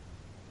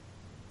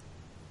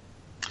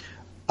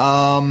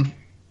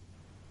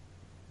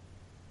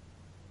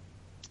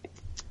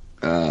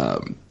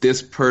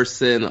 This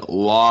person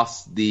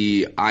lost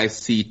the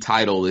IC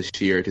title this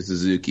year to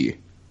Suzuki.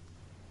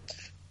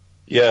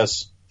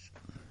 Yes.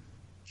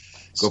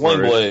 Go for it.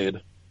 Sling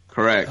Blade.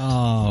 Correct.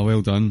 Ah,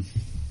 well done.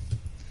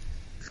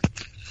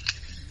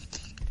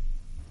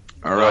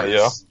 All right.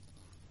 Yeah.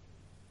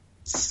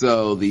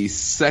 So the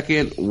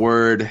second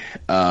word,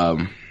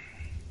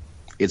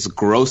 it's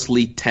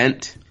grossly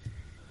tent,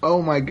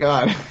 Oh my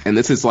god. and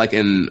this is like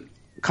in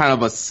kind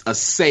of a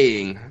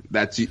saying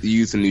that's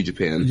used in New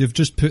Japan. You've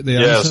just put the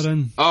Yes. answer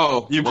in.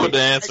 Oh, You put the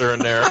answer in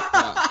there.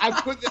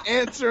 I put the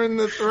answer in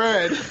the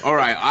thread. all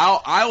right.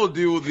 I will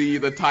do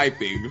the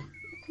typing.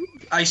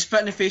 I spit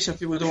in the face if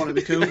people don't want to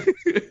be cool.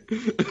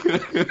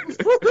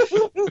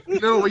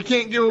 No, we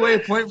can't give away a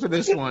point for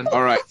this one.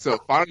 All right. So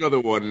find another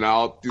one, and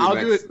I'll do. I'll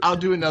the do next. it. I'll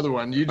do another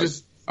one. You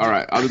just. All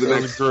right. I'll do the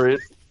That next. was great.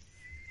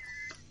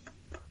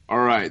 All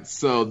right.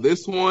 So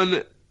this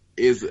one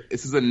is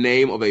a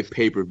name of a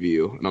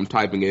pay-per-view, and I'm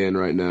typing it in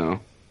right now.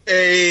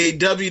 A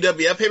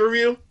WWF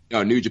pay-per-view?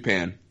 No, New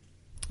Japan.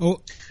 Oh,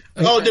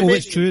 Dominion.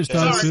 it's true. It's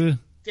damn Sorry. true.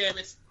 Damn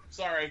it.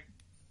 Sorry.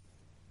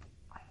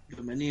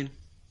 Dominion.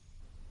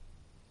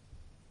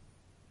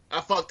 I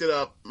fucked it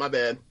up. My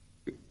bad.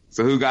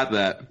 So who got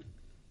that?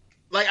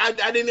 Like,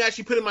 I didn't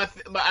actually put in my...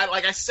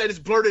 like I said,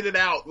 just blurted it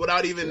out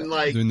without even,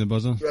 Doing the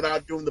buzzer.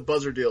 without doing the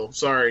buzzer deal.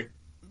 Sorry.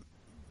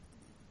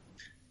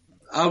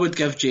 I would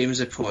give James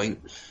a point.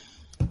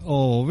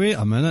 Oh, wait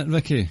a minute,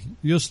 Ricky.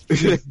 You're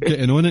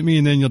getting on at me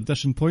and then you're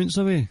dishing points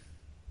away.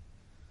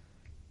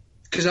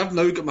 Because I've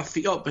now got my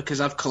feet up because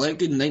I've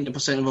collected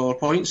 90% of our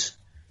points.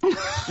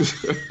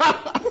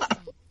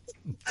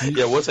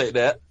 Yeah, we'll take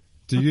that.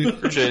 Do you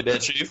Appreciate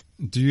that, Chief.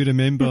 do you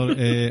remember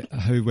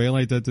how well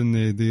I did in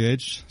the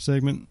Edge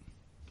segment?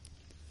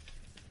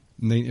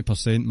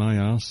 90% my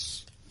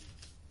ass.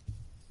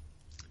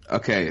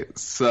 Okay,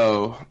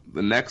 so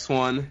the next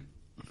one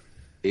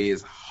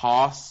is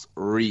Haas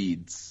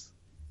Reeds.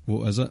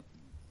 What is it?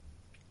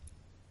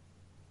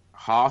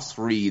 Haas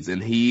Reeds,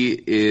 and he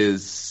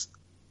is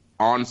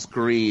on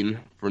screen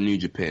for New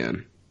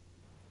Japan.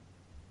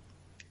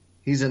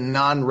 He's a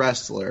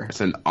non-wrestler.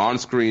 It's an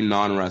on-screen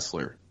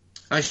non-wrestler.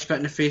 I spit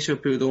in the face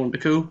of people don't want to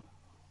be cool.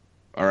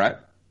 All right.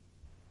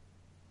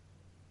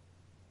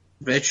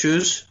 Red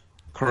shoes.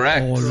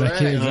 Correct.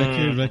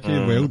 Oh, Ricky,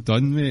 well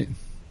done, mate.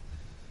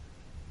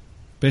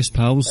 Best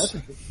pals.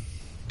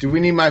 Do we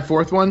need my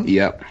fourth one?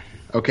 Yep.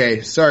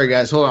 Okay, sorry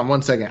guys. Hold on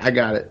 1 second. I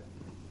got it.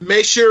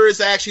 Make sure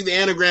it's actually the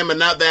anagram and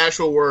not the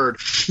actual word.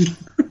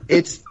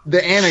 It's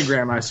the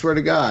anagram, I swear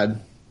to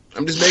God.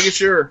 I'm just making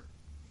sure.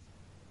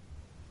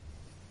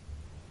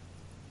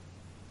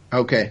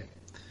 Okay.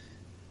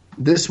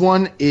 This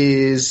one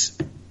is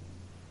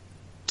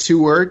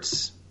 2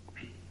 words.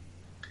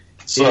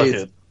 Suck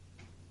It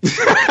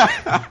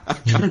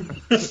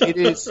It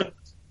is.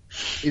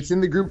 It's in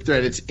the group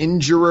thread. It's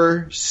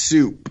Injurer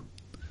Soup.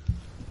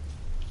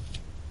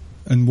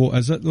 And what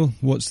is it, though?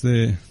 What's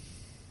the...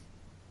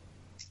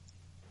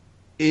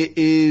 It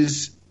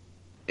is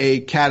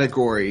a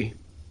category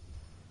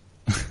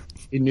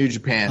in New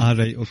Japan. Ah,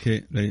 right,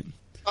 okay, right.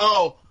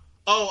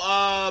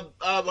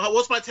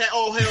 What's my tag?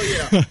 Oh,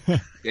 hell yeah.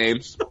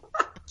 James.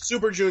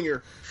 Super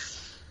Junior.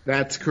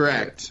 That's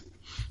correct.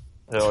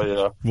 Hell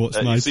yeah. What's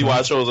And my you see why I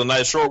tag? chose a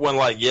nice short one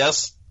like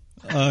yes?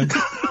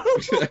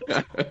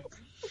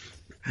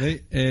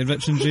 Right,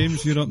 Rich and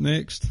James, you're up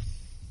next.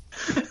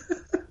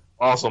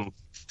 Awesome.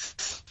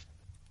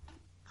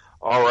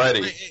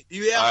 Alrighty. Wait, do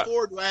you have 4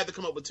 or do I have to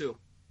come up with 2?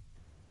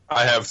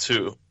 I have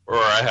 2. Or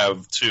I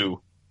have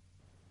 2.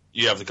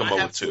 You have to come I up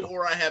have with 2. 2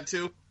 or I have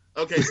 2?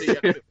 Okay, so you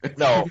have 2.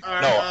 No, right,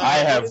 I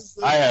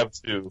have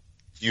 2.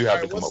 You have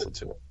Alright, to come what's up with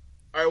 2.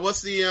 Alright,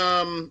 what's the,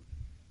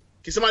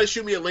 can somebody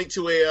shoot me a link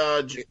to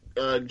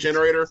a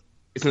generator?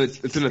 It's in the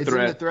It's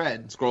thread. in the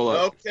thread. Scroll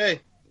up. Okay,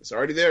 it's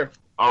already there.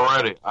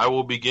 Alrighty, I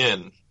will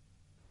begin.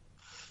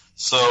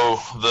 So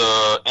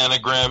the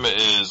anagram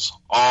is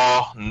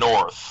Awe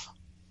North.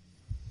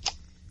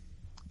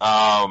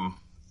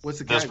 What's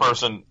the This category?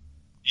 person,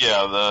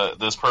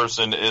 this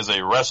person is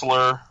a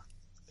wrestler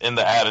in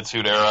the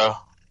Attitude Era.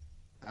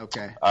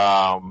 Okay.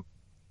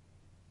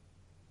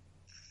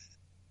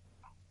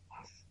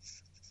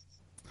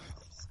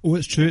 Oh,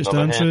 it's true. It's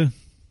Another damn true. hint.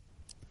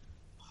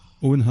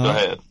 Owen Go Hart.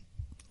 ahead.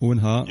 Owen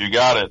Hart. You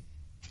got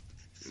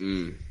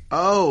it.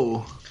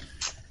 Oh,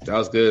 That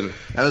was good.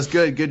 that was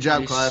good. Good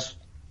job, Nice. Clive.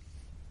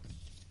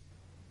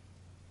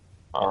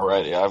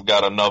 Alrighty, I've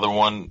got another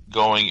one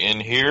going in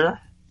here.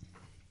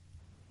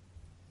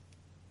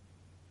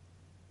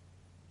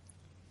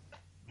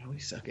 We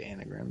suck at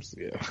anagrams.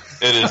 Yeah.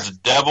 It is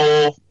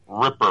Devil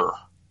Ripper.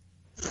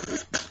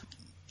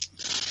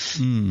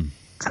 Hmm.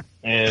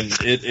 And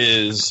it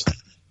is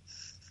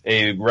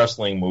a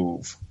wrestling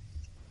move.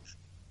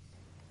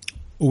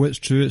 Oh, it's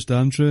true. It's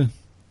damn true.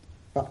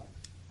 Go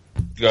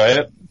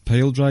ahead.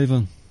 Pile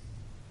driver.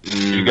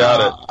 You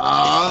got it.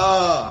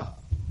 Ah.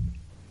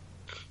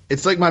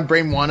 It's like my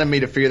brain wanted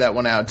me to figure that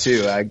one out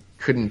too. I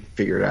couldn't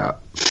figure it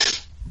out.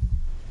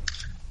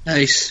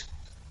 Nice.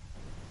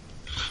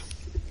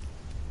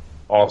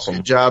 Awesome.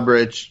 Good job,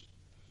 Rich.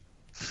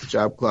 Good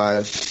job,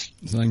 Clive.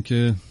 Thank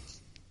you.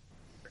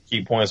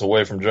 keep points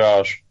away from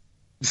Josh.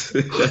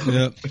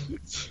 Yep.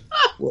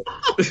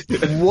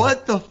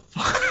 What the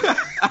fuck?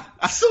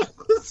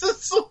 This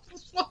is so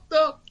fucked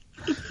up.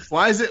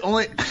 Why is it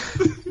only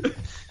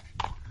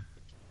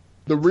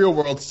the real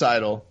world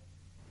title?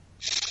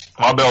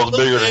 My belt's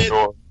bigger than man.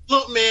 yours.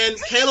 Look, man,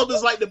 Caleb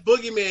is like the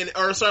boogeyman,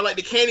 or sorry, like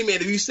the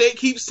Candyman. If you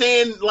keep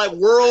saying like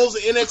Worlds,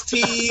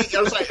 NXT,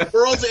 or sorry,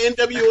 Worlds,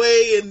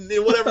 NWA, and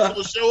whatever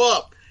will show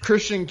up.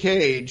 Christian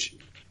Cage.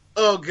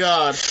 Oh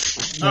God!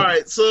 All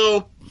right,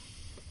 so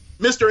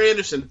Mr.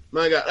 Anderson,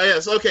 my God,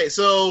 yes, okay,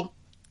 so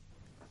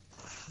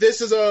this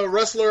is a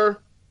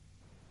wrestler.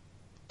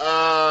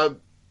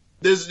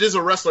 This is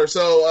a wrestler.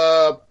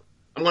 So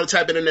I'm going to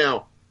type it in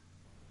now.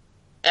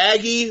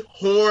 Aggie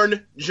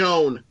Horn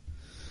Joan.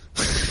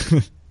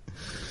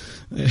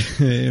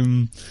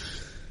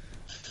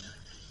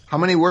 How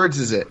many words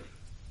is it?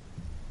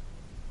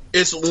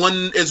 It's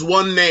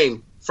one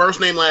name. First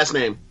name, last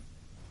name.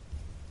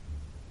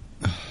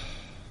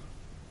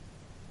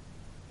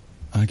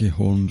 Aggie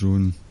Horn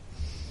Joan.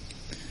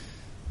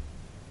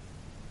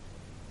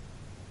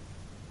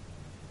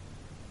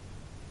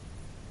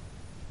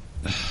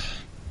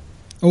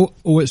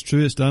 Oh, it's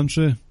true. It's damn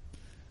true.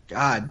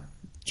 God.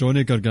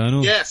 Johnny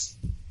Gargano. Yes.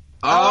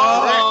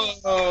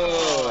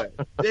 Oh.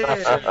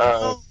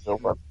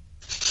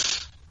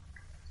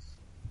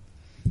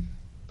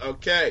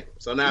 Okay,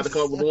 so now I have to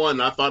come up with one.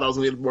 I thought I was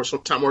going to need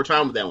more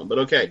time with that one, but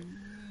okay.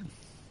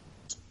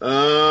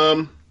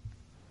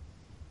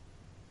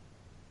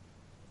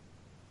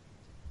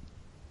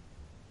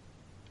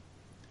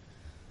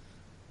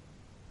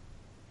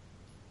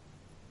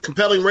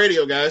 Compelling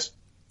radio, guys.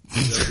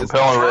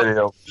 Compelling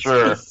radio,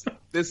 sure.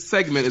 This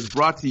segment is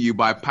brought to you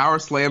by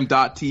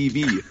Powerslam.tv.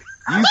 Use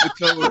the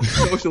code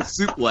Social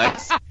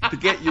Suplex to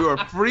get your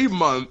free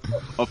month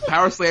of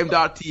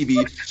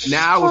Powerslam.tv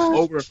now with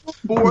over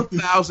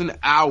 4,000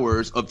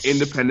 hours of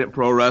independent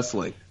pro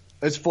wrestling.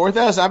 It's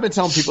 4,000. I've been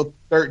telling people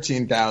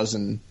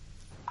 13,000.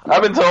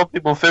 I've been telling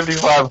people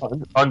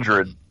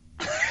 5,500.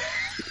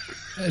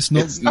 It's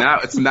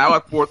now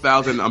at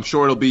 4,000. I'm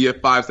sure it'll be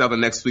at 5,000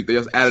 next week. They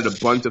just added a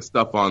bunch of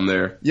stuff on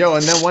there. Yo,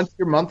 and then once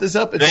your month is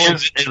up, it's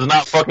James is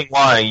not fucking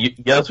lying.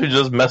 Guess who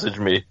just messaged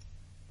me?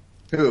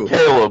 who?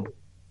 Caleb.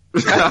 Oh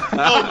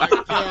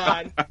my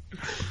God!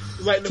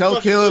 Like the Tell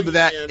fucking Caleb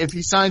that boogeyman. if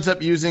he signs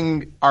up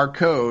using our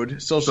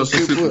code Social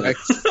Suplex,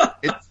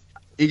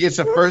 he gets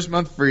a first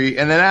month free,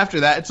 and then after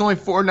that, it's only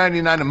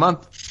 $4.99 a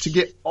month to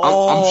get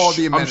all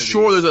the I'm amenities.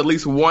 sure there's at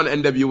least one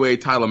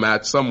NWA title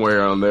match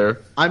somewhere on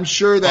there. I'm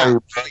sure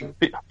that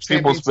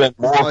People spend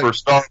more for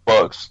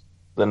Starbucks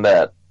than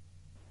that.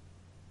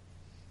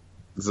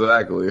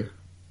 Exactly.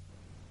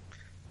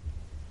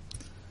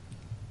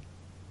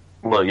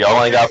 Look,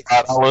 y'all ain't got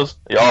 $5.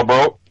 Y'all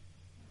broke.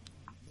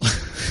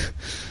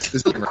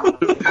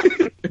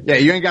 Yeah,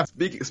 you ain't got.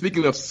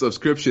 Speaking of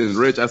subscriptions,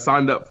 Rich, I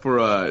signed up for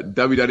a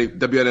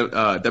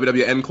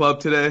WWN Club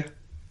today.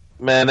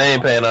 Man, they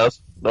ain't paying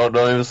us. Don't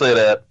even say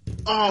that.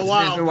 Oh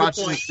wow!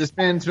 This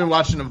man's been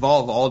watching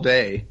Evolve all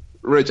day.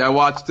 Rich, I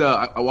watched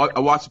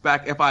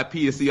back FIP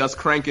to see us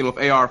cranking with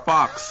AR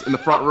Fox in the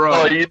front row.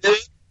 Oh, you did?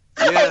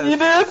 Yeah. You did?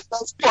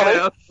 That's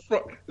funny. Yeah,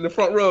 in the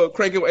front row,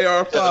 cranking with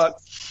AR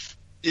Fox.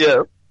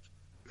 Yeah.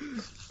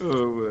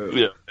 Oh man.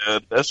 Yeah,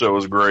 man. That show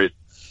was great.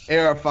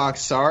 AR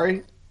Fox,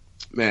 sorry.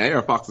 Man,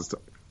 AR Fox is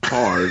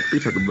hard. What are you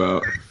talking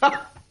about?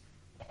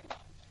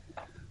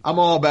 I'm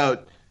all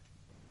about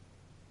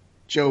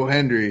Joe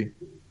Hendry.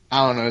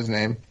 I don't know his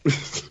name.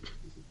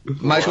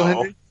 Michael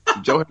Hendry?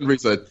 Joe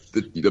Hendry's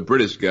the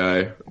British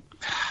guy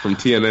from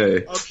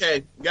TNA.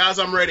 Okay, guys,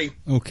 I'm ready.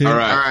 Okay. All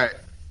right.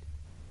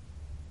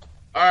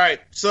 All right.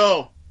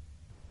 So,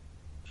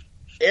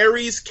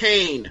 Aries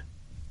Kane.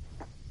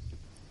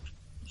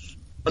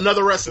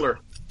 Another wrestler.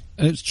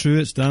 It's true.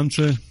 It's damn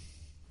true.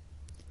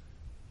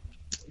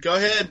 Go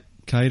ahead.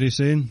 Kairi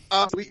Sane.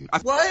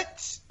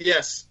 What?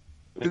 Yes.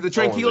 Did the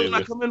Tranquilo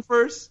not come in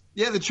first?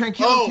 Yeah, the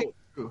Tranquilo.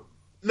 Oh.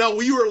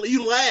 No,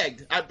 you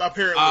lagged,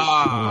 apparently.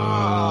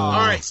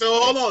 All right, so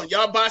hold on.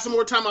 Y'all buy some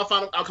more time. I'll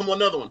come with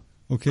another one.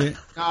 Okay.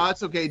 No,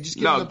 that's okay. Just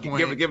give him the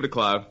point. Give it to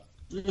Clive.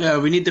 Yeah,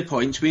 we need the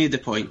points. We need the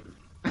point.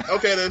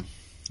 Okay, then.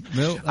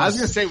 Well, I was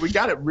going to say, we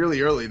got it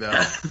really early, though.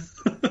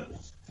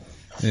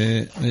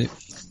 Right.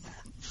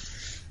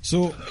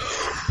 So,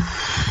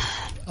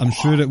 I'm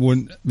sure it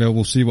won't. Well,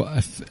 we'll see what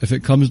if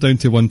it comes down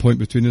to 1 point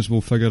between us,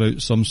 we'll figure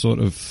out some sort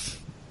of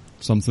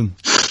something.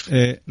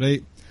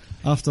 Right.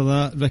 After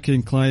that, Ricky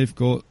and Clive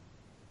got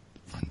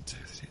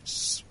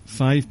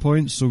 5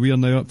 points, so we are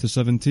now up to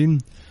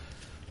 17.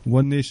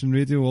 One Nation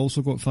Radio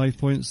also got 5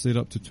 points. They're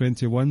up to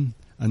 21,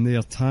 and they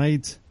are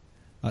tied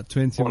at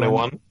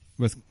 21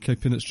 with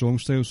Keeping It Strong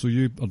Style. So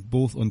you are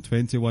both on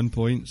 21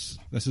 points.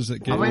 This is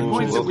it. How many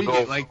points did we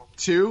get? Like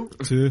 2?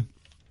 2.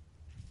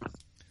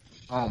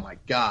 Oh my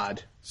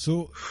god.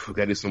 So we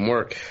gotta do some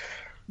work.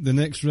 The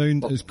next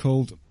round is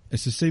called.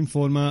 It's the same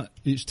format.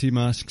 Each team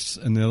asks,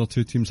 and the other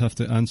two teams have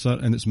to answer.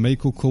 And it's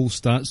Michael Cole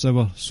Stats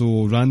Hour.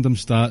 So random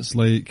stats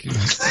like.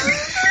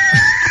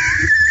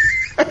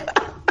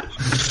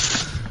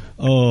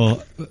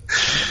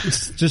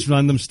 It's just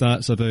random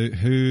stats about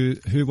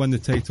who won the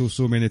title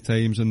so many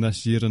times in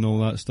this year and all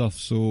that stuff.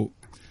 So,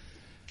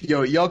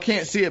 y'all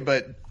can't see it,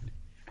 but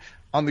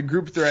on the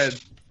group thread,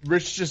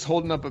 Rich just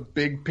holding up a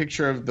big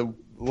picture of the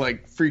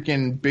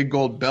freaking big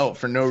gold belt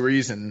for no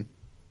reason.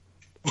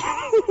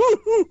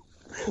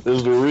 This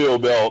is the real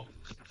belt.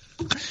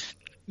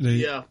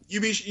 Yeah,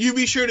 you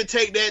be sure to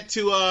take that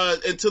to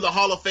into the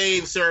Hall of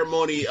Fame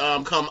ceremony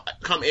come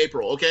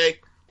April, okay?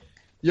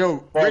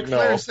 Yo,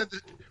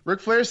 Ric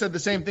Flair said the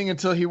same thing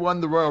until he won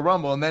the Royal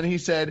Rumble, and then he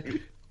said,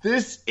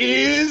 "This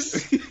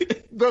is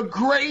the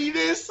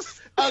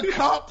greatest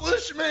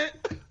accomplishment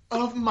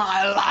of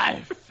my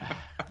life."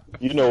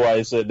 You know why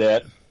he said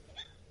that?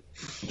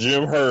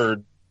 Jim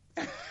Herd.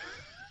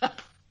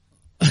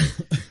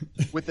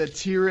 With a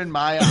tear in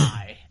my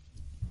eye.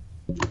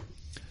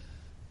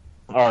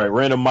 All right,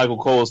 random Michael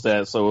Cole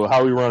stats. So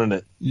how are we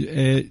running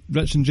it?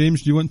 Rich and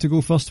James, do you want to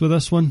go first with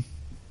this one?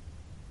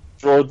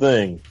 Sure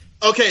thing.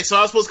 Okay, so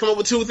I was supposed to come up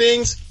with 2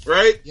 things,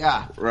 right?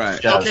 Yeah. Right.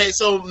 Yes. Okay,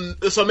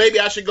 so maybe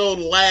I should go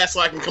last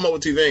so I can come up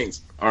with 2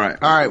 things. All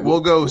right,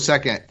 we'll go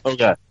second.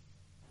 Okay.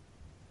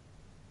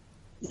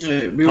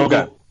 We'll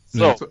go.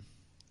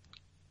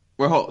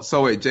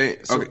 So wait,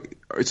 James. Okay,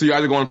 so you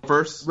guys are going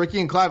first. Ricky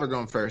and Clive are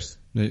going first.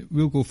 Right,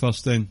 we'll go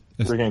first then.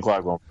 Ricky and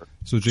Clive going first.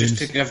 So James,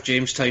 just to give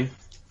James time.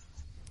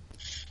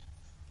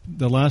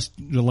 The last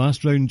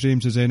round,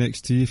 James, is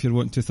NXT. If you're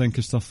wanting to think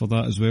of stuff for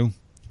that as well,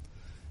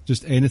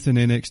 just anything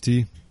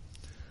NXT.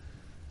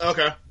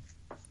 Okay.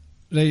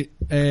 Right.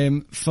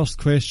 First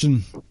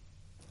question: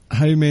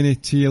 how many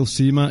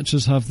TLC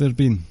matches have there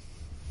been?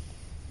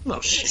 Oh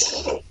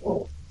shit.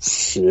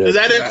 Does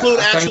that include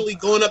actually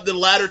going up the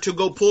ladder to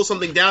go pull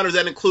something down, or does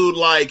that include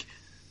like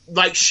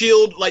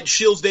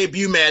Shield's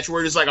debut match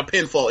where it's like a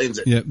pinfall ends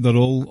it? Yeah, they're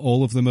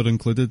all of them are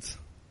included.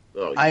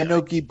 Oh, yeah.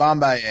 Inoki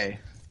Bombaye.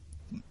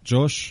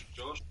 Josh?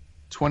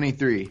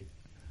 23.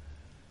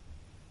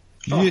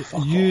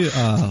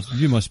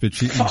 You must be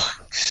cheating.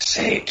 Fuck's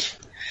sake.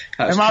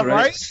 That's Am I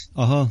correct.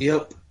 right?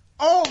 Yep.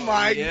 Oh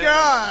my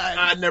god!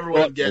 I never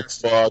would have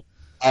guessed.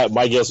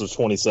 My guess was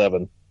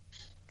 27.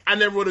 I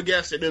never would have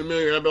guessed it in a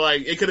million. I'd be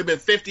like, it could have been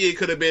 50, it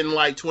could have been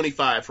like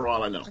 25 for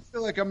all I know. I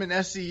feel like I'm in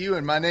SCU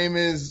and my name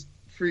is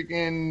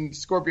freaking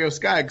Scorpio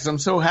Sky because I'm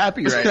so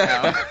happy right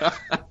now.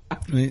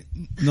 Right.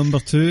 Number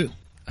 2,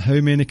 how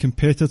many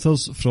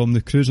competitors from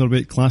the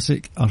Cruiserweight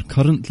Classic are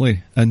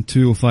currently in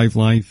 205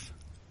 Live?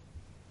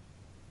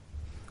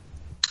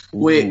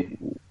 Wait.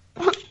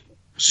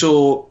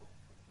 So,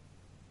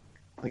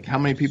 like how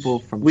many people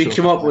from we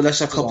came up with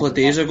this a couple of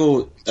days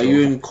ago. Are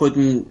you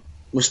including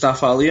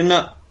Mustafa Ali in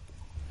that?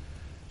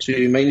 So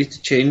you might need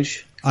to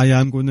change. I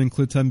am going to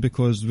include him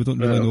because we don't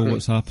really know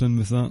what's happening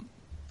with that.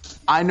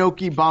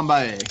 Inoki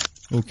Bombaye.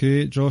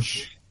 Okay,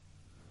 Josh.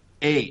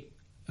 8.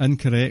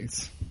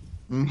 Incorrect.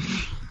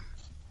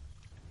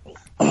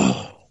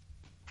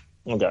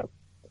 Okay.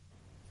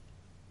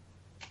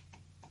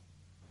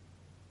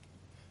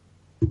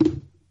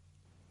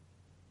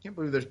 Can't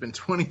believe there's been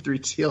 23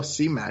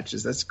 TLC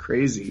matches. That's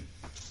crazy.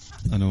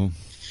 I know.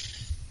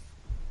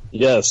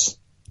 Yes.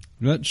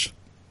 Rich?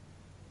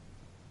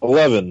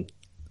 11.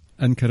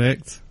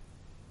 Incorrect.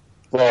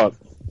 Fuck.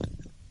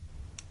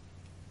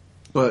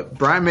 But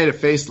Brian made a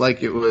face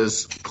like it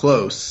was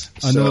close.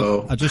 I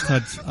know. So.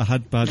 I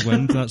had bad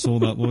wind. That's all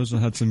that was. I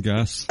had some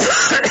gas.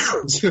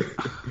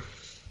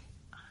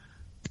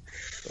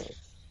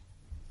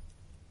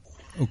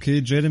 Okay,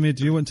 Jeremy,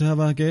 do you want to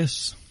have a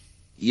guess?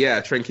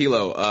 Yeah,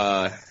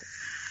 Tranquilo.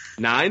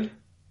 9?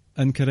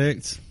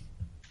 Incorrect.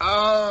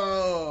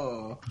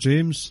 Oh.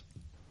 James?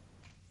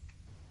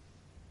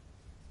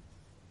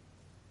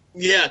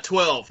 Yeah,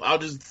 12. I'll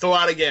just throw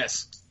out a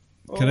guess.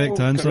 Correct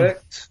answer.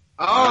 Correct.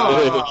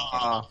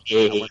 Oh.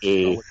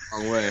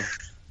 Wrong way.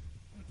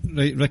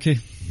 Right, Ricky.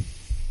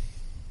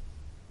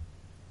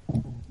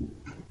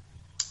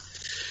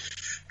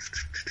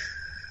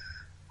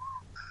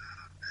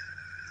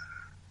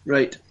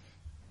 Right.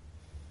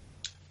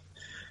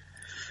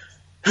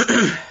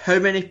 How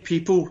many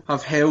people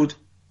have held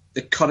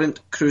the current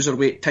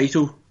cruiserweight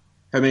title?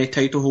 How many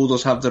title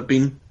holders have there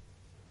been?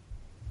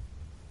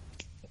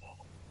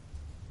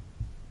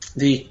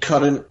 The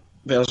current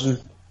version.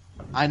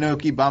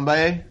 Inoki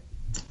Bambaye?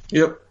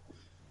 Yep.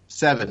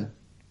 7.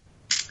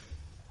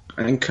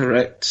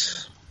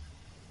 Incorrect.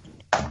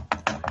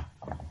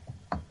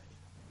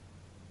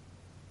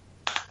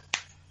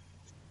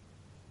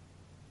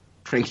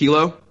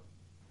 Tranquilo?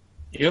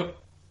 Yep.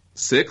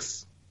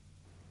 6.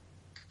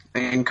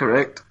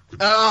 Incorrect.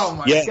 Oh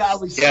my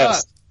God, we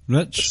suck.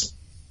 Rich.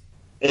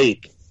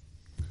 8.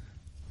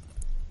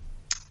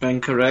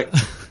 Incorrect.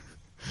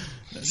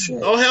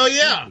 Oh hell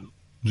yeah!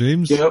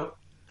 James. Yep.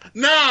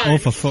 9. Oh,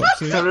 for fuck's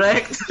sake.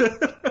 Correct.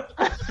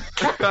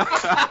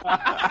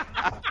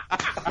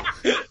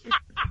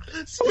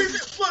 Sweep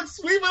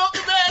it up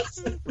the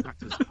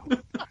mess.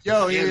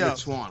 Yo.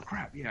 Swan.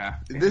 Crap, yeah.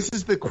 This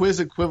is the quiz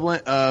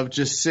equivalent of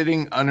just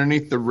sitting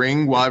underneath the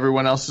ring while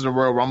everyone else is in a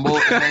Royal Rumble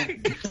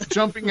and then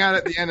jumping out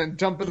at the end and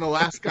dumping the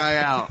last guy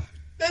out.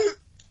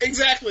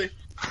 Exactly.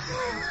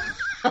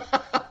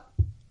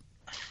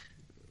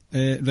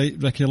 Right,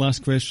 Ricky,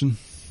 last question.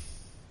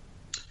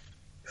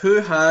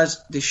 Who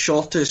has the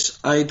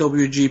shortest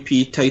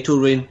IWGP title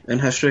reign in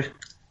history?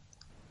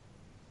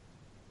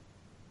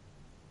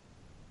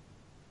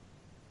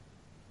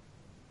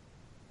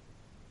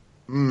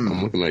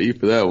 I'm looking at you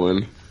for that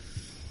one.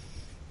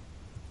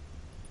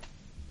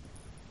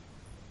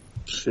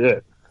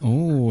 Shit.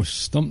 Oh,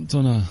 stumped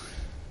on a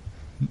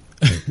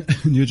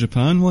New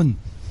Japan one.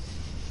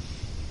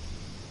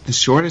 The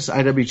shortest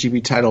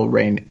IWGP title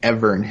reign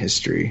ever in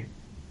history.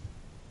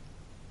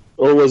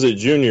 Or was it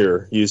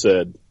Junior, you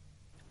said?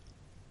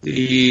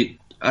 The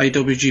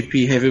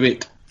IWGP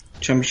Heavyweight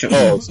Championship.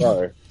 Oh,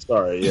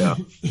 sorry, yeah.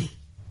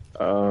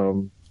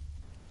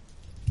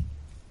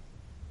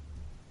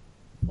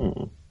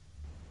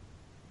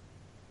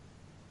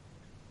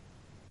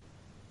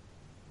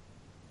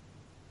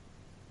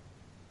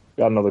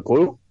 Got another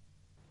clue?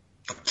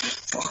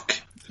 Fuck.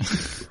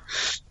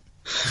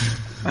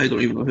 I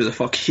don't even know who the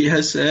fuck he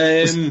is.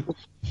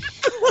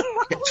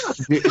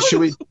 Should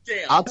we?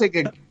 Damn.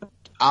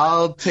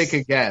 I'll take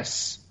a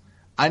guess.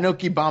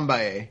 Inoki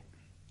Bambaye.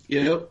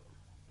 Yep.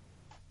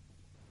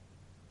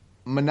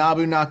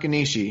 Manabu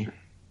Nakanishi.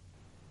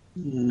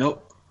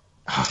 Nope.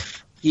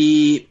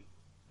 He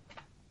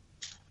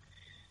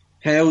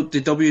held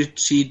the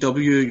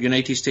WCW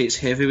United States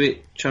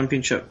Heavyweight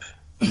Championship.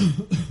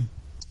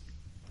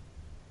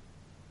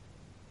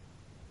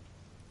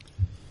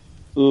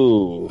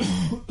 Ooh.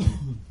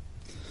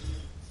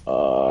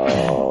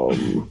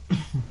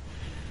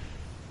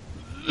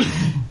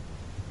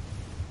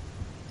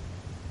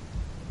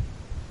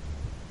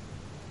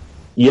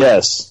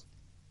 Yes.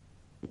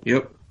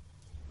 Yep.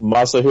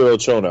 Masahiro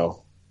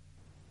Chono.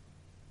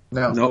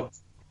 No. Nope.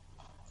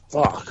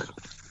 Fuck.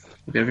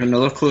 I'll give you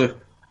another clue.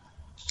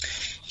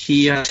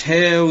 He has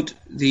held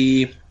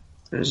the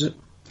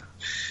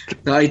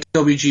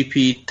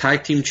IWGP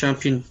Tag Team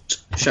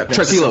Championship.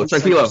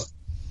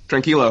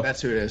 Tranquilo.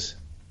 That's who it is.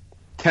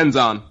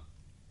 Tenzan.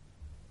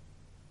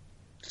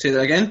 Say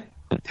that again?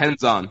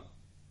 Tenzan.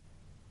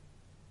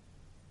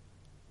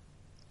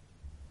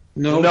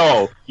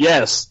 No.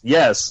 Yes.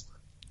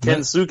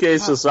 Kensuke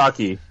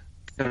Sasaki.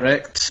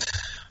 Correct.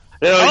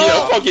 Hell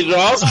yeah, fucking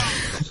Jaws.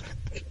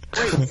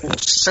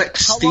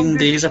 16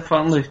 days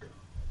apparently.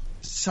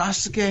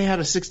 Sasuke had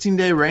a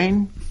 16-day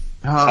reign?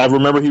 I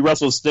remember he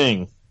wrestled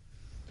Sting.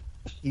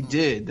 He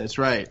did, that's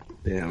right.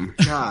 Damn.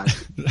 God.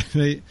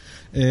 Right.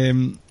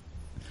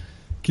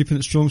 Keeping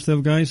it strong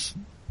still, guys.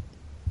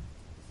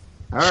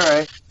 All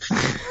right.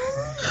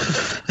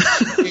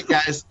 Hey,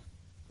 guys.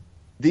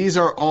 These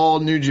are all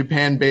New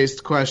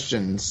Japan-based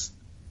questions.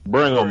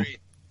 Bring them.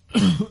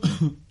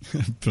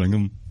 Bring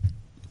them.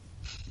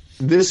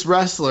 This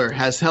wrestler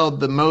has held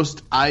the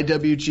most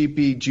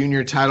IWGP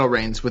Junior title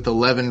reigns with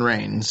 11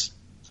 reigns.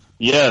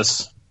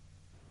 Yes.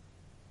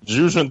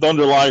 Jushin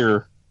Thunder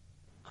Liger.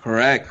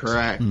 Correct.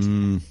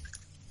 Mm.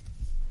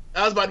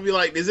 I was about to be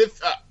like, is it?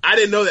 I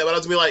didn't know that, but I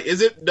was going to be like,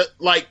 is it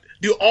like?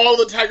 Do all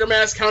the Tiger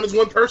Masks count as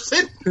one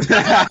person?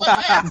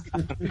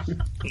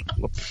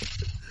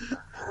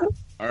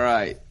 All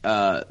right.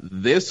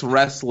 This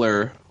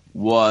wrestler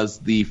was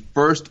the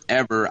first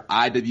ever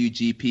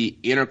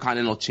IWGP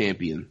Intercontinental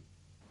Champion.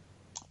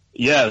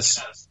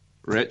 Yes.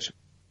 Rich?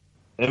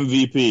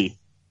 MVP.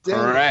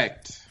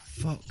 Correct.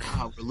 Fuck.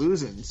 God, we're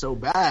losing so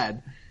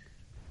bad.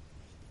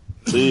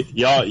 See,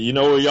 y'all, you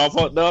know where y'all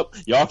fucked up?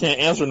 Y'all can't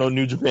answer no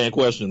New Japan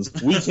questions.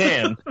 We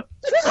can.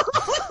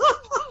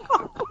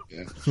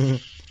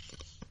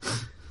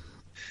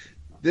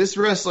 This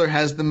wrestler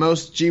has the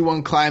most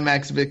G1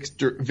 Climax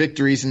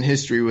victories in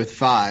history with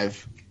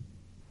 5.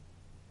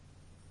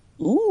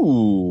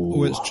 Ooh.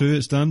 Oh, it's true.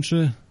 It's damn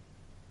true.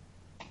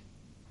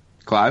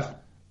 Clive?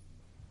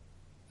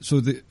 So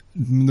the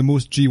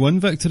most G1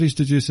 victories,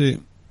 did you say?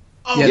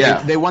 Oh,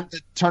 Yeah, They won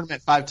the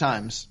tournament 5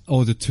 times.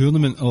 Oh, the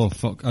tournament. Oh,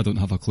 fuck. I don't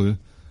have a clue.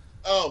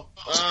 Oh,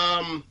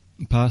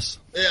 Pass.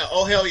 yeah.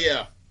 Oh, hell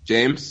yeah.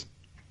 James?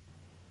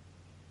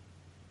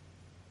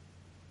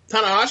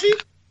 Tanahashi?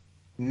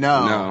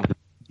 No.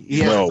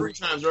 He No. has 3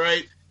 times,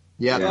 right?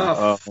 Yeah.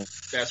 Yeah.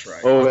 That's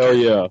right. Oh, hell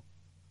yeah.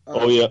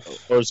 Oh, yeah.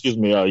 Or excuse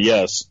me,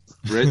 yes.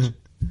 Rich?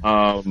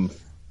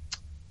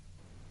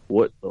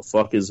 What the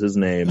fuck is his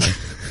name?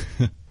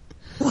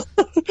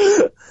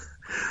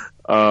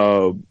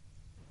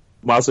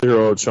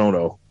 Masahiro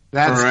Chono.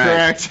 That's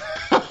correct.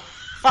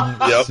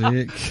 Yep.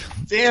 Sick.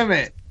 Damn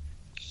it.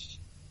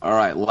 All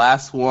right,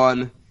 last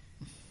one.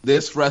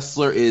 This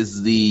wrestler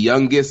is the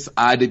youngest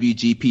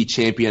IWGP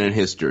champion in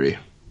history.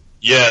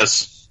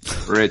 Yes.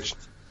 Rich?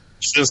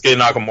 Shinsuke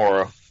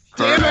Nakamura.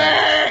 Damn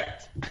it!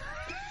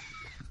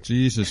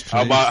 Jesus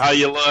How Christ. how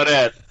you love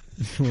that?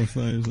 Oh,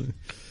 thanks.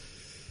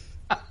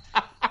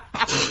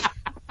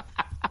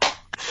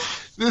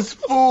 This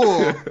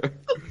fool.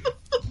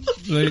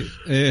 Right.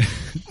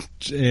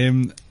 Rich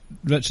and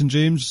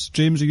James.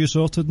 James, are you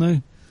sorted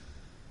now?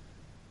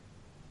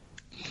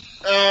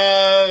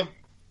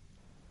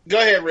 Go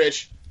ahead,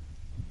 Rich.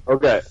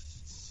 Okay.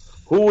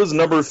 Who was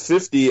number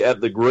 50 at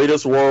the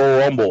Greatest Royal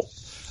Rumble?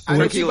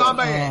 Ricky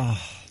Bombay.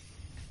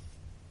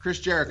 Chris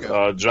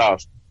Jericho.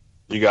 Josh.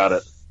 You got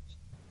it.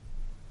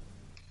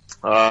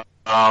 Jinder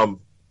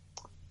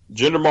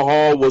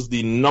Mahal was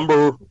the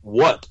number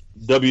what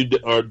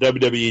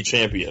WWE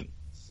champion?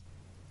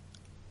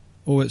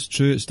 Oh, it's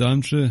true. It's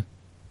damn true.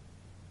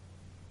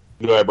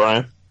 Go ahead,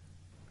 Brian.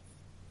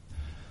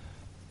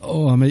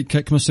 Oh, I might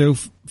kick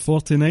myself.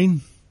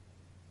 49?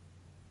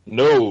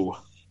 No.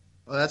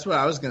 Well, that's what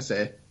I was going to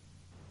say.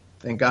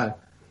 Thank God.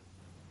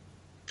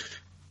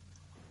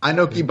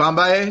 Inoki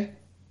Bombay,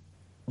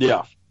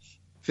 Yeah.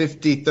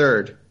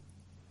 53rd.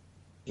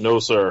 No,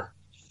 sir.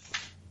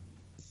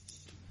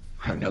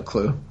 I have no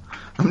clue.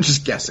 I'm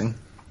just guessing.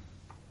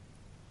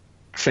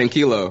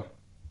 Tranquilo.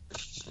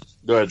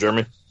 Go ahead,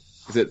 Jeremy.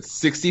 Is it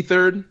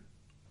 63rd?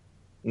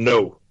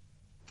 No.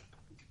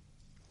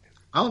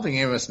 I don't think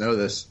any of us know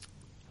this.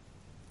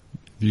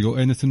 Have you got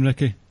anything,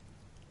 Ricky?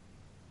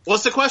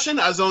 What's the question?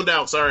 I zoned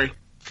out. Sorry.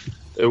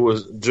 It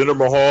was Jinder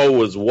Mahal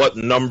was what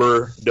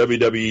number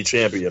WWE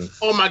champion?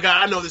 Oh my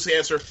God, I know this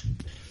answer.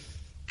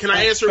 Can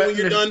I answer it when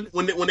you're done?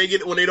 When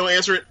they don't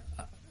answer it?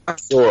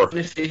 Sure.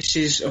 The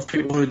faces of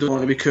people who don't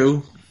want to be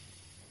cool.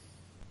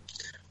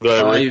 Go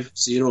ahead, Rick.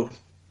 5-0.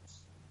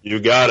 You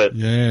got it.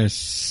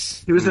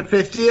 Yes. He was the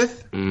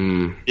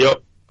 50th? Yep.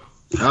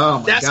 Oh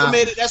my That's God. what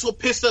made it. That's what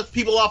pissed us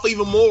people off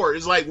even more.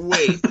 It's like,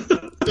 wait,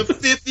 the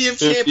 50th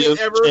champion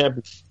ever.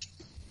 champion.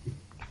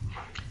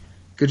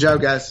 Good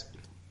job, guys.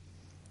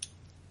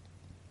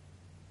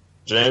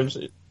 James.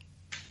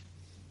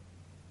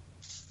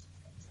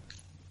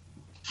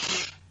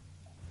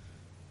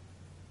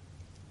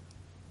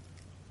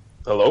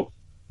 Hello?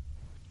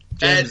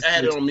 I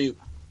had it on mute.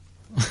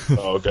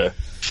 Oh, okay.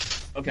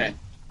 Okay.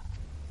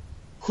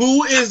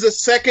 Who is the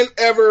second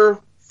ever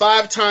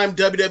 5-time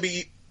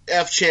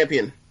WWF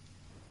champion?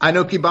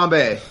 Inoki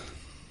Bombay.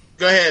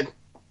 Go ahead.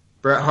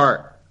 Bret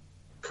Hart.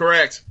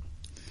 Correct.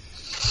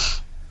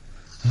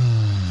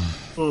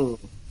 Look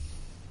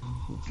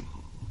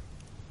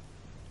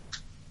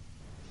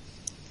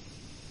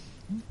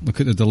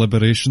at the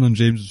deliberation on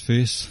James's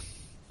face.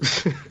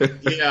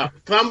 Yeah,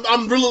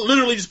 I'm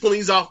literally just pulling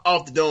these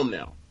off the dome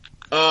now.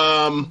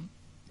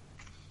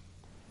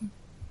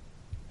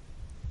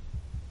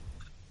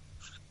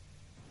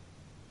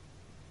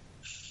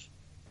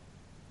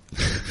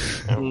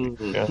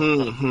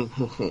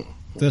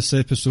 This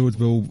episode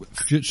will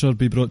future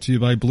be brought to you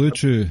by Blue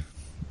Chew.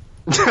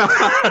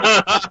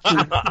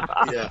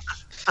 Yeah.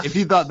 If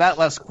you thought that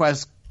last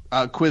quiz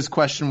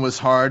question was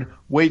hard,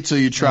 wait till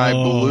you try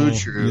Blue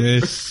Chew.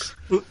 Yes.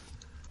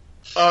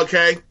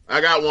 Okay, I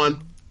got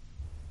one.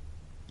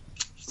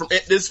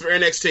 This is for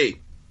NXT.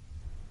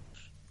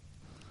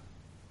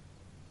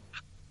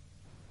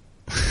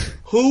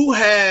 Who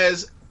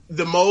has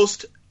the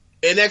most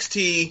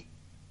NXT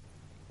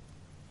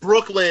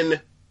Brooklyn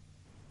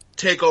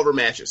takeover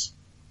matches?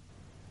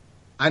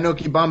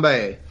 Inoki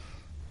Bombay.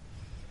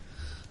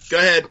 Go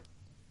ahead.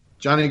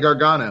 Johnny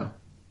Gargano.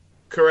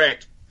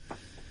 Correct.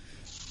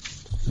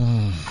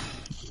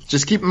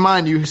 Just keep in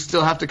mind, you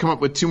still have to come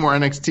up with 2 more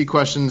NXT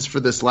questions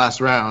for this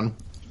last round.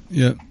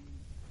 Yep.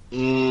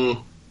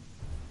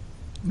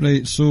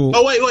 Right, so...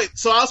 Oh, wait.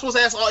 So I was supposed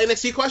to ask all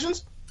NXT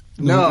questions?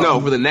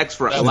 No, for the next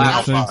round.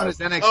 Last round. That is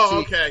NXT. Oh,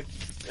 okay.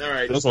 All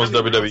right. This one's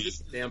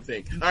WWE. Damn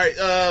thing. All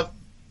right.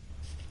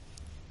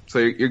 So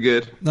you're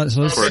good That's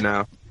us. for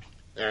now.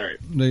 All right.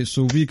 Right,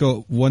 so we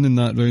got 1 in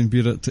that round.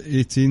 We're at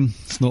 18.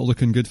 It's not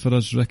looking good for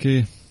us,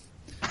 Ricky.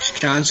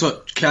 Cancel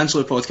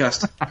the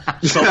podcast.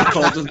 Stop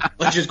recording.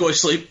 Let's just go to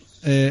sleep.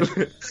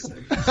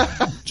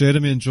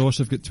 Jeremy and Josh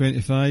have got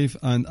 25,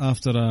 and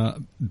after a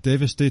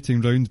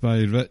devastating round by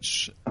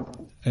Rich,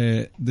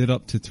 they're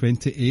up to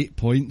 28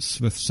 points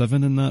with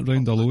 7 in that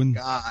round alone.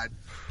 God.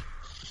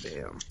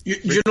 Damn.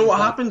 You know what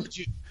happened?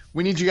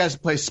 We need you guys to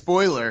play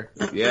spoiler.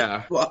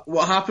 Yeah.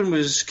 What happened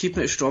was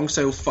Keeping It Strong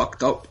style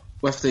fucked up,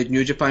 with the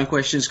New Japan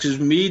questions because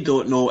we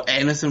don't know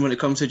anything when it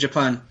comes to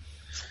Japan.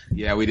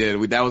 Yeah, we did.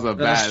 That was a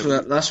bad.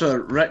 That's where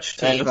Rich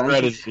took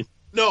advantage.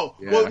 No,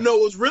 Yeah. well, no.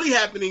 What's really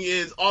happening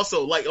is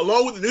also like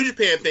along with the New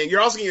Japan thing,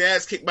 you're also getting your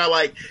ass kicked by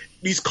like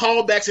these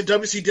callbacks to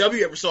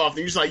WCW every so often.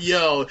 You're just like,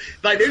 yo,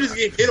 like they're just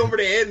getting hit over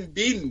the head and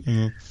beaten.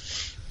 Mm-hmm.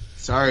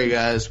 Sorry,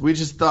 guys. We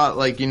just thought,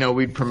 like,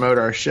 we'd promote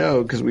our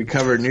show because we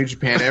cover New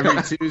Japan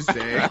every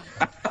Tuesday.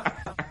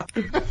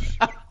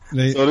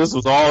 Right. So this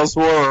was all a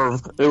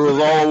swerve. It was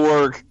all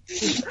work.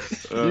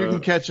 You can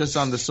catch us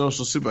on the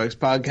Social Suplex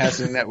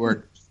Podcasting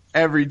Network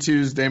every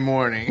Tuesday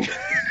morning.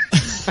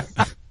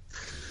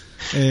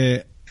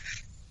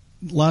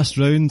 Last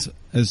round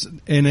is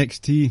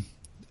NXT.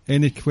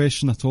 Any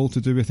question at all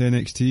to do with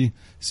NXT?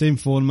 Same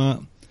format.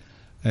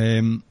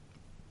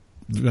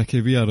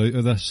 Ricky, we are out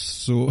of this,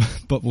 so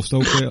but we'll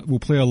still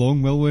play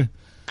along, will we?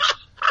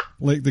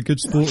 Like the good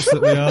sports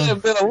that we They are.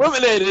 have been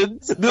eliminated.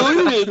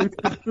 Deleted.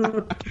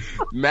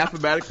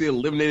 Mathematically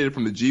eliminated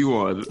from the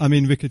G1. I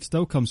mean, we could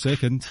still come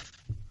second.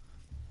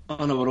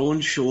 On our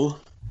own show.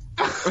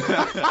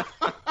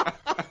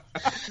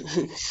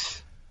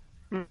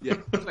 Yeah,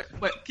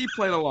 but keep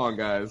playing along,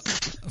 guys.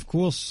 Of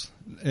course.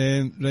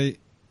 Right.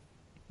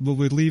 Will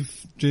we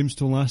leave James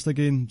till last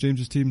again,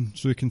 James's team,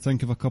 so we can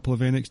think of a couple of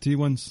NXT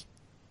ones?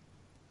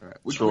 All right,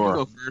 which Sure. one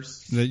you go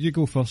first? Right, you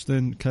go first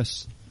then,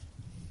 Kiss.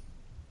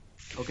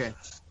 Okay.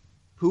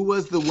 Who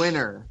was the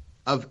winner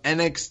of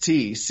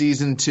NXT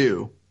Season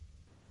 2?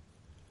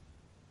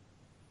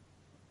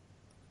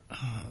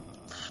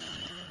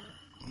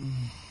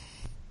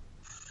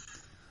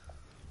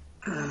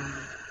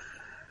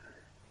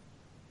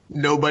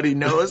 Nobody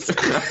knows.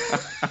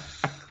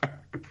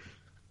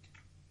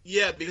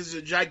 Yeah, because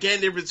there's a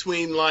gigantic difference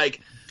between like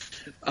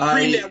I-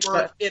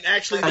 pre-network and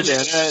actually. Yeah,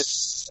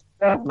 that's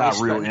not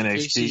real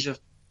NXT.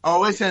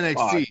 Oh, it's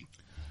NXT.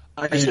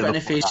 I spit in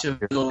the face of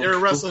They were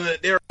wrestling.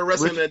 They were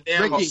wrestling a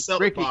damn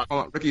Celtic box.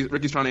 Hold on,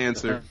 Ricky's trying to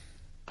answer.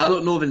 I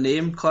don't know the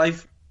name,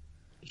 Clive.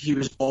 He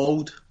was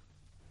bald.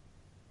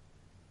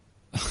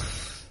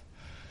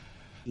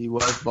 He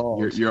was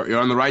bald. You're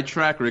on the right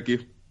track,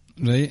 Ricky.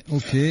 Right,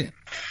 okay.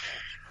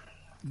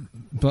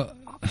 But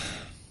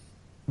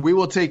We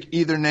will take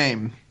either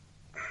name.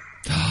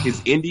 His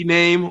indie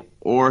name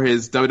or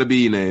his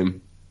WWE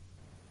name?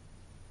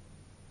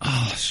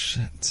 oh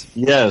shit.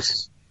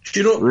 Yes.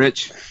 You know,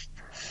 Rich.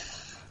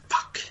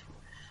 fuck.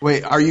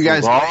 Wait, are you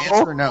guys going to Cesaro?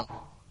 answer or no?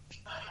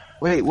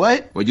 Wait,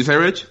 what? What'd you say,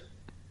 Rich?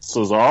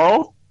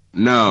 Cesaro?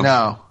 No.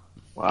 No.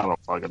 Well, I don't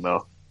fucking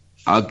know.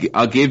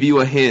 I'll give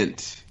you a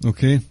hint.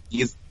 Okay.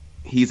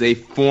 He's a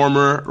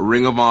former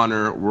Ring of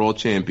Honor World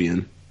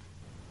Champion.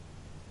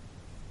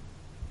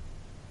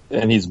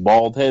 And he's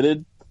bald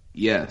headed.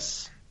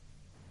 Yes.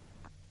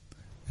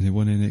 And they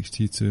won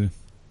NXT too.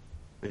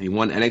 And he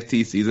won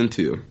NXT Season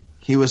 2.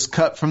 He was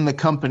cut from the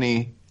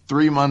company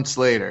 3 months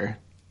later.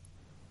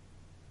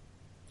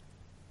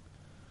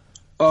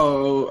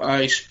 Oh,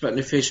 I spit in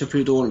the face of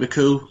who don't want to be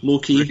cool. Low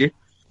key. Ricky?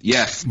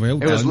 Yes.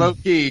 Well It was done.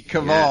 Low-Key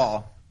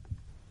Caval.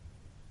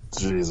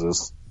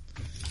 Jesus.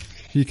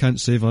 He can't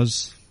save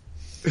us.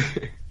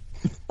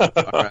 All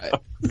right.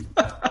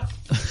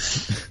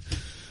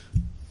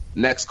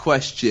 Next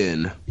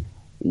question.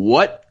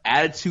 What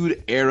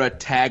Attitude Era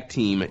tag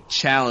team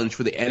challenged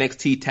for the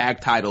NXT tag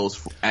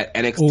titles at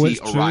NXT Oh, it's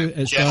true. Arrival?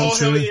 It's Yeah, down oh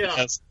hell to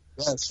yeah!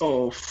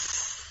 Oh,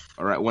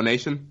 All right, One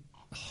Nation?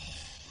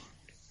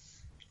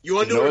 You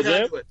want to You do know it? How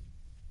that? to do it?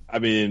 I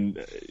mean,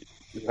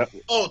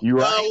 Oh, You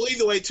right. well,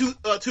 either way, too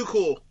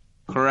cool.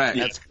 Correct.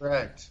 Yeah. That's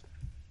correct.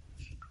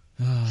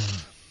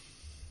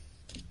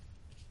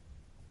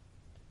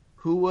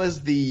 Who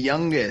was the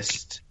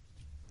youngest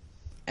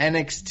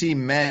NXT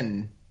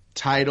men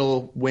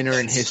title winner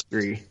in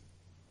history?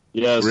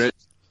 yes. Rich?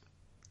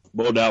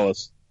 Bo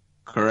Dallas.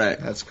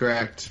 Correct. That's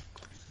correct.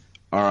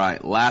 All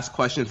right, last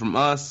question from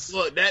us.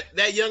 Look,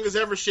 that young as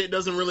ever shit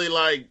doesn't really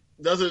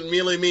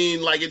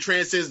mean like it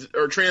transcends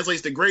or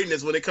translates to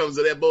greatness when it comes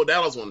to that Bo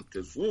Dallas one.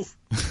 Because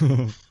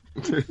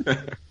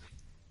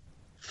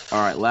All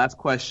right, last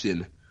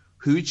question.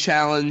 Who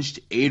challenged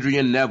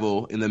Adrian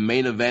Neville in the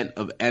main event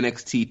of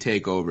NXT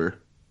TakeOver?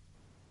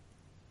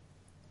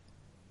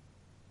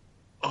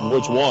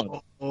 Which one?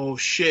 Oh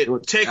shit!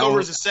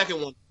 Takeover is the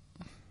second one.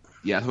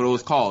 Yeah, that's what it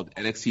was called,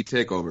 NXT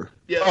TakeOver.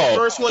 Yeah, Oh, the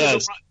first one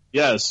yes.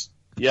 is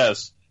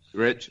Yes.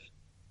 Rich?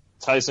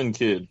 Tyson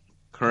Kidd.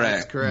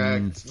 That's Correct.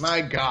 correct.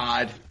 My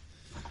God.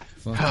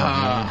 Fucking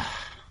hell.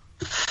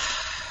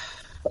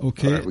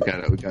 Okay. All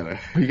right,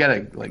 We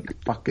gotta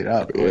like fuck it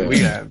up. Yeah. We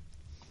gotta.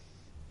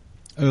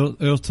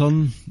 Our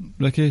turn.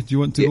 Ricky, do you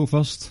want to go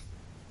first?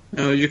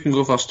 you can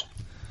go first.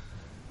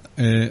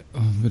 Where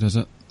is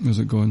it? Where's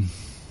it going?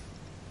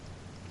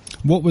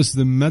 What was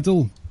the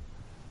middle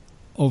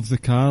of the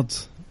card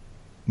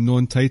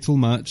non-title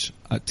match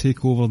at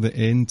TakeOver the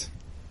End?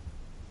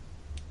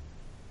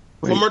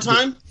 one more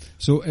time.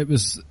 So it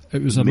was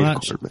a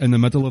match Mid-card. in the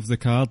middle of the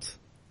card.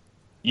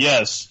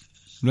 Yes.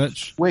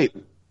 Rich, Wait.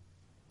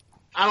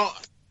 I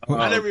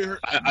never even heard.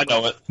 I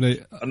know it.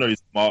 right? I know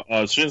he's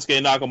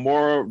Shinsuke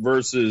Nakamura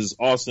versus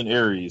Austin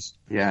Aries.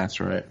 Yeah, that's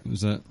right.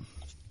 Was that?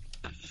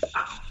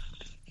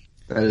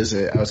 That is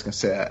it. I was going to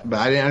say that, but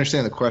I didn't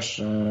understand the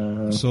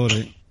question.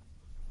 Sorry.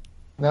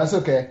 No, it's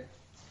okay.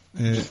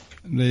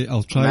 Right, I'll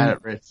I'm try. mad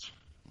at Rich.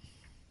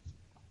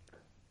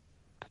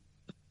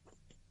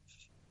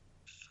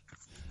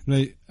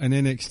 Right, in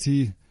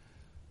NXT,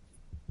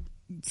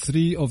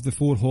 3 of the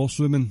 4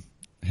 horsewomen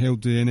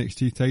held the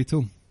NXT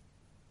title.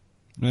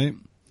 Right?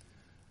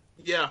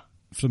 Yeah.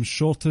 From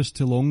shortest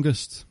to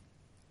longest,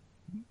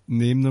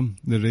 name them,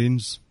 the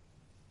reigns.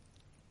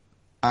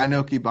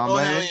 Inoki Bombay. Oh,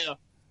 hell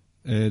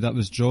yeah. That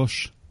was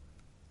Josh.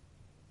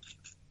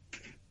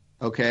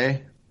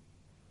 Okay.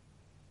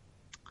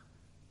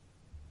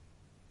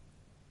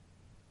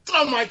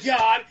 Oh my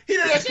God! He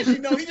didn't actually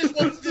know. He just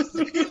wanted to.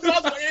 He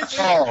knows my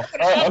answer.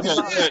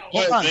 Okay.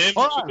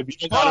 Hold on.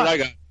 If you got it, I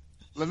got it.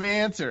 Let me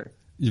answer.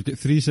 You've got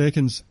 3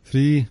 seconds.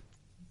 3,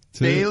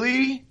 2.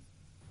 Bailey.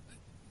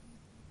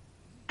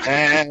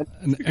 And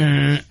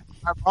Am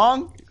I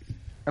wrong?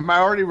 Am I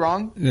already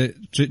wrong?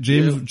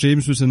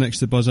 James was the next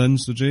to buzz in.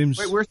 So James,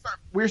 Wait,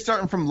 we're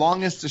starting from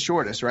longest to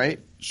shortest, right?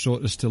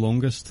 shortest to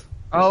longest.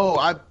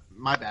 Oh,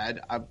 my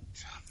bad.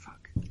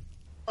 Fuck.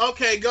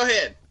 Okay, go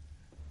ahead.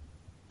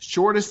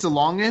 Shortest to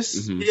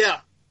longest. Mm-hmm. Yeah.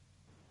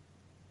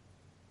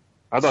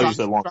 I thought you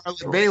said long.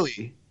 Charlotte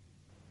Bailey.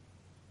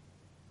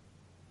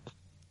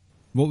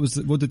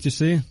 What did you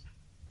say?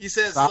 He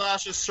said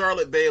Sasha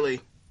Charlotte Bailey.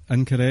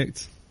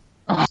 Incorrect.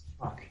 Oh,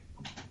 fuck.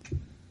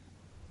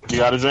 You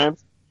got it,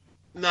 James?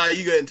 Nah,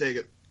 you go ahead and take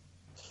it.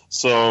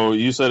 So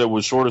you said it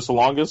was shortest to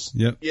longest?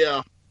 Yep.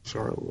 Yeah.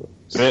 Charlotte.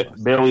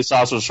 Bailey,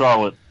 Sasha,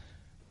 Charlotte.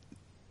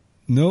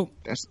 Nope.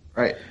 That's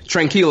right.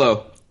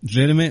 Tranquilo.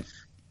 Jeremy.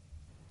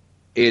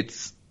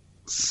 It's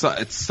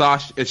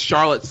Sasha. It's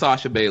Charlotte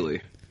Sasha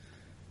Bailey.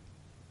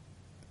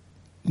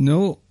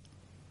 No.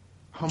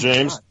 Oh,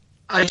 James?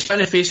 I'm trying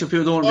to face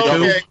people don't want to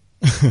be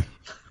Okay.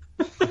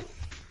 cool.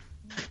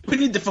 We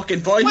need the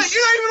fucking points. Wait,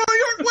 you're not even on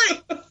your.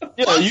 Wait.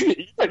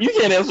 Yeah, you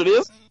can't answer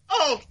this.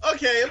 Oh,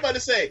 okay. I'm about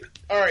to say.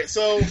 All right.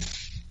 So,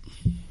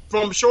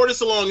 from shortest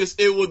to longest,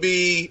 it would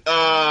be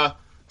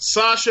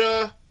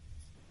Sasha,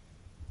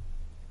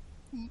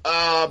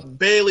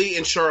 Bailey,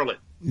 and Charlotte.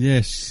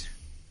 Yes.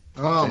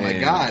 Oh my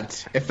God!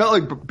 It felt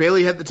like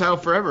Bailey had the title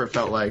forever. It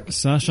felt like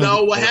Sasha.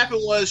 No, what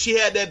happened was she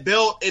had that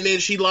belt, and then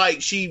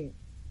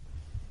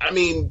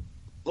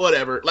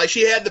whatever. Like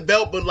she had the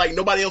belt, but like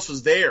nobody else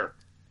was there,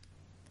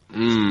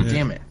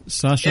 damn it.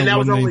 Sasha and that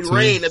was only 192.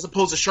 Reign as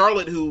opposed to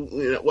Charlotte,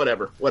 who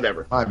whatever.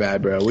 My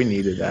bad, bro. We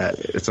needed that.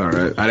 It's all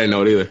right. I didn't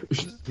know it either.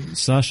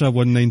 Sasha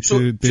 192, So,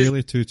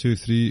 Bailey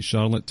 223,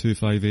 Charlotte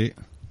 258.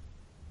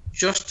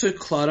 Just to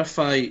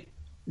clarify,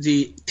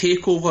 the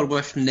takeover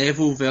with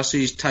Neville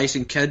versus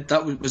Tyson Kidd,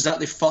 was that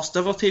the first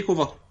ever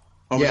takeover?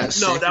 Or Yes.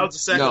 the No, second? that was the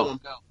second one.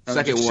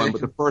 Second was the one,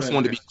 but the second. first Right,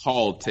 one to okay. be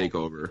called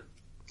Takeover.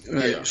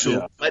 Right, Yeah.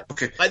 so Like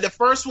the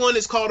first one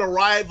is called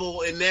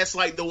Arrival, and that's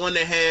like the one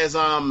that has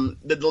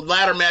the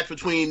ladder match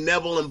between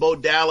Neville and Bo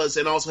Dallas,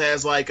 and also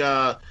has like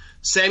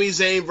Sami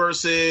Zayn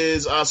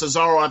versus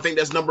Cesaro. I think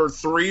that's number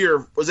 3,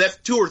 or was that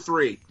 2 or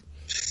 3?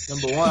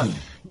 Number 1.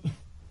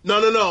 No.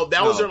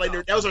 That was No,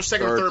 that was our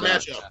second or third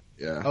matchup.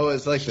 Yeah. Oh,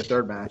 it's like the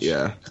third match.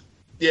 Yeah.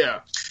 Yeah.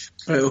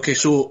 right, okay,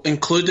 so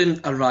including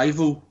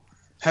Arrival,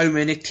 how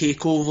many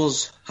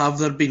takeovers have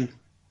there been?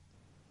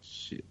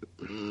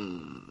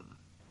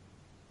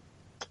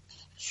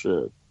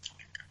 Shit.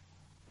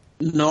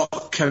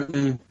 Not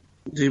counting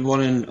the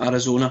one in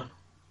Arizona,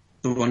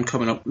 the one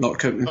coming up. Not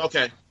counting.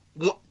 Okay.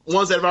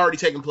 Ones that have already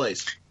taken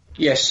place.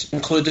 Yes,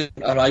 including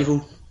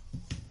Arrival.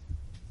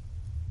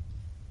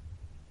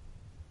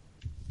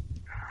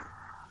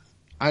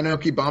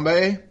 Inoki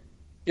Bombay,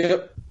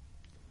 Yep.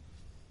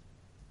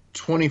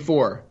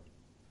 24.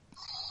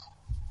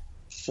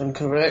 It's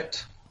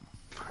incorrect.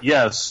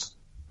 Yes.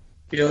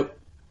 Yep.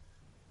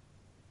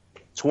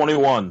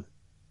 21.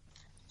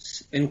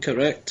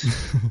 Incorrect.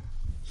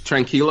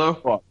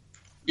 Tranquilo.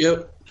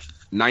 Yep.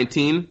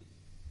 19.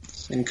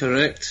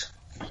 Incorrect.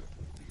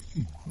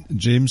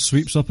 James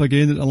sweeps up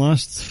again at the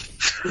last.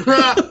 I'm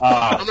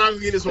not gonna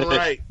get this one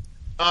right.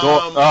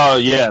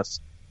 Yes.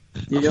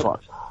 Yep.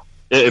 Fuck.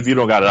 If you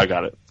don't got it, I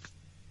got it.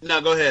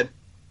 No, go ahead.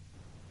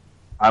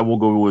 I will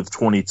go with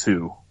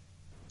 22.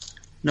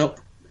 Nope.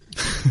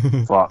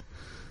 Fuck.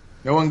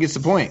 No one gets the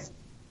point.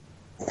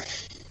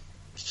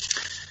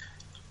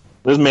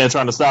 This man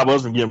trying to stop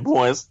us from getting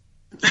points.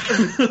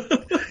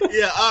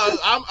 Yeah,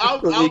 I'll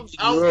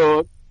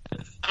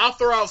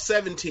throw out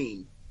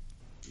 17.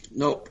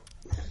 Nope.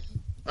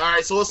 All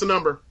right, so what's the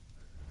number?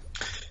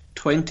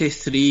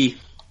 23.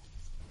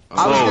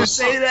 I was Oh, going to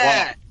say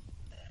that. Fuck.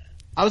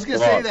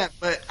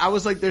 But I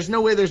was like, there's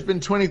no way there's been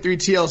 23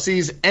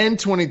 TLCs and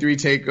 23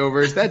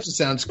 takeovers. That just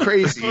sounds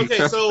crazy.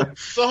 Okay, so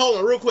hold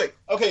on real quick.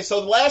 Okay,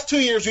 so the last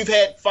 2 years we've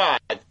had 5,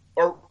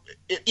 or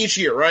each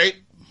year, right?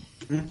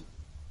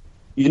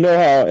 You know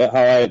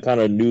how I kind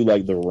of knew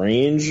like the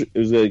range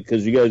is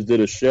because you guys did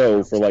a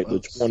show for like the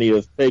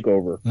 20th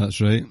takeover,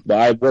 That's right. but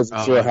I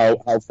wasn't sure how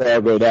far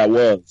ago that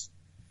was.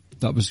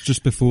 That was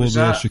just before Was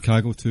the that-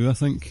 Chicago 2, I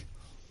think.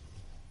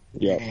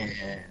 Yeah.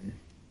 Man.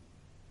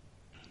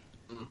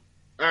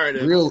 All right,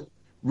 then.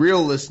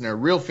 real listener,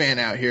 real fan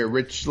out here,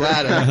 Rich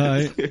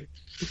Latta,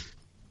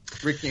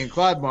 Ricky and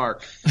Clyde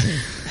Mark.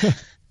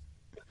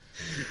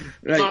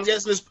 Right. So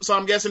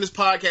I'm guessing this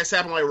podcast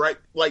happened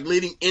like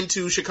leading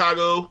into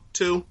Chicago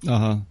too.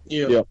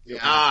 Yeah.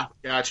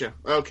 Gotcha.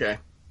 Okay.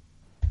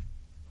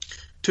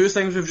 Two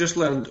things we've just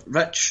learned.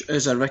 Rich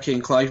is a Ricky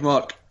and Clive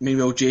mark.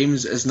 Meanwhile,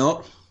 James is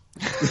not.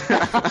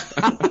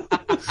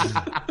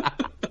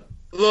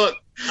 Look,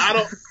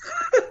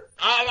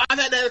 I've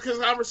had that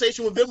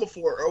conversation with them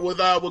before, or with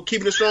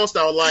Keeping It Strong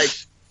Style. Like,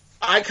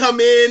 I come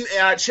in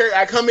and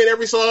I come in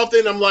every so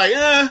often. I'm like,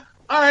 all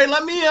right,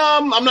 let me.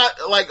 I'm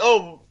not like,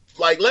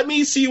 let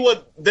me see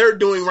what they're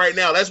doing right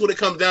now. That's what it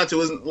comes down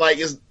to.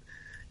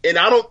 And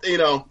I don't,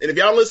 and if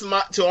y'all listen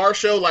to our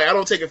show, like, I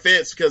don't take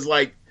offense because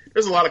like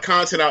there's a lot of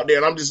content out there,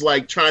 and I'm just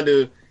like trying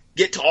to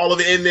get to all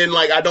of it. And then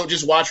like I don't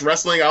just watch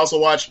wrestling; I also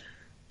watch,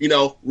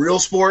 real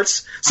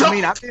sports. So, I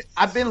mean,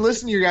 I've been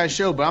listening to your guys'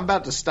 show, but I'm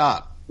about to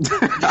stop.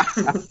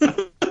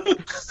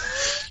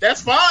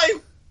 That's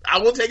fine. I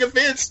won't take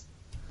offense.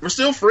 We're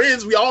still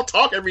friends. We all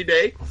talk every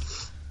day.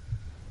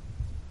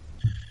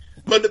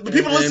 But the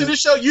people listen to this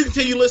show, you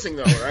continue listening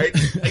though, right?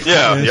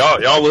 Yeah,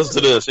 y'all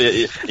listen to this.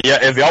 Yeah,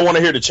 if y'all want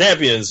to hear the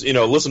champions,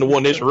 listen to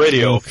One Nation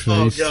Radio.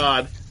 Oh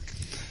God.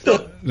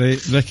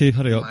 Right, Ricky,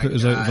 hurry up, put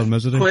us out of our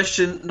misery.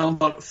 Question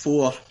number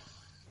 4.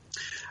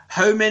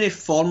 How many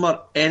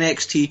former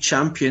NXT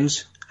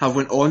champions have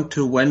went on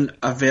to win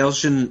a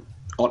version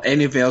or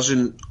any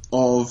version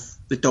of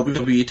the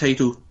WWE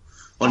title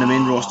on the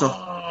main roster,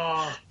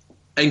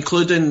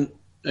 including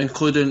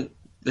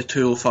the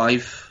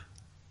 205?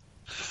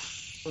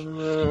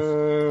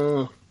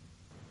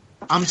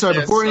 I'm sorry.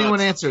 Before anyone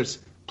answers,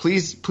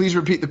 please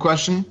repeat the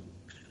question.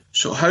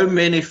 So, how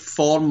many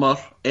former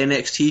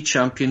NXT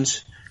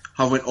champions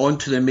have went on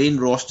to the main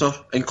roster,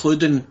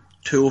 including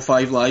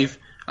 205 Live,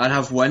 and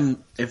have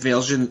won a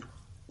version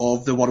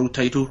of the world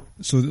title?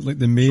 So, like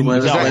the main...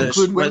 Does that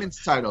include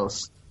women's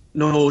titles?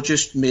 No,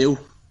 just male.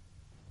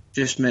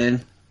 Just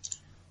men.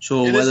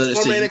 So and whether this is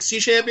it's former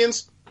NXT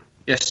champions?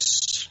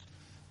 Yes.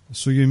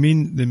 So you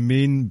mean the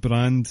main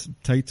brand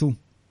title?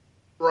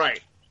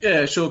 Right.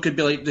 Yeah, so it could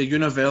be like the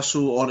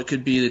Universal, or it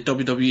could be the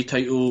WWE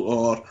title,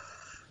 or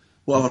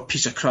whatever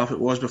piece of crap it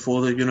was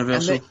before the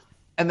Universal.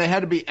 And they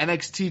had to be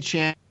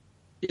NXT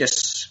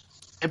Yes.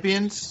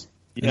 champions?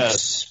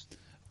 Yes.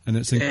 And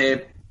it's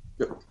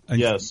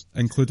yes,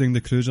 including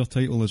the Cruiser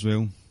title as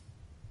well.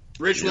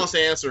 Rich wants to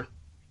answer.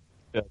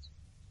 Yes.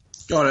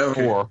 All right,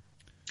 okay. 4.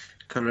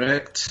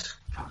 Correct.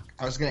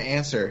 I was going to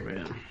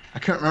answer. I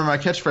couldn't remember my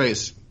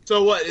catchphrase.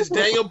 So what? It's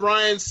Daniel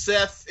Bryan,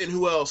 Seth, and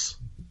who else?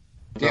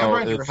 Daniel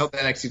Bryan never held the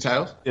NXT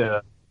title?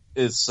 Yeah.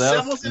 It's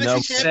Seth was the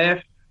NXT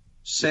champion?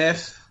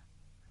 Seth.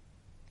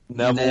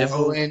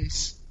 Neville.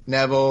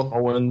 Neville.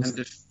 Owens. And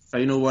the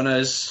final one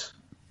is...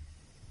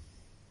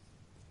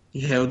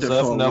 He held it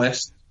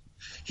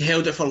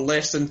for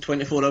less than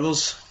 24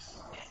 hours.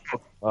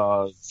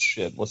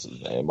 What's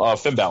his name?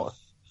 Finn Balor.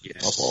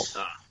 Yes.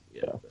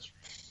 Yeah.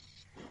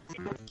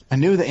 I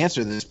knew the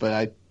answer to this, but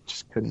I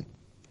just couldn't.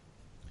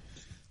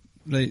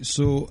 Right,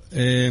 so...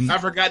 I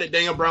forgot that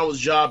Daniel Bryan was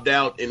jobbed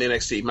out in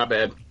NXT. My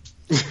bad.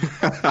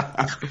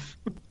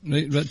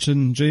 Right, Rich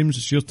and James,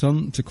 it's your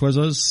turn to quiz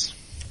us.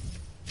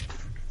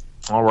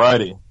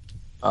 Alrighty.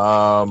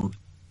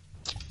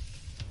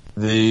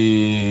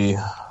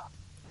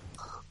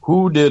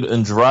 Who did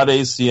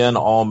Andrade Cien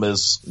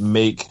Almas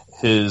make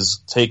his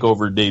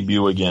takeover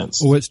debut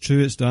against? Oh, it's true,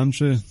 it's damn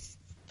true.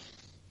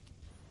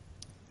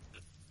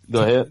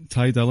 Go ahead.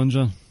 Ty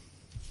Dillinger.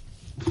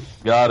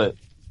 Got it.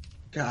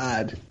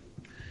 God.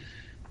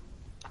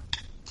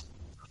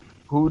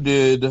 Who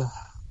did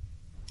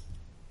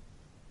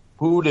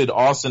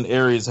Austin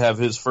Aries have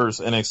his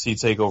first NXT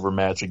takeover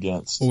match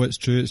against? Oh, it's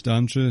true, it's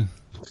damn true.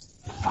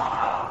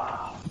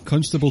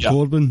 Constable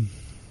Corbin.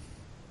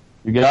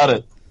 You got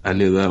it. I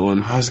knew that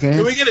one.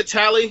 Can we get a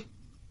tally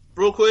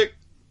real quick?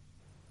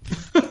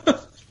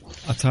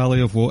 A tally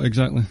of what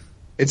exactly?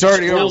 It's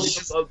already over.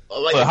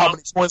 How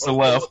many points are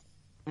left?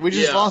 We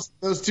just lost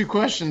those 2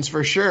 questions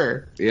for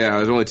sure. Yeah,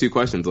 there's only 2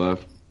 questions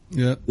left.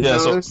 Yeah.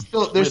 So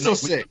there's still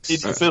 6. We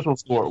need the official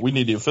score. We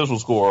need the official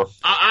score.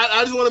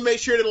 I just want to make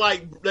sure that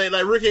like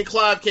Ricky and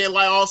Clive can't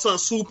like all of a sudden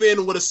swoop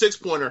in with a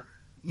 6-pointer.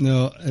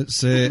 No,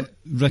 it's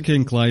Ricky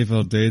and Clive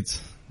are dead.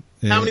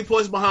 How many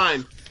points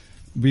behind?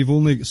 We've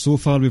only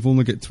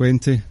got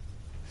 20.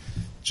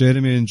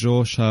 Jeremy and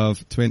Josh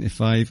have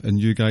 25, and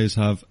you guys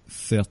have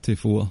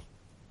 34.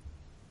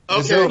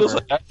 Okay.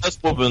 That's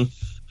whooping.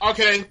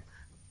 Okay.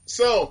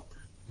 So,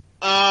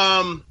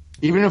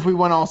 even if we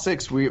won all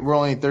 6, we're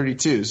only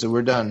 32, so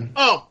we're done.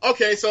 Oh,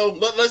 okay. So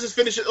let's just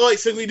finish it. Like,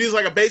 so we do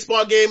like a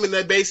baseball game, and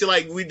then basically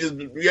like we just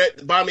at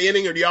the bottom of the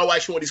inning, or do y'all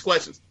actually want these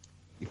questions?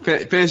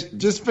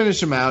 Just finish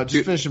them out.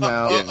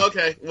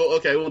 Okay. Well,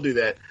 okay, we'll do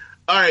that.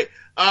 All right.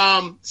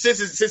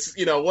 Since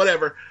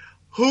whatever.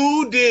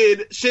 Who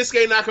did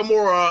Shinsuke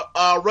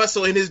Nakamura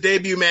wrestle in his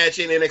debut match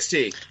in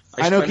NXT?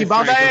 Inoki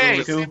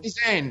Bombay. Sami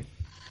Zayn.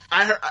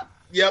 I heard.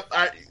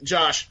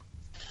 Josh.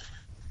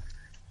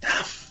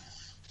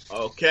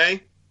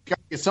 Okay. Got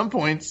to get some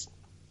points.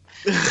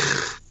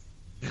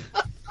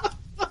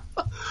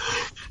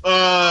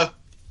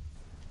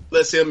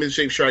 Let's see. Let me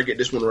make sure I get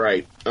this one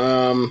right.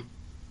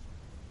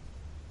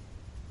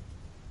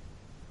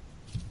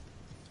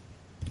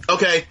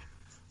 Okay.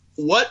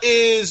 What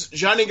is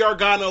Johnny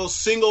Gargano's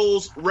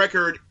singles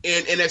record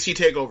in NXT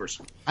takeovers?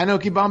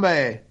 Inoki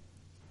Bombay.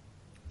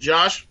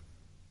 Josh?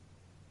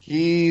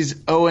 He's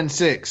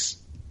 0-6.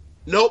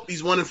 Nope,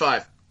 he's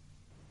 1-5.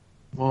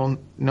 Well,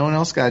 no one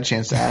else got a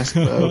chance to ask,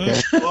 but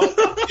okay. Well,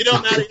 it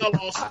don't matter, y'all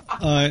lost.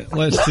 Alright,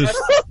 let's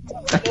just...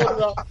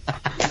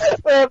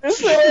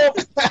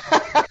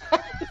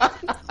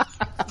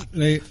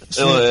 Right,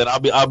 so, And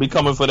I'll be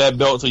coming for that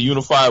belt to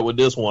unify it with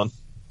this one.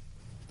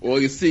 Well,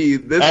 you see,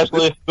 this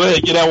Actually, go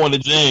ahead, get that one to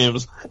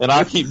James, and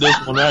I'll keep this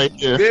one right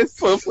here. This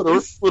for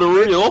the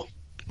real.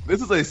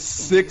 This is a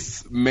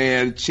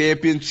 6-man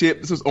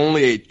championship. This was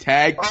only a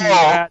tag team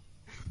match.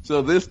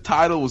 So this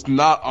title was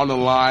not on the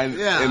line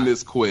in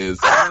this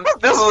quiz.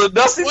 This is a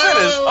dusty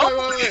finish.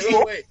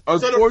 Wait.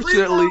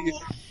 Unfortunately,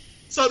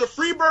 So the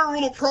Freebird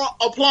rule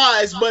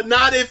applies, but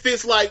not if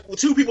it's like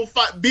 2 people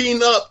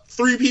beating up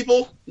 3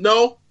 people?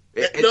 No?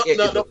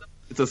 No.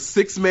 It's a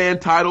 6-man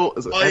title.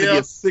 It had to be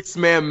a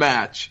 6-man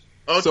match.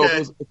 Okay. So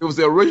if it was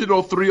the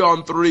original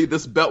 3-on-3,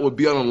 this belt would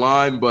be on the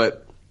line,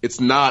 but it's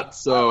not.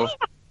 So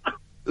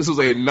this was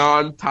a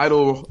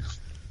non-title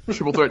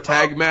triple threat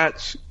tag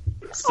match.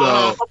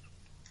 So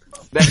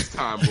next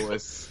time,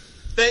 boys.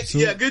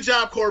 Yeah, good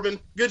job, Corbin.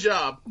 Good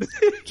job.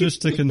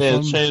 Just to confirm,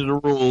 Man, change the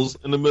rules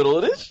in the middle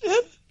of this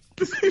shit.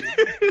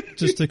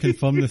 Just to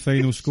confirm the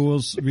final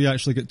scores, we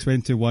actually got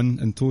 21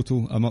 in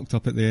total. I mucked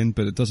up at the end,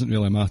 but it doesn't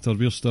really matter.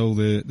 We're still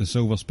the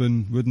silver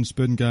spoon, wooden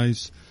spoon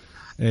guys.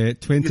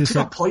 26. You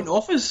took a point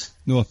off us?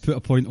 No, I put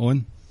a point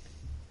on.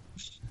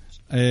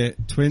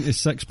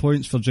 26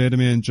 points for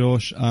Jeremy and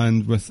Josh,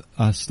 and with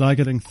a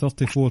staggering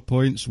 34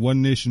 points,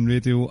 One Nation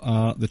Radio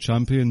are the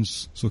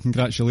champions. So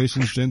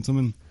congratulations,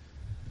 gentlemen.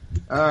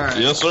 All right.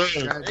 Yes, sir.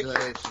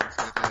 Congratulations,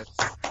 guys.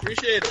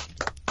 Appreciate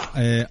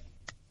it.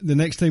 The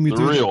next time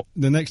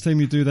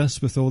we do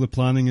this with all the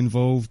planning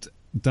involved,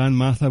 Dan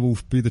Matha will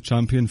be the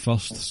champion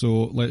first.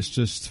 So let's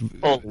just.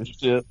 Oh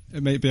shit!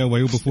 It might be a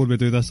while before we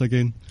do this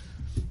again.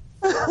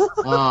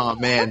 Oh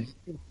man!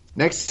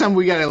 Next time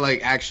we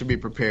gotta actually be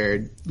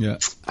prepared. Yeah.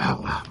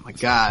 Oh my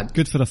god!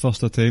 Good for a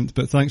first attempt,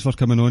 but thanks for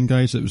coming on,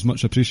 guys. It was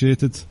much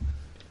appreciated.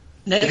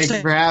 Thanks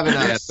for having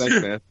us. Thanks,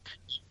 man.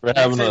 For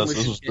having us.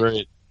 This was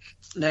great.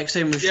 Next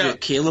time we should get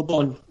Caleb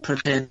on,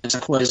 pretend it's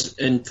a quiz,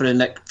 and for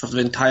the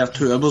entire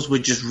 2 hours we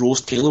just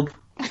roast Caleb.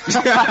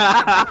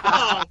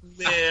 Oh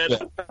man!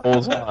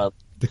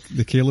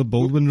 The Caleb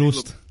Baldwin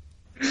roast.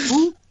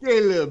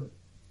 Caleb.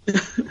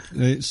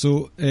 Right,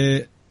 so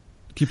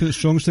keeping it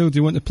strong style. Do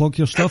you want to plug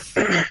your stuff?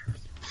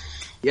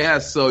 Yeah,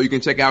 so you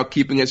can check out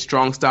Keeping It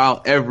Strong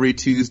Style every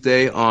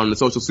Tuesday on the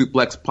Social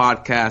Suplex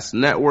Podcast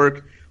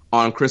Network.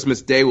 On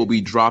Christmas Day, we'll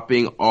be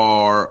dropping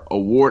our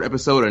award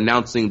episode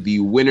announcing the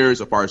winners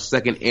of our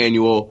 2nd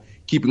annual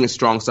Keeping It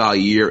Strong Style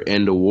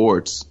Year-End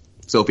Awards.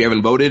 So if you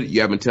haven't voted,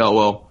 you haven't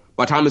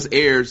by the time this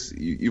airs,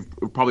 you've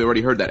probably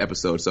already heard that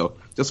episode. So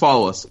just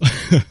follow us.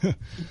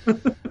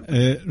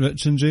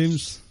 Rich and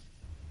James?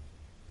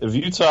 If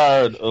you're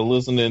tired of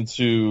listening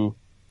to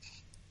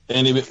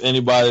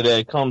anybody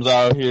that comes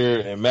out here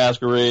and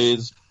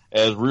masquerades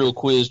as real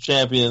quiz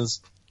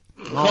champions,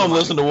 come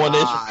listen to One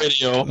Nation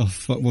Radio. Oh,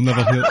 fuck, we'll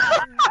never hear it.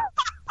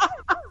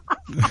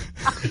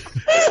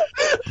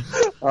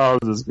 I was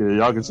just kidding.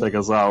 Y'all can check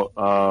us out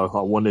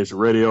on One Nation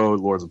Radio,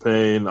 Lords of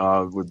Pain,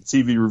 with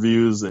TV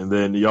reviews, and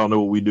then y'all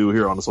know what we do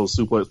here on the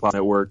Social Suplex Podcast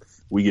Network.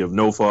 We give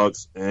no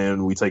fucks,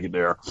 and we take it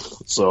there.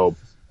 So,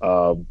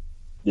 and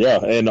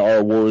our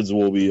awards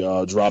will be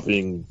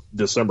dropping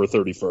December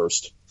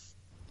 31st.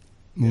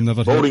 We'll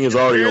never Voting is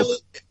already open.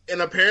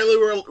 And apparently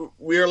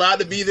we're allowed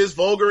to be this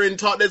vulgar and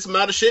talk this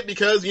amount of shit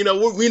because, we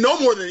know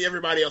more than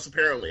everybody else,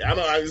 apparently. I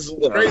know, it's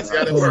crazy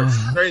how that works.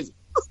 Crazy.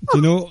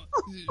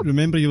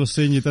 Remember you were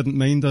saying you didn't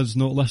mind us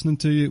not listening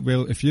to you?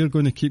 Well, if you're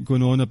going to keep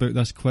going on about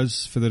this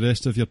quiz for the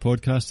rest of your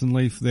podcasting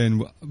life,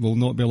 then we'll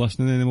not be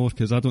listening anymore,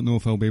 because I don't know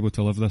if I'll be able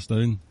to live this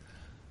down.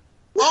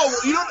 Oh,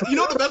 you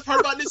know what the best part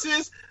about this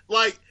is?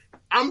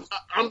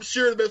 I'm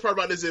sure the best part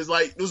about this is,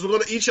 we're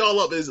going to eat y'all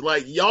up, is,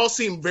 y'all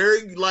seem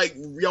very,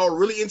 y'all are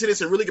really into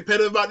this and really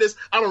competitive about this.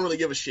 I don't really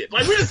give a shit. We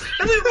just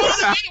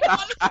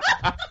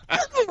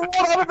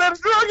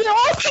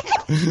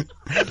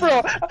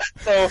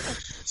bro,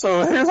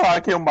 so here's how I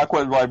came with my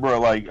question.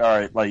 All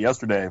right,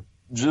 yesterday,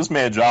 this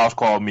man Josh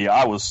called me.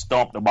 I was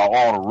stumped about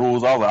all the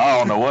rules. I was like, I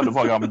don't know what the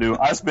fuck I'm gonna do.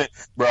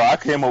 I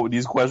came up with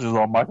these questions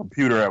on my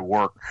computer at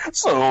work.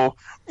 So,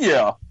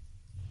 yeah.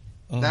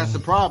 That's the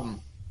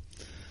problem.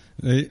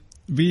 Right.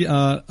 We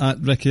are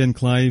at Ricky and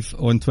Clive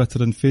on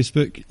Twitter and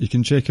Facebook. You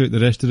can check out the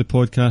rest of the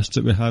podcasts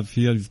that we have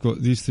here. You've got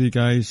these 3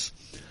 guys.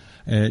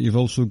 You've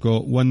also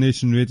got One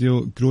Nation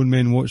Radio, Grown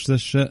Men Watch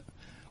This Shit,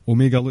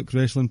 Omega Look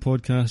Wrestling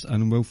Podcast,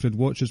 and Wilfred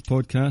Watches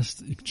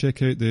Podcast. You can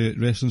check out the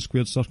Wrestling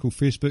Squared Circle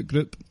Facebook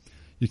group.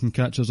 You can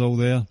catch us all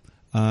there.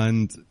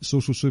 And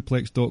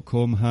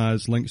socialsuplex.com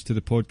has links to the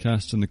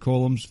podcasts in the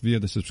columns via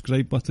the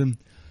subscribe button.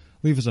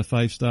 Leave us a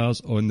 5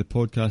 stars on the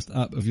podcast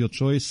app of your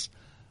choice.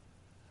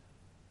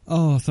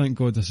 Oh, thank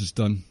God this is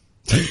done.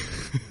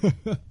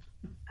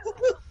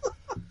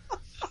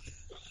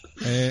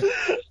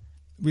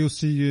 We'll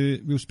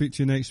speak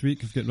to you next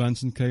week. We've got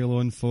Rance and Kyle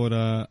on for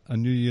a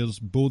New Year's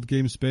board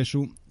game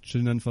special.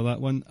 Tune in for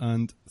that one.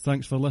 And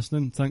thanks for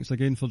listening. Thanks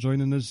again for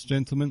joining us,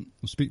 gentlemen.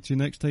 We'll speak to you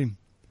next time.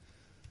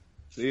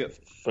 See ya.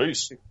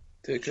 Peace.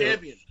 Take care.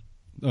 Champion.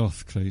 Oh,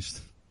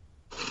 Christ.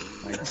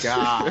 My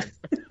God.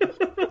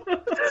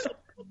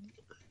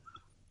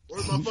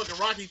 Where's my fucking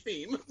Rocky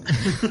theme?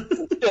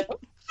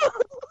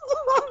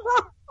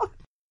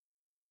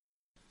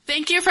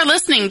 Thank you for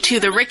listening to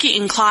the Ricky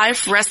and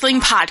Clive Wrestling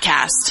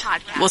Podcast.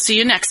 We'll see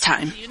you next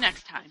time.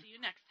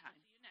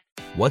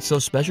 What's so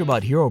special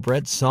about Hero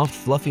Bread's soft,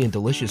 fluffy, and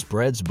delicious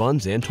breads,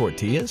 buns, and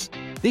tortillas?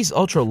 These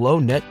ultra-low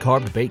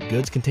net-carb baked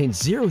goods contain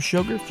zero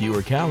sugar,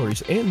 fewer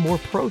calories, and more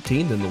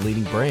protein than the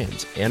leading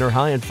brands, and are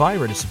high in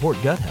fiber to support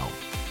gut health.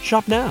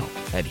 Shop now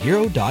at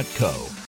Hero.co.